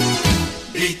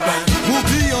 Big band, Move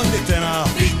me on the tenor,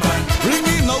 big band, bring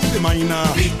me now the minor.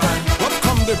 big band, What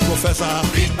come the professor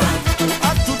big band, to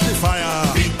add to the fire?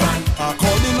 big band,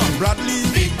 Calling on Bradley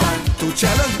big band, to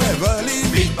challenge Beverly,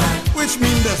 big band, which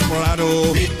means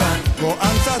Desperado. big band. Go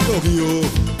answer Tokyo.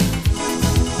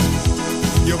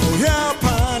 You go hear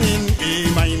pan in A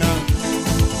minor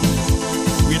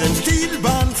with them steel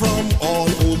band from all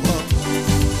over.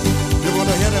 You're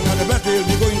gonna hear them at the battle.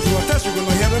 You're going through a test. You're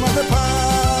gonna hear them at the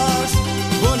pass.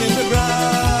 Burning the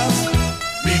grass.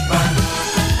 Big band,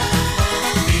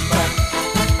 big band,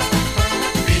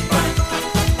 big band,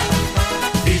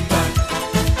 big band.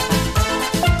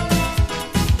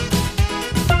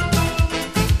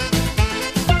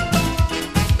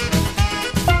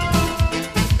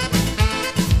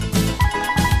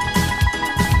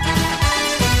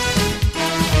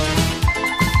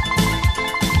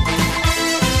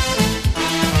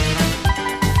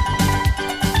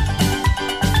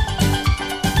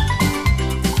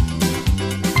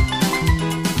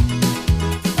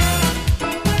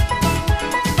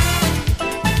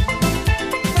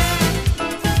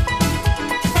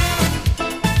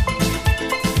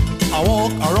 I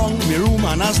walk around my room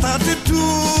and I started to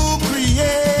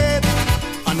create.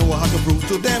 I know how to prove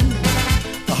to them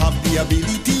I have the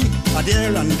ability. I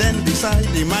dare and then decide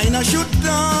the minor should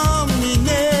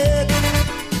dominate.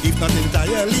 If not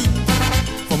entirely,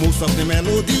 for most of the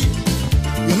melody.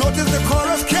 You notice the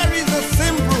chorus carries a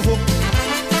simple hook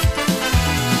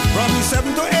from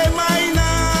E7 to A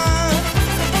minor.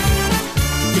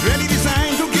 It's really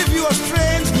designed to give you a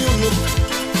strange new look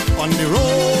on the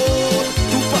road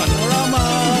to Panorama.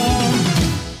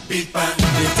 Big band,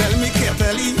 They tell me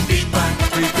carefully, big band,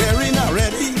 preparing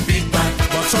already, big band,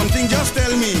 but something just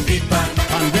tell me, big band,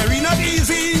 and very not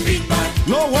easy. big band,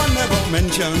 No one ever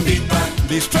mentioned big band,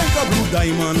 the strength of Blue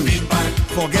Diamond. big band,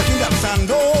 Forgetting that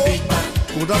Sando big band.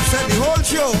 could have said the whole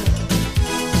show.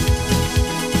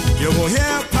 You go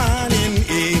hear pan in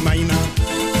A minor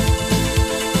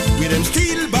with them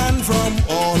steel band from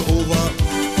all over.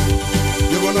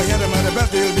 You're gonna hear them at the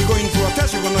best. They'll be going through a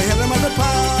test. You're gonna hear them at the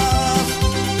pass,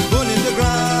 burning the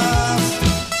grass.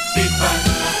 Big band,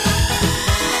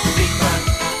 big band,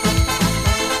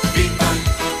 big band,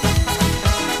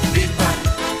 big band.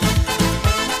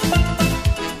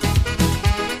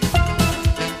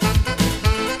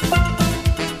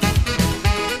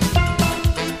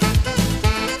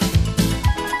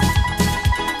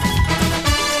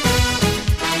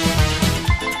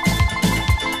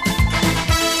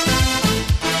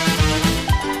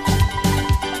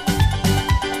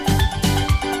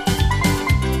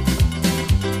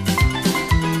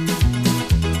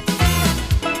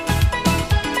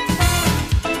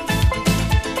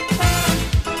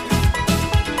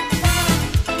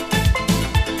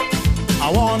 I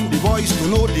want the boys to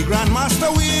know the Grandmaster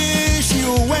wish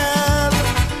you well.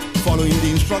 Following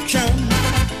the instruction,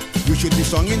 you should be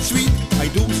sung in sweet. I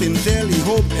do sincerely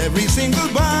hope every single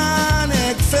band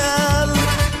excel.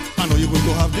 I know you're going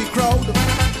to have the crowd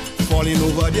falling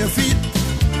over their feet.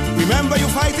 Remember, you're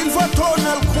fighting for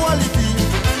tonal quality,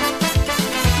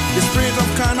 the spirit of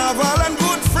carnival and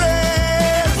good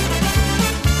phrase,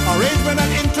 arrangement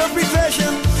and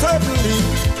interpretation certainly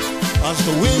as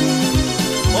to win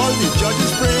all the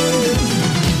judges praise.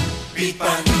 Big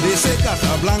band, They say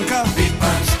Casablanca, big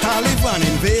band, Taliban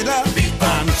Invader, Big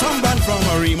band. and some band from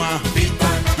Arima. big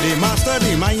band, They master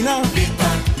the minor, big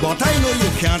band, but I know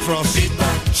you can't trust. big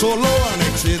band, Solo and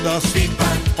Exodus, big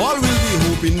band, all will be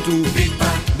hoping to big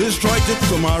band. destroy it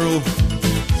tomorrow.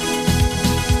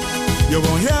 You're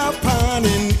gonna hear pan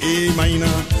in A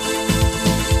minor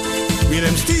with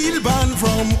them steel band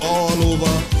from all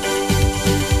over.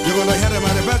 You're gonna hear them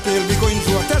at the battle, they'll be going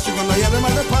through a test. You're gonna hear them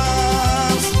at the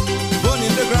pass,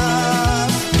 burning the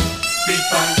grass. Big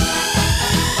band,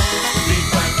 big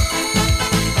band,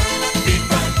 big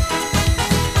band,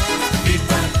 big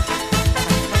band.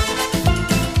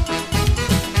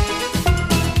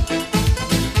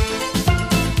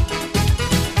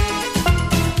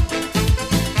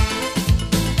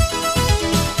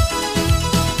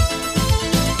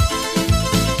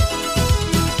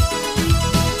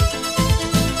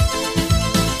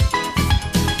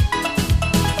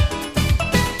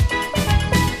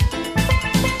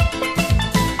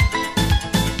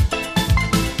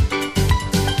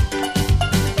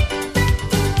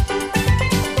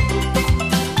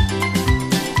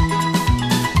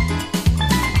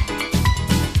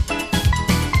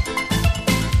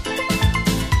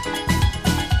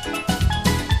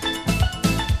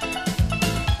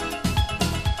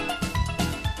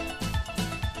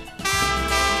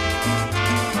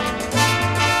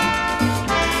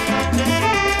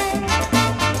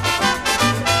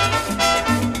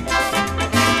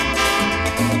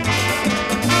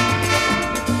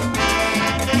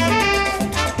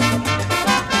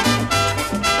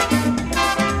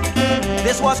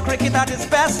 This was cricket at its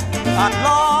best. At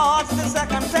Lord's, the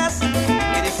second test.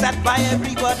 It is said by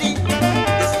everybody,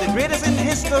 it's the greatest in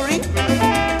history.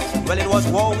 Well, it was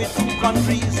war with two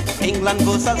countries, England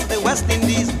versus the West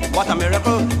Indies. What a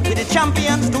miracle, with the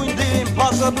champions doing the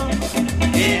impossible.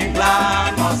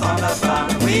 England must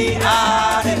understand, we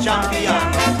are the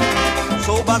champions.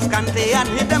 So Bascante and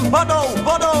hit them Bodo,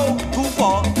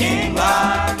 2-4.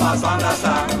 England must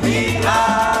understand, we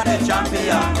are the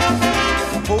champions.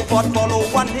 Beaufort follow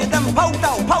one, hit them pout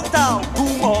out,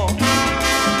 2 more.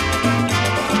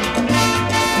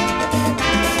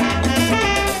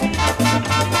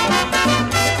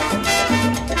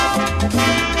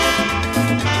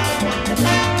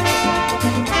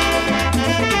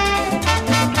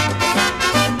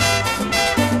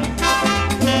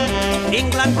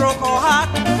 England broke our heart.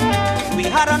 We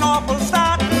had an awful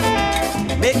start,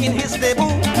 making his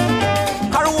debut.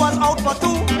 Carew was out for 2.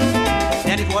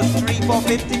 Then it was 3 for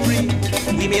 53.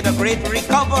 We made a great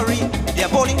recovery. Their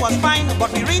bowling was fine,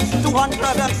 but we reached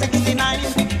 269.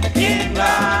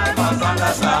 England must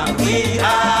understand, we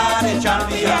are the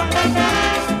champions.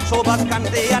 So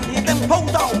Bascante and hit them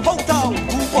pout out,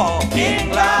 2-4.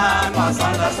 England must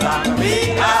understand,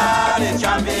 we are the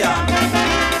champions.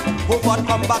 Beaufort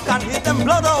come back and hit them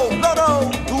blood out,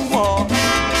 2 more.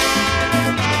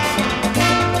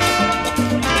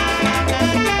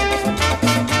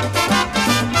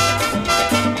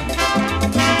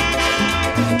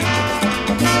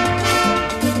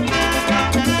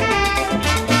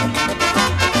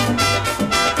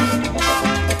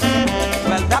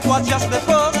 Well, that was just the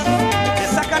first. The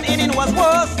second inning was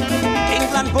worse.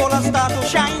 England bowlers start to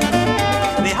shine.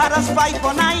 They had us 5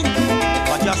 for 9.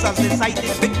 But just as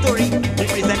decided victory, we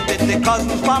presented the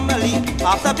Cousins family.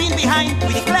 After being behind,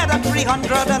 we declared at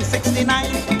 369.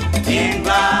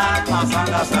 England must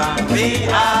understand, we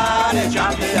are the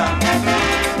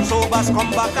champions. So Bas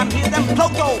come back and hit them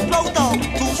Pluto,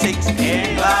 2-6.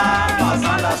 England must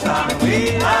understand,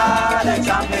 we are the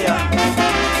champions.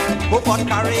 Beaufort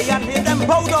carry and hit them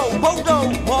Bodo,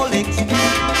 more licks.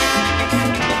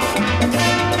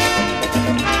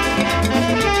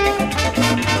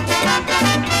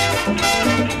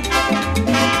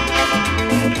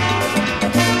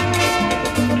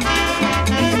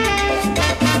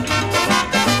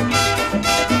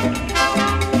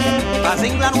 As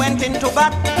England went into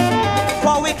bat,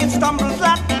 4 wickets stumbled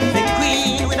flat. The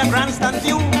Queen with a grandstand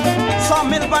view saw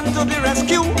Milburn to the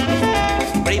rescue.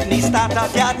 Britney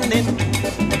started gardening,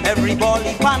 every ball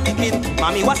he panicking.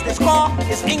 Mommy, what's the score?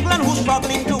 It's England who's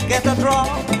struggling to get a draw.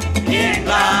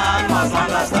 England must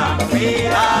understand, we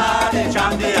are the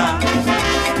champions.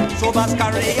 So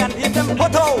Bascare and hit them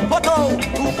Poto,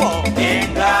 2-4.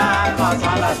 England must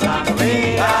understand,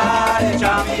 we are the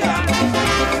champions.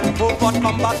 Beaufort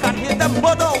come back and hit them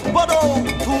Bodo,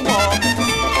 2 more.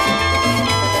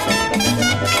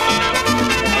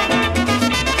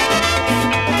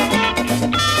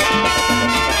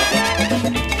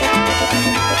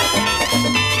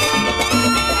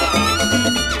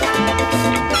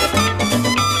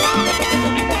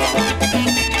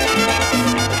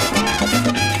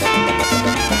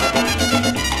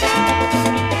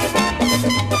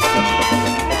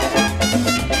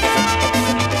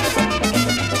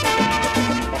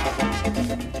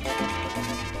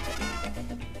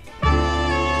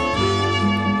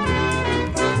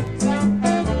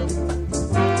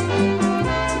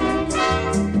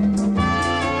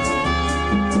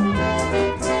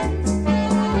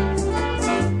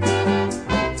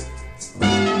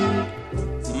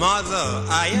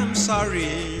 I am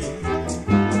sorry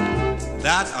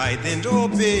that I didn't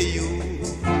obey you.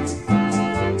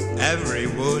 Every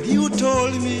word you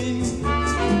told me,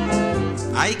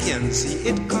 I can see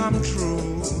it come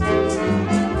true.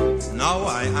 Now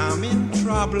I am in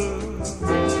trouble.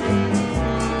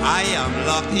 I am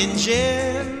locked in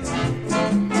jail.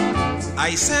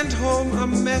 I sent home a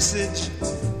message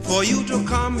for you to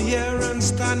come here and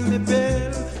stand me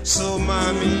bail. So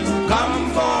mommy, come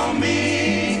for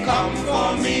me, come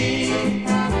for me.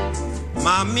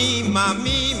 Mommy,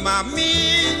 mommy,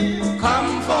 mommy,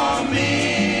 come for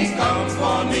me, come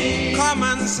for me. Come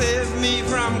and save me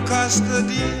from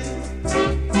custody.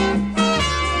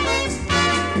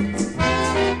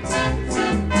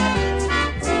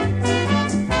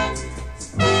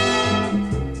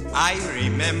 I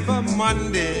remember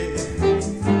Monday,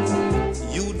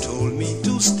 you told me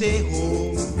to stay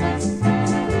home.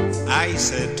 I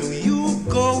said to you,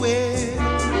 go away,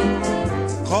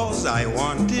 'cause I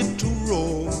wanted to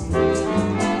roam.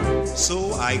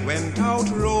 So I went out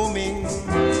roaming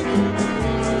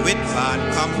with bad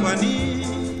company.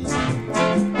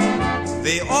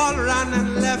 They all ran and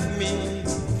left me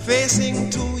facing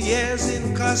 2 years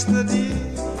in custody.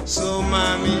 So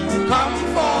mommy, come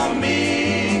for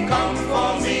me, come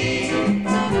for me.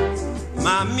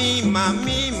 Mommy,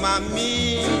 mommy,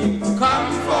 mommy,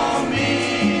 come for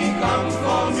me, come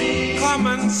for me. Come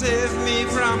and save me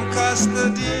from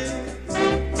custody.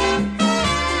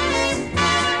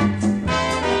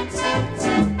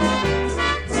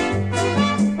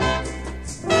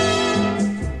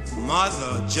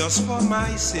 Mother, just for my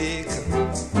sake,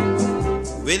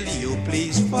 will you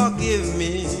please forgive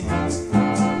me?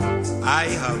 I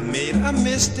have made a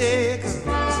mistake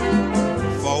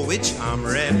for which I'm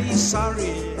really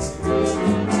sorry.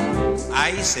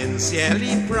 I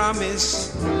sincerely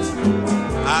promise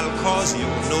I'll cause you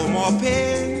no more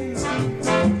pain.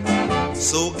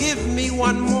 So give me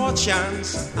one more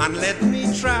chance and let me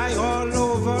try all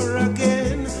over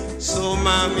again. So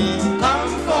mommy,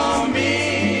 come for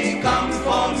me, come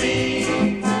for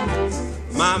me.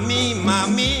 Mommy,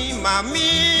 mommy,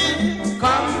 mommy,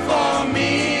 come for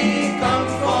me, come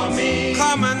for me.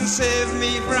 Come and save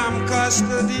me from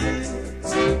custody.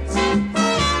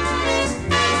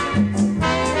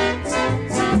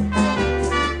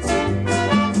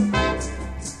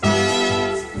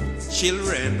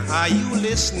 Children, are you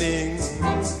listening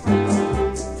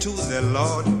to the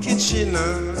Lord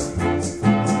Kitchener?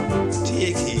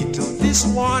 Take heed to this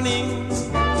warning.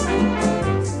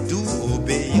 Do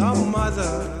obey your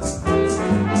mother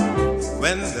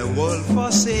when the world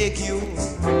forsake you.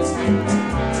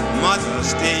 Mother,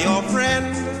 stay your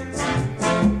friend.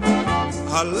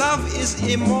 Her love is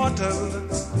immortal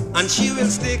and she will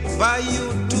stick by you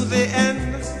to the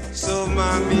end. So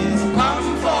mommy,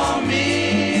 come for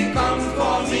me, come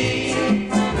for me.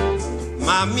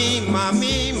 Mommy,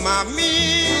 mommy,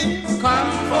 mommy,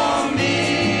 come for me,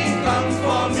 come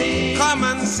for me. Come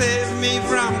and save me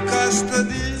from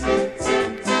custody.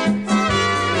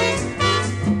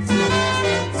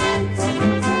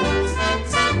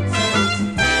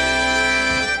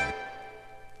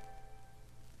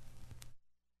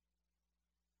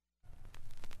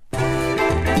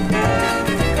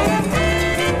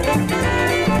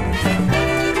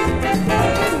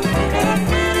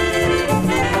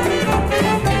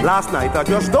 Last night I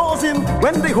just dozing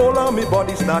when the whole of me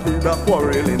body started a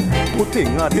quarreling. Good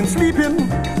thing I didn't sleep in.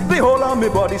 The whole of me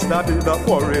body started a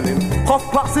quarreling. Cough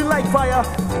passing like fire,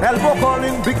 elbow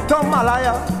calling, big Tom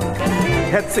Malaya.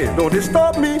 Head say don't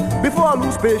disturb me before I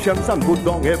lose patience and put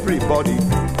down everybody.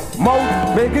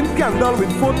 Mouth making scandal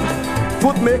with foot,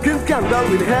 foot making scandal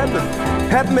with head,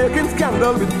 head making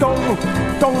scandal with tongue,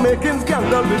 tongue making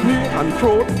scandal with knee and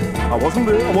throat. I wasn't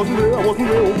there, I wasn't there, I wasn't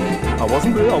there. I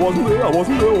wasn't there, I wasn't there, I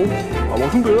wasn't there. I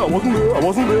wasn't there, I wasn't there, I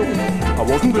wasn't there. I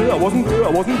wasn't there, I wasn't there, I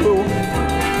wasn't there.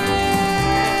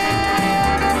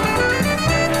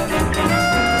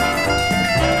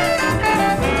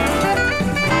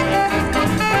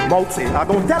 Mouth say I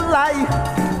don't tell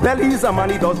lie. Belly's a man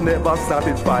he does never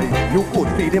satisfy. You could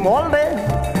feed him all day.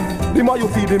 The more you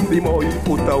feed him, the more he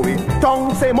put away.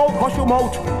 Tongue say mouth, hush your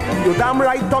mouth. You damn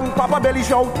right tongue, Papa Belly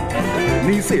shout.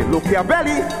 Knee say look your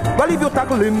belly. Well if you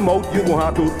tackle him mouth, you gon'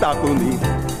 have to tackle me.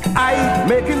 Eye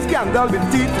making scandal with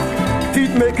teeth,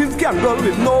 teeth making scandal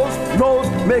with nose, nose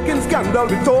making scandal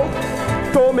with toe,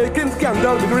 toe making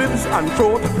scandal with ribs and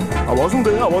throat. I wasn't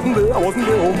there, I wasn't there, I wasn't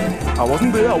there. I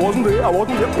wasn't there, I wasn't there, I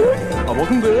wasn't there. I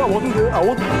wasn't there, I wasn't there, I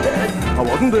wasn't there. I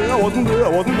wasn't there, I wasn't there, I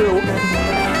wasn't there.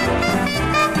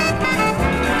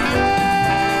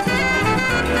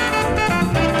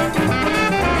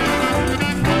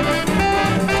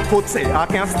 Foot say I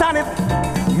can't stand it.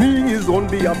 Me is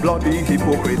only a bloody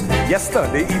hypocrite.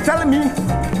 Yesterday he tell me,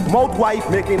 mouth wife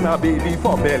making a baby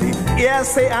for belly. Ears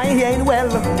say I ain't well,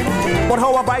 but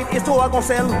how I bite is so I gon'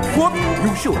 sell. Foot,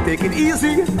 you should take it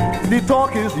easy. The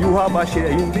talk is you have a share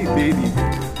in the baby.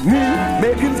 Me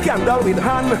making scandal with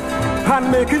hand,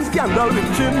 hand making scandal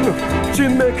with chin,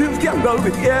 chin making scandal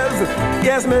with ears,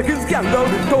 ears making scandal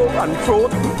with toe and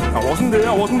throat. I wasn't there,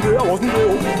 I wasn't there, I wasn't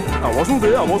there. I wasn't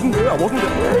there, I wasn't there, I wasn't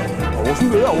there. I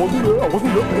wasn't there, I wasn't there, I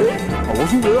wasn't there. I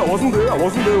wasn't there, I wasn't there, I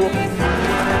wasn't there.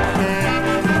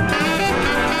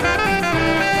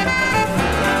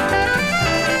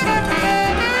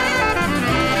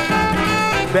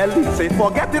 Belly say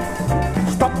forget it.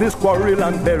 Stop this quarrel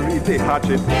and bury the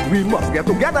hatchet. We must get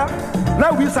together.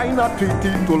 Now we sign a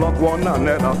treaty to love one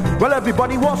another. Well,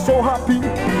 everybody was so happy.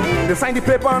 They signed the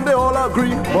paper and they all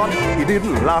agree. But it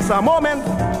didn't last a moment.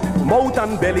 Mouth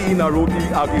and belly in a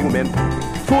roti argument.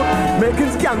 Foot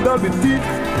making scandal with teeth.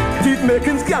 Teeth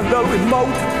making scandal with mouth,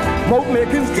 mouth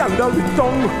making scandal with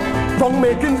tongue, tongue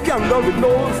making scandal with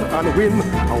nose and wind.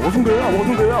 I wasn't there, I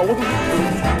wasn't there, I wasn't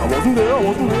there, I wasn't there, I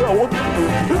wasn't there,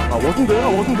 I wasn't there, I wasn't there,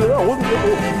 I wasn't there, I wasn't there,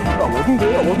 I wasn't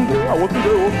there, I wasn't there, I wasn't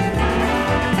there.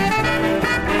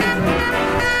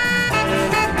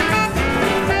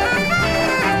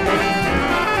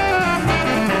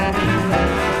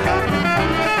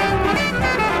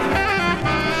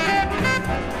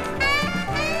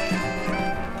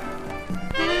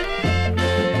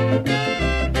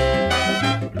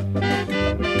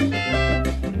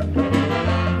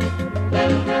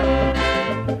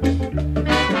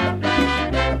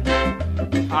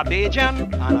 A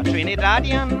Bajan and a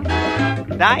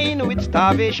Trinidadian dying with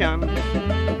starvation.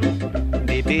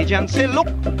 The Bajan say, look,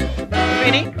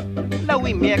 Trini, now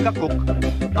we make a cook.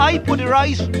 I put the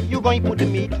rice, you going put the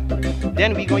meat.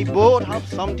 Then we going both have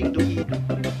something to eat.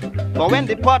 But when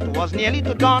the pot was nearly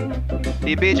to done,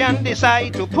 the Bajan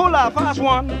decide to pull a fast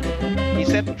one. He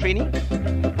said, Trini,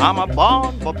 I'm a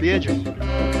born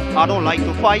Bajan. I don't like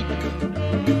to fight.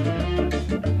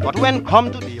 But when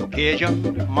come to the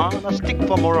occasion, man, a stick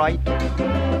for my right.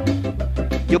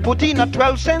 You put in a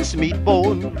 12-cent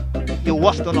meatball, you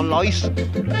worse than a lice.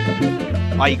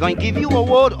 I going give you a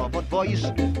word of advice,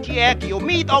 take your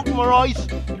meat out my rice.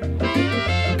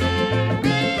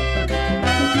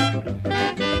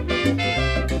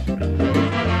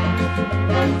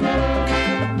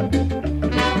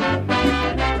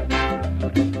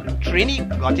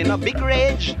 Trini got in a big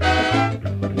rage.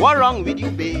 What wrong with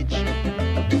you, Beige?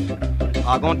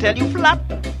 I gonna tell you flat,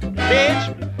 Beige,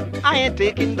 I ain't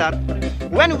taking that.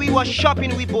 When we was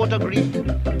shopping, we both agreed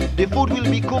the food will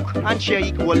be cooked and shared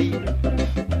equally.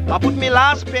 I put my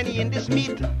last penny in this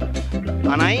meat,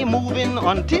 and I ain't moving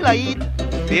until I eat.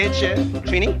 Beige said,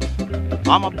 Trini,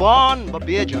 I'm a born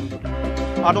Bajan.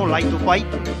 I don't like to fight.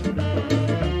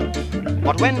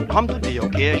 But when come to the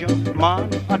occasion, man,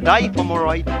 I die for my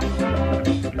right.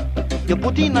 You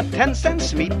put in a 10-cent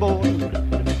meatball,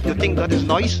 you think that is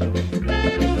nice?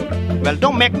 Well,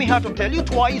 don't make me have to tell you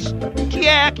twice.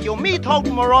 Take your meat out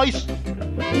my rice.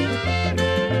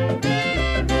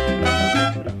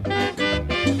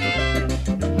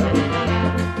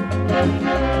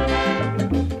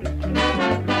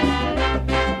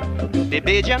 The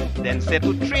Bajan then said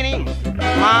to Trini,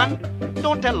 man,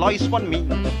 don't tell lies on me.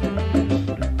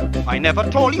 I never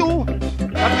told you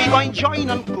that we going join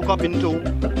and cook up in two.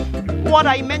 What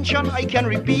I mentioned, I can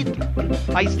repeat.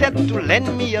 I said to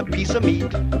lend me a piece of meat.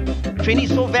 Trini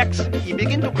so vexed, he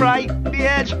begin to cry.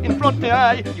 Beige, in front of my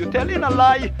eye, you telling a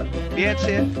lie. Beige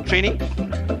said, Trini,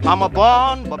 I'm a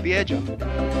born Bajan.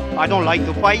 I don't like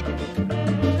to fight.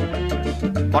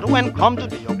 But when come to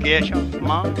the occasion,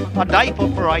 man, I die for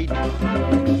pride.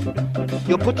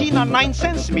 You put in a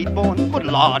 9-cent meatbone, good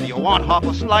Lord, you want half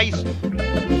a slice.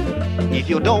 If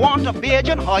you don't want a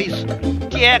Bajan heist,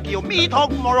 take your meat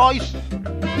out my rice.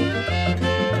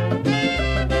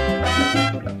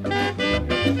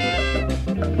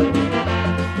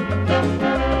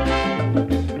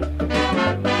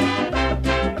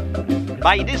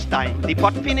 By this time, the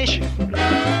pot finish.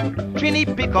 Trini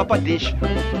pick up a dish.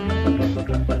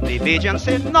 The Bajan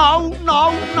said, no,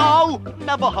 no, no,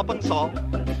 never happen so.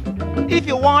 If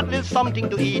you want little something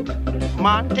to eat,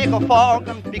 man, take a fork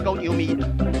and pick out your meat.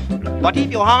 But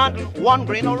if you handle one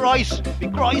grain of rice,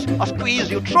 because I squeeze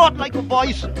your throat like a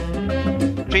voice.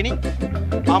 Trini,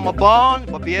 I'm a born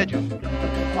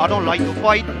Bajan. I don't like to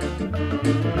fight.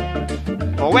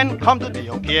 But when come to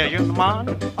the occasion,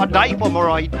 man, I die for my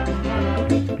right.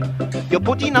 You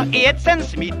put in a 8-cent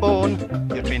meatbone,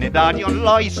 you Trinidadian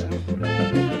lice.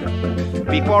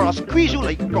 Before I squeeze you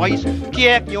like rice,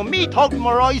 take your meat out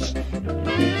my rice.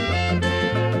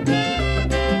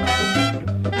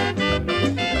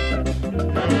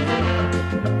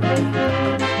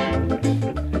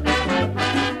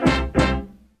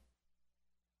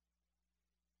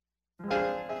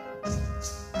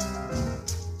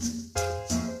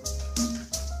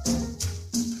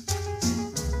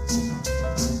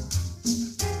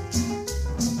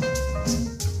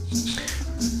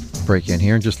 Break in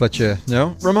here and just let you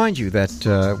know, remind you that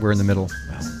we're in the middle,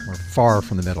 well, we're far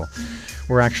from the middle.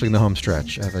 We're actually in the home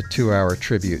stretch of a 2-hour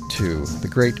tribute to the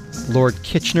great Lord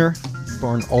Kitchener,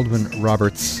 born Aldwin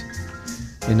Roberts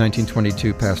in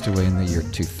 1922, passed away in the year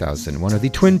 2000. One of the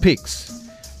twin peaks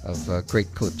of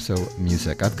great calypso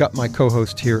music. I've got my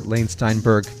co-host here, Lane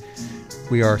Steinberg.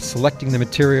 We are selecting the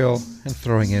material and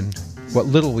throwing in what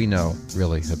little we know,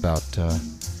 really, about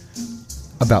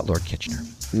Lord Kitchener.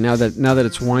 Now that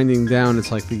it's winding down,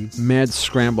 it's like the mad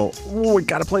scramble. Oh, I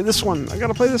gotta play this one.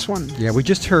 Yeah, we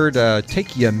just heard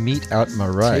Take Ya Meat Out My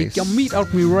Rice. Take your meat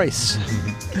out me rice.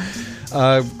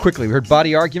 Quickly, we heard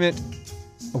Body Argument,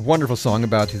 a wonderful song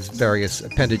about his various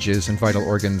appendages and vital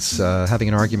organs having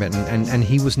an argument, and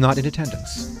he was not in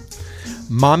attendance.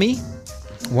 Mommy,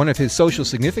 one of his social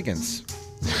significance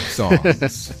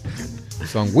songs.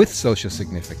 Song with social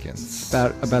significance.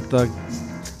 About the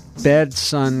bad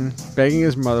son begging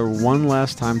his mother one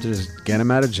last time to just get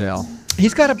him out of jail.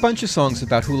 He's got a bunch of songs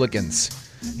about hooligans.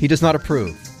 He does not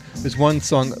approve. There's one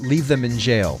song, Leave Them in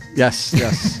Jail. Yes.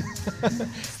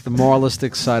 The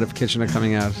moralistic side of Kitchener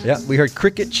coming out. Yeah, we heard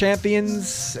Cricket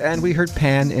Champions, and we heard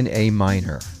Pan in A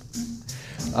minor.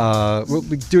 We'll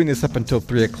be doing this up until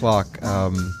 3 o'clock.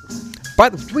 By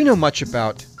the way, do we know much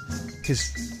about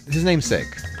his namesake,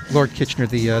 Lord Kitchener,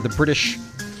 the British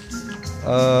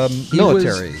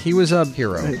military He was a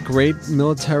hero. Great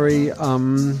military,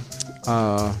 one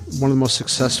of the most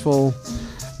successful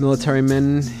military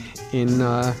men in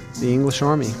the English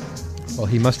Army. Well,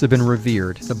 he must have been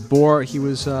revered. He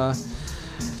was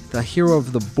the hero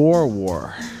of the Boer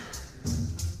War.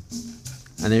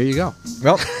 And there you go.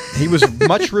 Well, he was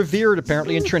much revered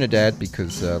apparently in Trinidad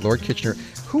because Lord Kitchener,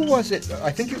 who was it?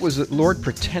 I think it was Lord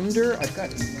Pretender. I've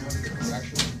got it now.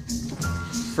 Actually,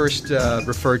 first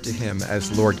referred to him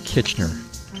as Lord Kitchener.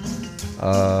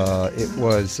 It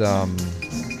was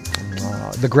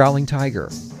the Growling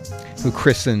Tiger, who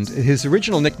christened. His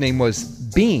original nickname was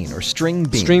Bean or String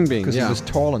Bean. String Bean, because he was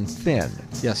tall and thin.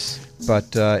 Yes.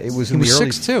 But it was he in was the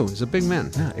early 6'2". He's a big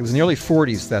man. Yeah, it was in the early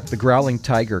 40s that the Growling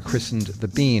Tiger christened the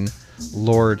Bean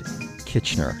Lord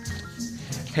Kitchener.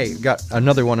 Hey, got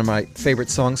another one of my favorite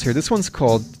songs here. This one's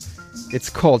called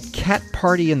Cat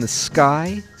Party in the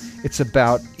Sky. It's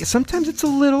about, sometimes it's a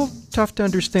little tough to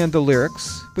understand the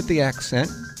lyrics with the accent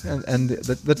and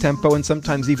the tempo, and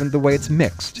sometimes even the way it's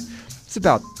mixed. It's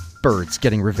about birds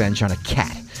getting revenge on a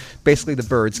cat. Basically, the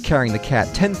birds carrying the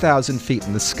cat 10,000 feet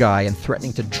in the sky and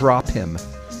threatening to drop him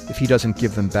if he doesn't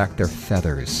give them back their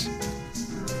feathers.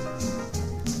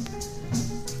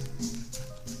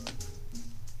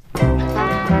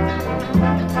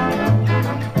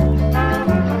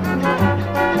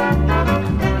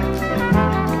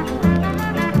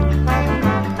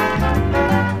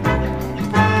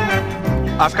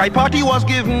 A sky party was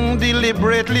given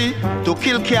deliberately to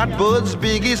kill catbirds'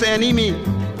 biggest enemy.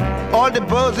 All the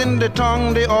birds in the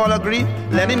town, they all agree.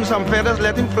 Let him some feathers,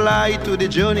 let him fly to the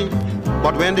journey.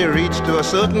 But when they reach to a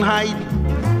certain height,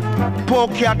 poor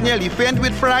cat nearly faint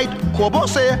with fright. Kobo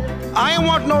say, I ain't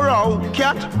want no row,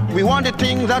 cat. We want the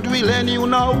things that we learn you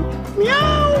now.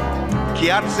 Meow.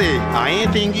 Cat say, I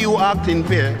ain't think you acting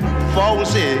fair. Fowl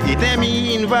say, it ain't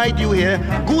me invite you here.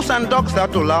 Goose and duck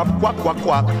start to laugh, quack, quack,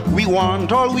 quack. We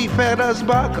want all we feathers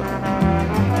back.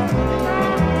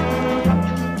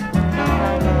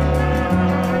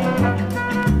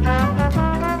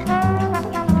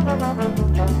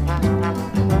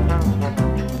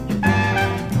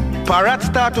 Parrots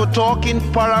start to talk in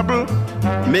parable,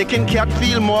 making cat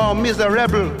feel more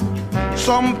miserable.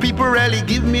 Some people really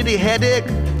give me the headache.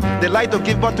 They like to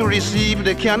give but to receive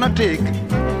they cannot take.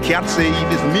 Cat say,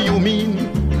 if it's me you mean,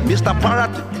 Mr.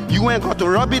 Parrot, you ain't got to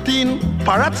rub it in.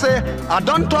 Parrot say, I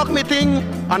don't talk me thing,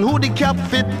 and who the cap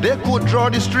fit, they could draw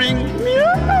the string.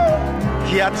 Meow.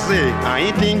 Cat say, I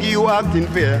ain't think you acting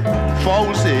fair.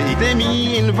 Fowl say, it ain't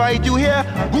me invite you here.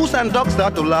 Goose and duck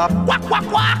start to laugh, quack, quack,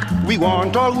 quack. We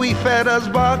want all we feathers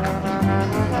back.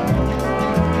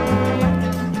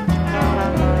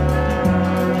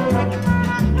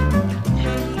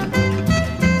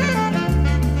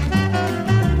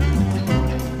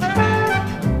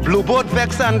 Bluebird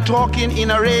vex and talking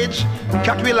in a rage.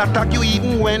 Cat will attack you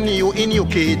even when you in your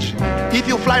cage. If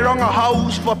you fly round a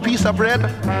house for a piece of bread,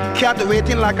 cat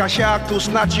waiting like a shark to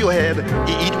snatch your head.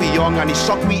 He eat we young and he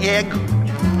suck we egg.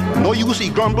 No use he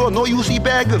grumble, no use he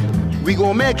beg. We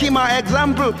gon' make him an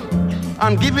example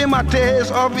and give him a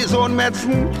taste of his own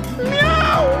medicine.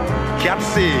 Meow. Cat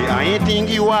say, I ain't think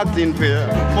you acting fair.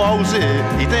 Fowl say,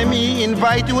 it ain't me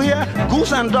invite you here.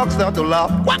 Goose and duck start to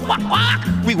laugh, quack, quack,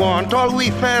 quack. We want all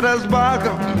we feathers back.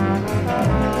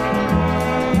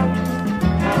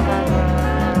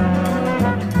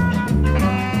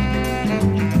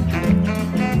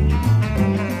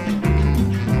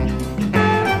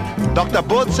 Dr.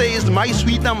 Bird says my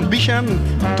sweet ambition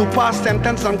to pass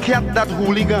sentence on cat that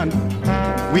hooligan.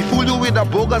 We fool you with a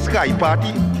bogus sky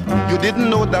party. You didn't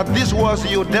know that this was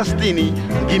your destiny.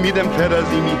 Give me them feathers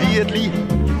immediately.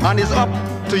 And it's up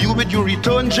to you with your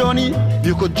return journey.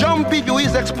 You could jump if you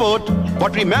is expert,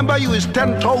 but remember you is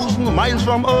 10,000 miles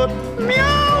from Earth.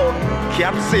 Meow!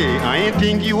 Cat say, I ain't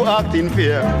think you acting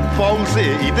fair. Fowl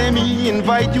say, it ain't me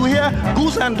invite you here.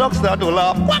 Goose and ducks start to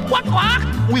laugh. Quack, quack,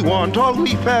 quack. We want all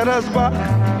we feathers back.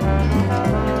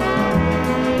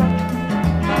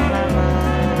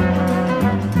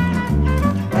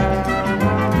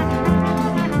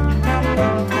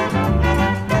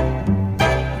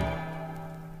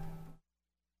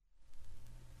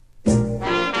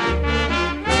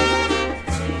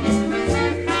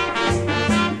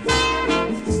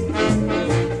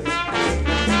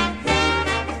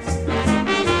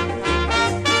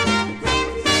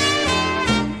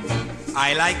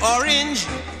 I like orange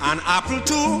and apple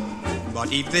too,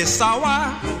 but if they're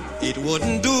sour, it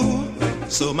wouldn't do.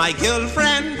 So my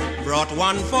girlfriend brought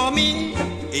one for me.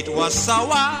 It was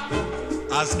sour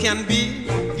as can be.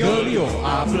 Girl, your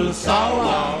apple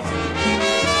sour.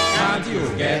 Can't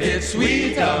you get it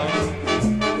sweeter?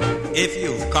 If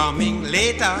you coming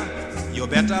later, you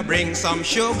better bring some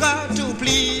sugar to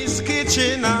please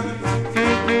Kitchener.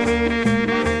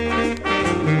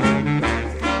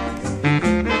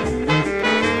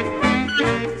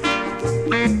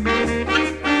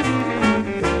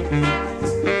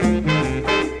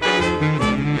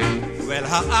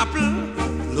 Her apple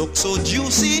looked so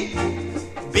juicy,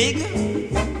 big,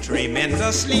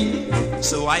 tremendously.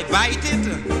 So I bite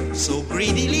it so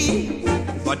greedily,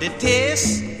 but the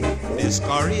taste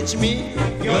discouraged me.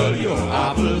 Girl, your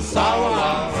apple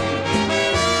sour.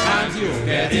 Can't you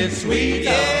get it sweeter?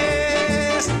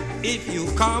 Yes, if you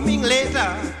coming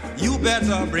later, you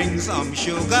better bring some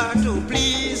sugar to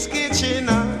please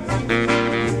Kitchener.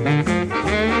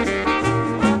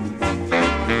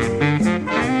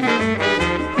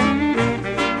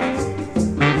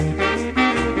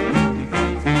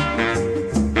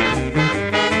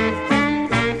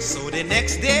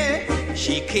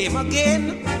 She came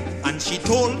again and she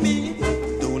told me,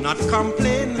 do not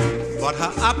complain, but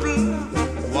her apple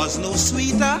was no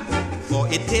sweeter, for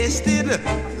it tasted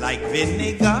like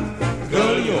vinegar.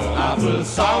 Girl, your apple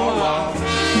sour.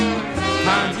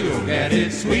 Can't you get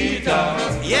it sweeter?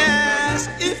 Yes,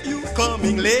 if you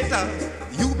coming later,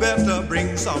 you better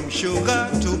bring some sugar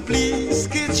to please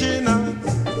Kitchener.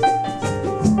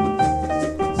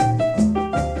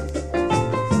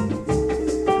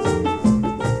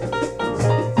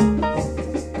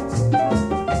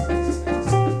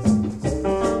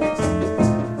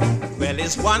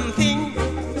 One thing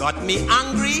got me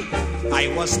angry.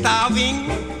 I was starving,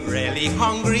 really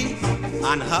hungry,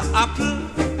 and her apple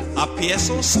appears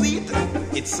so sweet.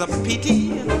 It's a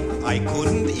pity I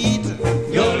couldn't eat.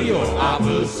 Girl, your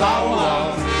apple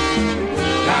sour.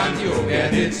 Can't you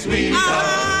get it sweeter?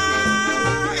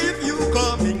 If you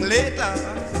coming later,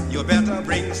 you better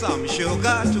bring some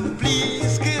sugar to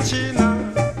please Kitchener.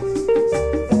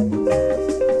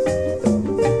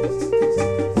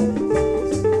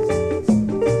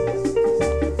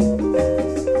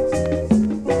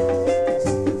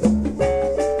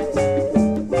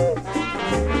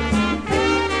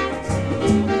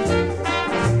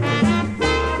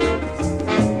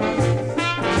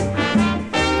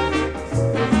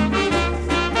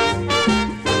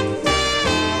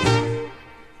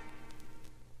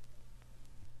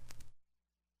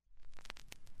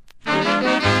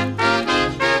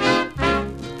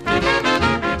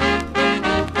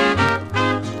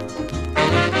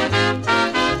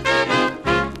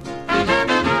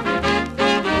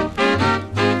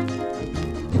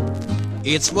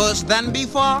 It's worse than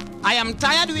before. I am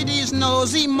tired with his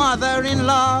nosy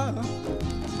mother-in-law.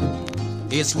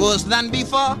 It's worse than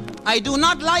before. I do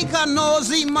not like a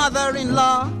nosy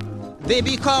mother-in-law. They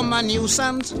become a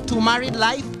nuisance to married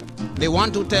life. They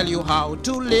want to tell you how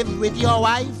to live with your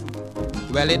wife.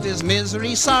 Well, it is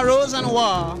misery, sorrows, and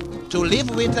war to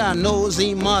live with a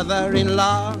nosy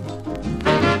mother-in-law.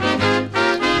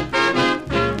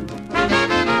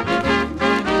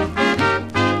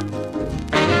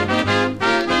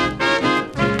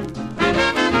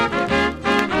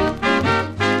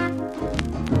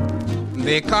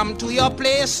 They come to your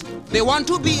place, they want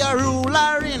to be a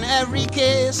ruler in every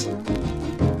case.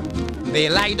 They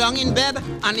lie down in bed,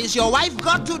 and is your wife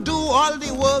got to do all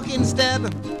the work instead?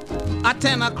 At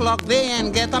 10 o'clock they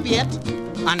ain't get up yet,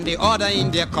 and they order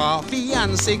in their coffee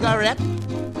and cigarette.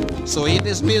 So it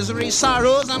is misery,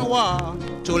 sorrows, and war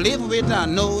to live with a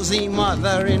nosy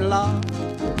mother-in-law.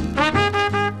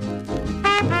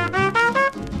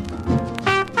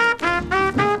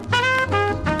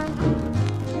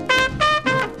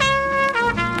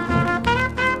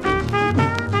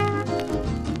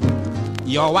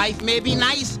 Your wife may be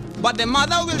nice, but the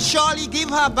mother will surely give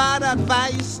her bad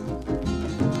advice.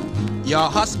 Your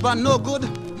husband no good,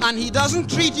 and he doesn't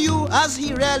treat you as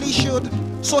he really should.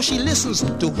 So she listens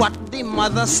to what the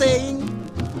mother's saying.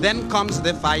 Then comes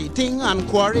the fighting and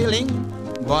quarreling.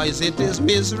 Boys, it is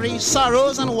misery,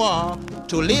 sorrows and war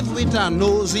to live with a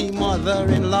nosy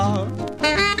mother-in-law.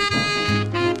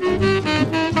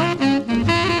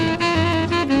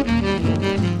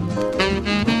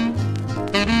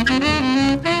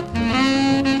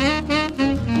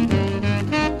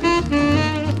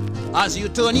 As you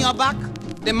turn your back,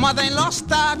 the mother-in-law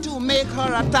start to make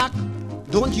her attack.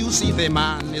 Don't you see the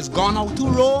man is gone out to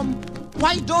roam?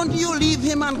 Why don't you leave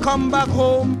him and come back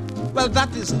home? Well,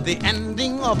 that is the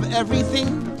ending of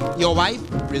everything. Your wife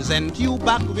present you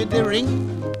back with the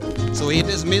ring. So it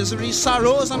is misery,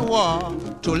 sorrows and war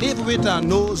to live with a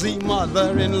nosy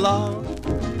mother-in-law.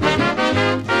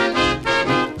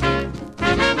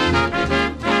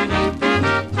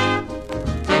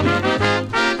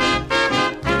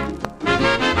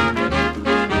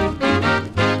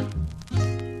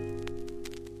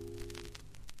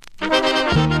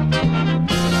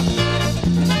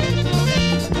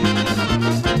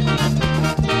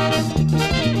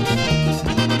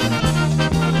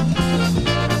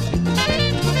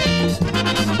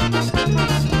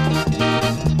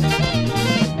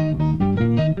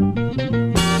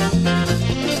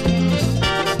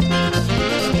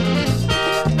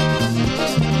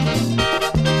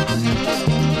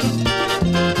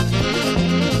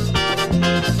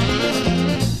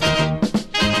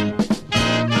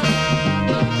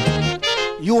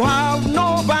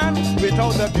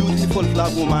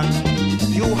 Flag woman.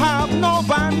 You have no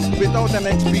band without an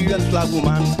experienced flag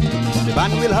woman. The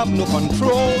band will have no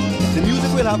control, the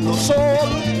music will have no soul.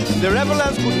 The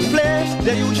revelers couldn't play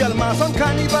their usual mass on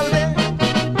Carnival Day.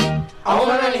 A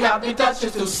woman only have the touch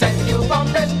just to set you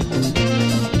bumping.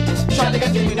 Try to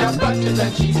get you without clutches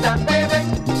and she start waving.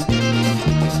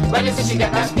 When you see she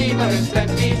get that fever, it's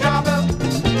plenty trouble.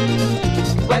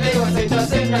 Whether you say just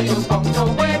sing or you bump to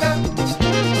wiggle.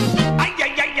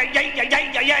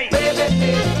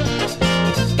 Baby,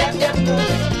 get them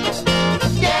moving.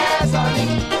 Yes, honey,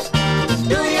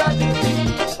 do your duty.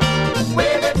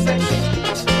 Wave it sexy,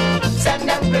 send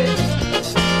them crazy.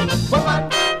 Woman,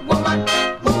 woman,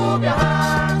 move your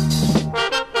hands.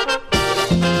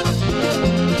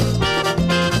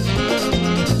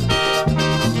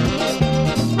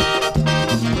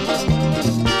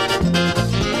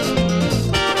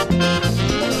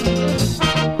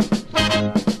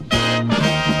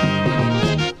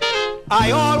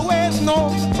 I always know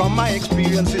from my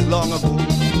experiences long ago,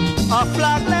 a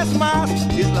flagless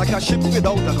mast is like a ship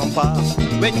without a compass.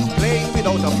 When you play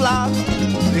without a flag,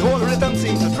 the whole rhythm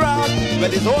seems to drag.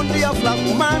 Well, it's only a flag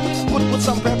woman could put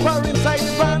some pepper inside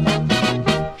the pan.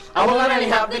 I won't only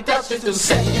have the touch just to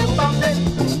set you bumping.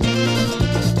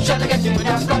 Try to get you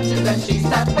without clutches and she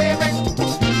start waving.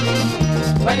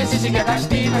 When you see she get that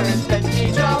fever, it's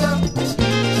plenty trouble.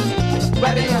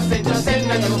 Whether you say just sing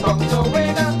or you bump to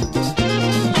wiggle.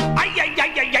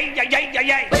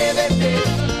 Baby,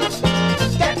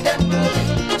 get them moving.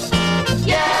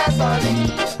 Yes, honey,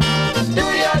 do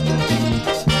your duty.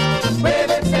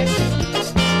 Wave it sexy,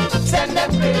 send them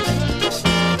crazy.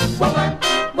 Woman,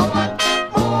 woman,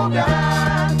 move your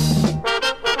hands.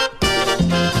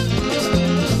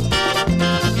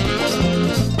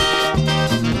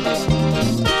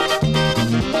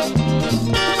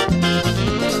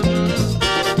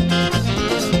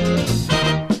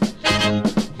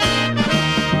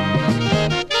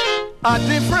 A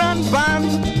different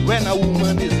band when a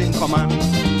woman is in command.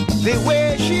 The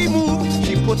way she moves,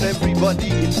 she put everybody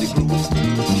in the groove.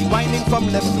 She winding from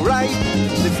left to right,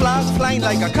 the flag flying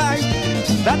like a kite.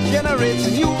 That generates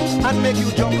in you and make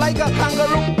you jump like a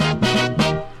kangaroo.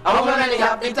 A woman only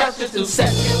have the touch just to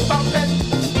set you bumping.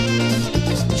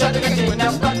 Try to get you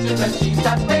enough clutches and she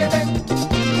start waving.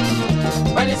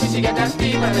 When you see she get that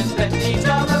fever, it's plenty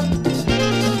trouble.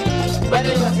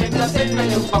 Whether you sing or sing or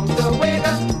you bump the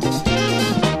wiggle.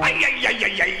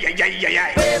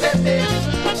 Baby,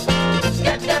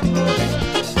 get them moving.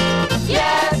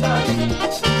 Yes, honey,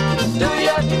 do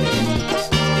your duty.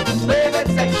 Wave it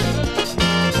sexy,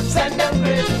 send them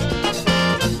crazy.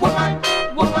 Woman,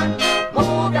 woman,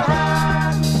 move your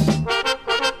hands.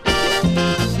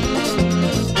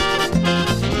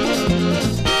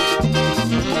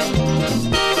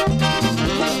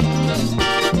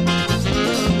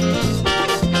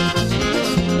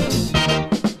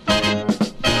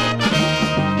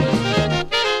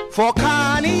 For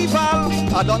Carnival,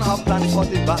 I don't have plans for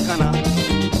the bacchanal.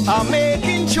 I'm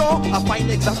making sure I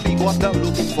find exactly what they're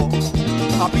looking for.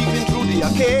 I'm peeping through the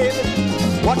arcade,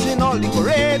 watching all the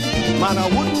parade. Man, I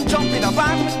wouldn't jump in a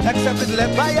van except it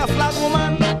led by a flag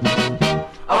woman.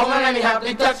 A woman only have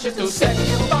the touch to set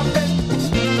you bumping.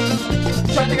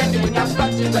 Try to get you in your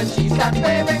clutches when she starts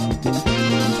waving.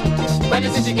 When you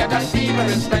see she get that fever,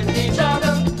 it's plenty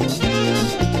trouble.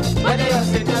 Whether you're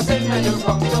sitting and you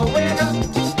come to wiggle.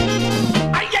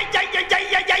 Ay, ay, ay, ay, ay,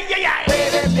 ay, ay, ay, ay.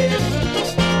 Wave it, baby.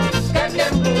 Get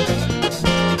them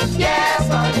moving. Yes,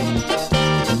 honey.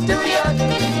 Do your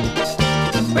duty.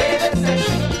 Wave it,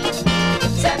 sexy.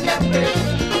 Set them free.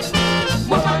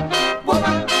 Woman,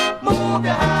 woman, move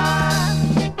your hand.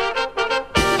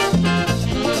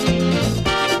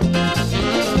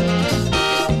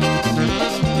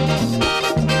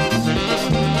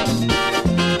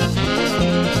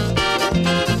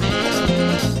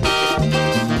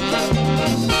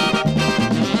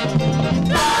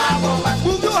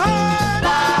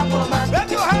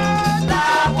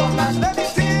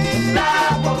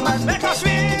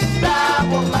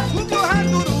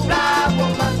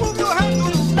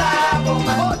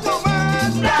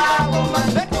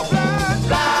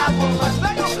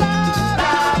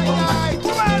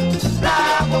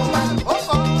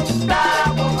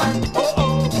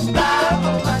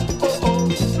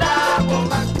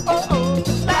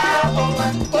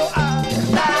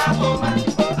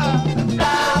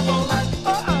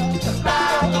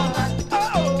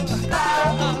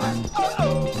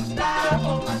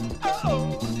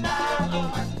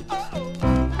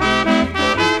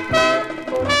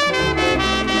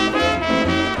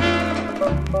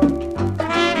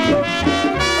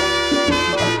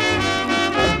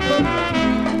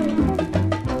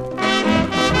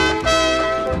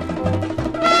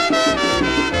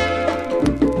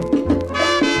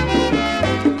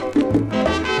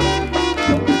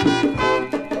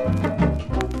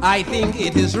 I think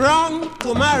it is wrong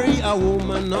to marry a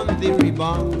woman on the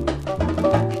rebound.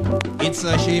 It's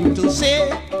a shame to say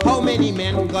how many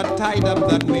men got tied up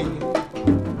that way.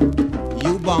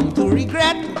 You bound to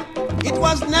regret, it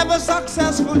was never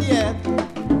successful yet.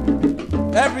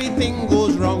 Everything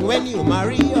goes wrong when you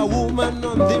marry a woman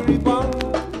on the rebound.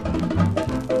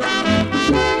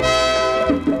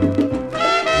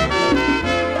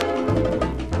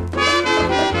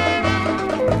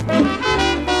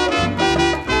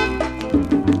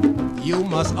 You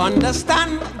must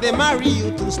understand, they marry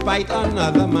you to spite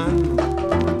another man.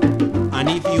 And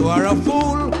if you are a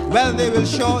fool, well, they will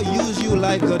sure use you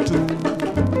like a tool.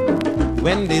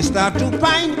 When they start to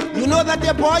pine, you know that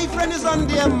their boyfriend is on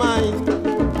their mind.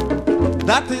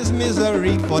 That is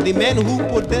misery for the men who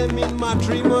put them in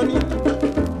matrimony.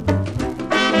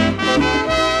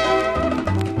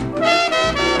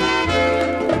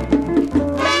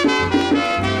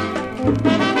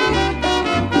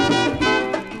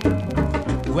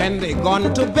 When they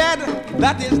gone to bed,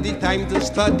 that is the time to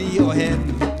study your head.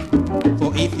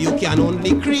 For if you can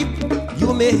only creep,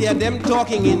 you may hear them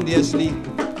talking in their sleep.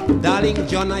 Darling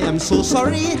John, I am so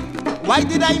sorry. Why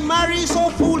did I marry so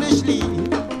foolishly?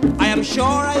 I am sure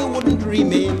I wouldn't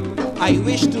remain. I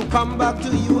wish to come back to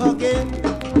you again.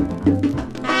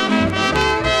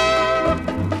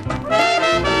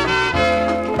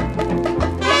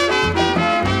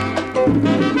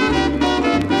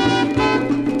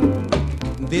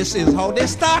 This is how they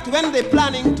start when they're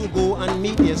planning to go and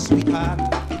meet their sweetheart.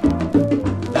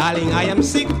 Darling, I am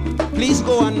sick. Please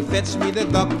go and fetch me the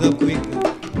doctor quick.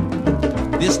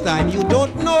 This time you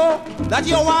don't know that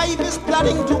your wife is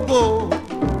planning to go.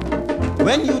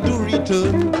 When you do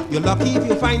return, you're lucky if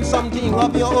you find something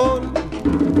of your own.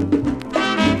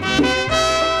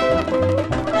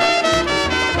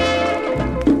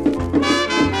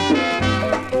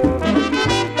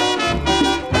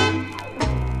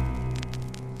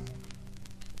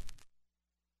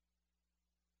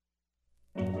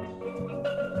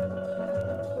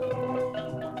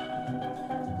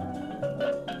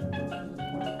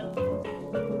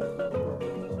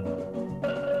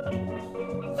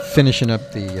 Finishing up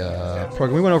the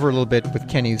program. We went over a little bit with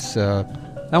Kenny's... that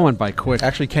went by quick.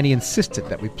 Actually, Kenny insisted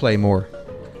that we play more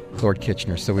Lord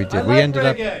Kitchener, so we did. We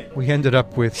ended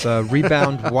up with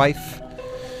Rebound Wife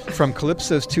from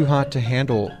Calypso's Too Hot to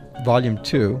Handle Volume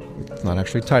 2. It's not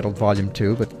actually titled Volume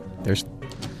 2, but there's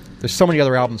so many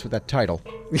other albums with that title.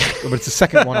 But it's the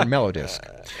second one on Melodisc.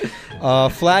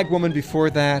 Flag Woman before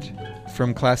that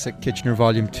from Classic Kitchener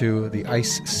Volume 2, the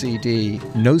Ice CD,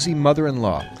 Nosy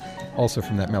Mother-in-Law. Also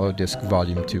from that Melodisc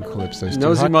Volume 2, Calypso's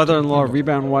Nosy Mother-in-Law,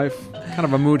 Rebound Wife. Kind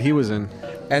of a mood he was in.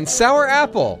 And Sour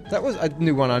Apple. That was a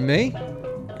new one on me.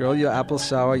 Girl, your apple's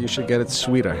sour. You should get it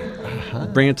sweeter.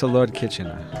 Bring it to Lord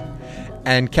Kitchener.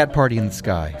 And Cat Party in the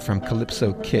Sky from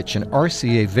Calypso Kitsch and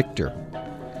RCA Victor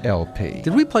LP.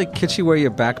 Did we play Kitschy Where Your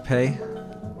Back Pay?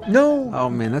 No. Oh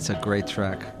man, that's a great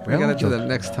track. We Well, gotta do you'll that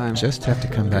next time. Just have to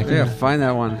come back. Yeah, in. find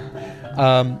that one.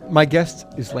 My guest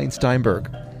is Lane Steinberg,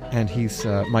 and he's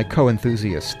my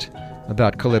co-enthusiast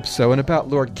about Calypso and about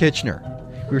Lord Kitchener.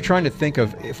 We were trying to think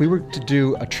of, if we were to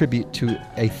do a tribute to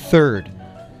a third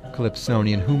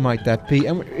Calypsonian, who might that be?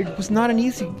 And it was not an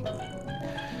easy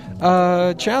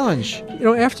challenge. You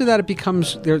know, after that it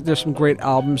becomes, there's some great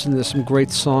albums and there's some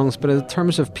great songs, but in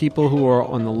terms of people who are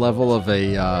on the level of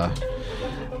a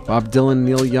Bob Dylan,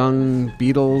 Neil Young,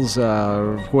 Beatles,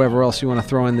 whoever else you want to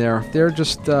throw in there, they're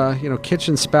just, Kitch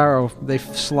and Sparrow, they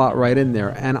slot right in there.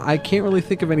 And I can't really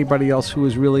think of anybody else who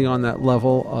is really on that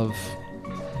level of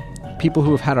people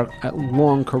who have had a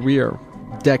long career,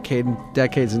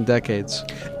 decades and decades.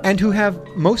 And who have,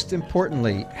 most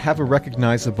importantly, have a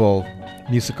recognizable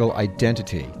musical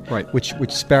identity, right? Which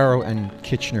Sparrow and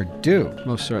Kitchener do.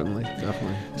 Most certainly,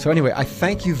 definitely. So anyway, I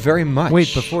thank you very much.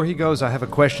 Wait, before he goes, I have a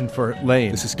question for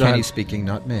Lane. This is Kenny speaking,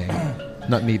 not me.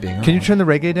 Not me being on. Can you turn the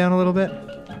reggae down a little bit?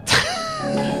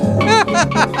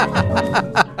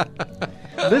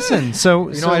 Listen, so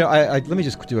let me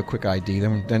just do a quick ID.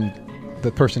 Then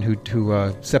the person who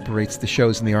separates the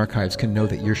shows in the archives can know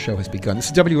that your show has begun. This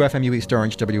is WFMU East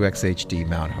Orange, WXHD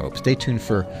Mount Hope. Stay tuned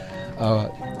for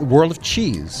the World of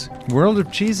Cheese. World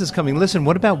of Cheese is coming. Listen,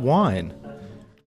 what about wine?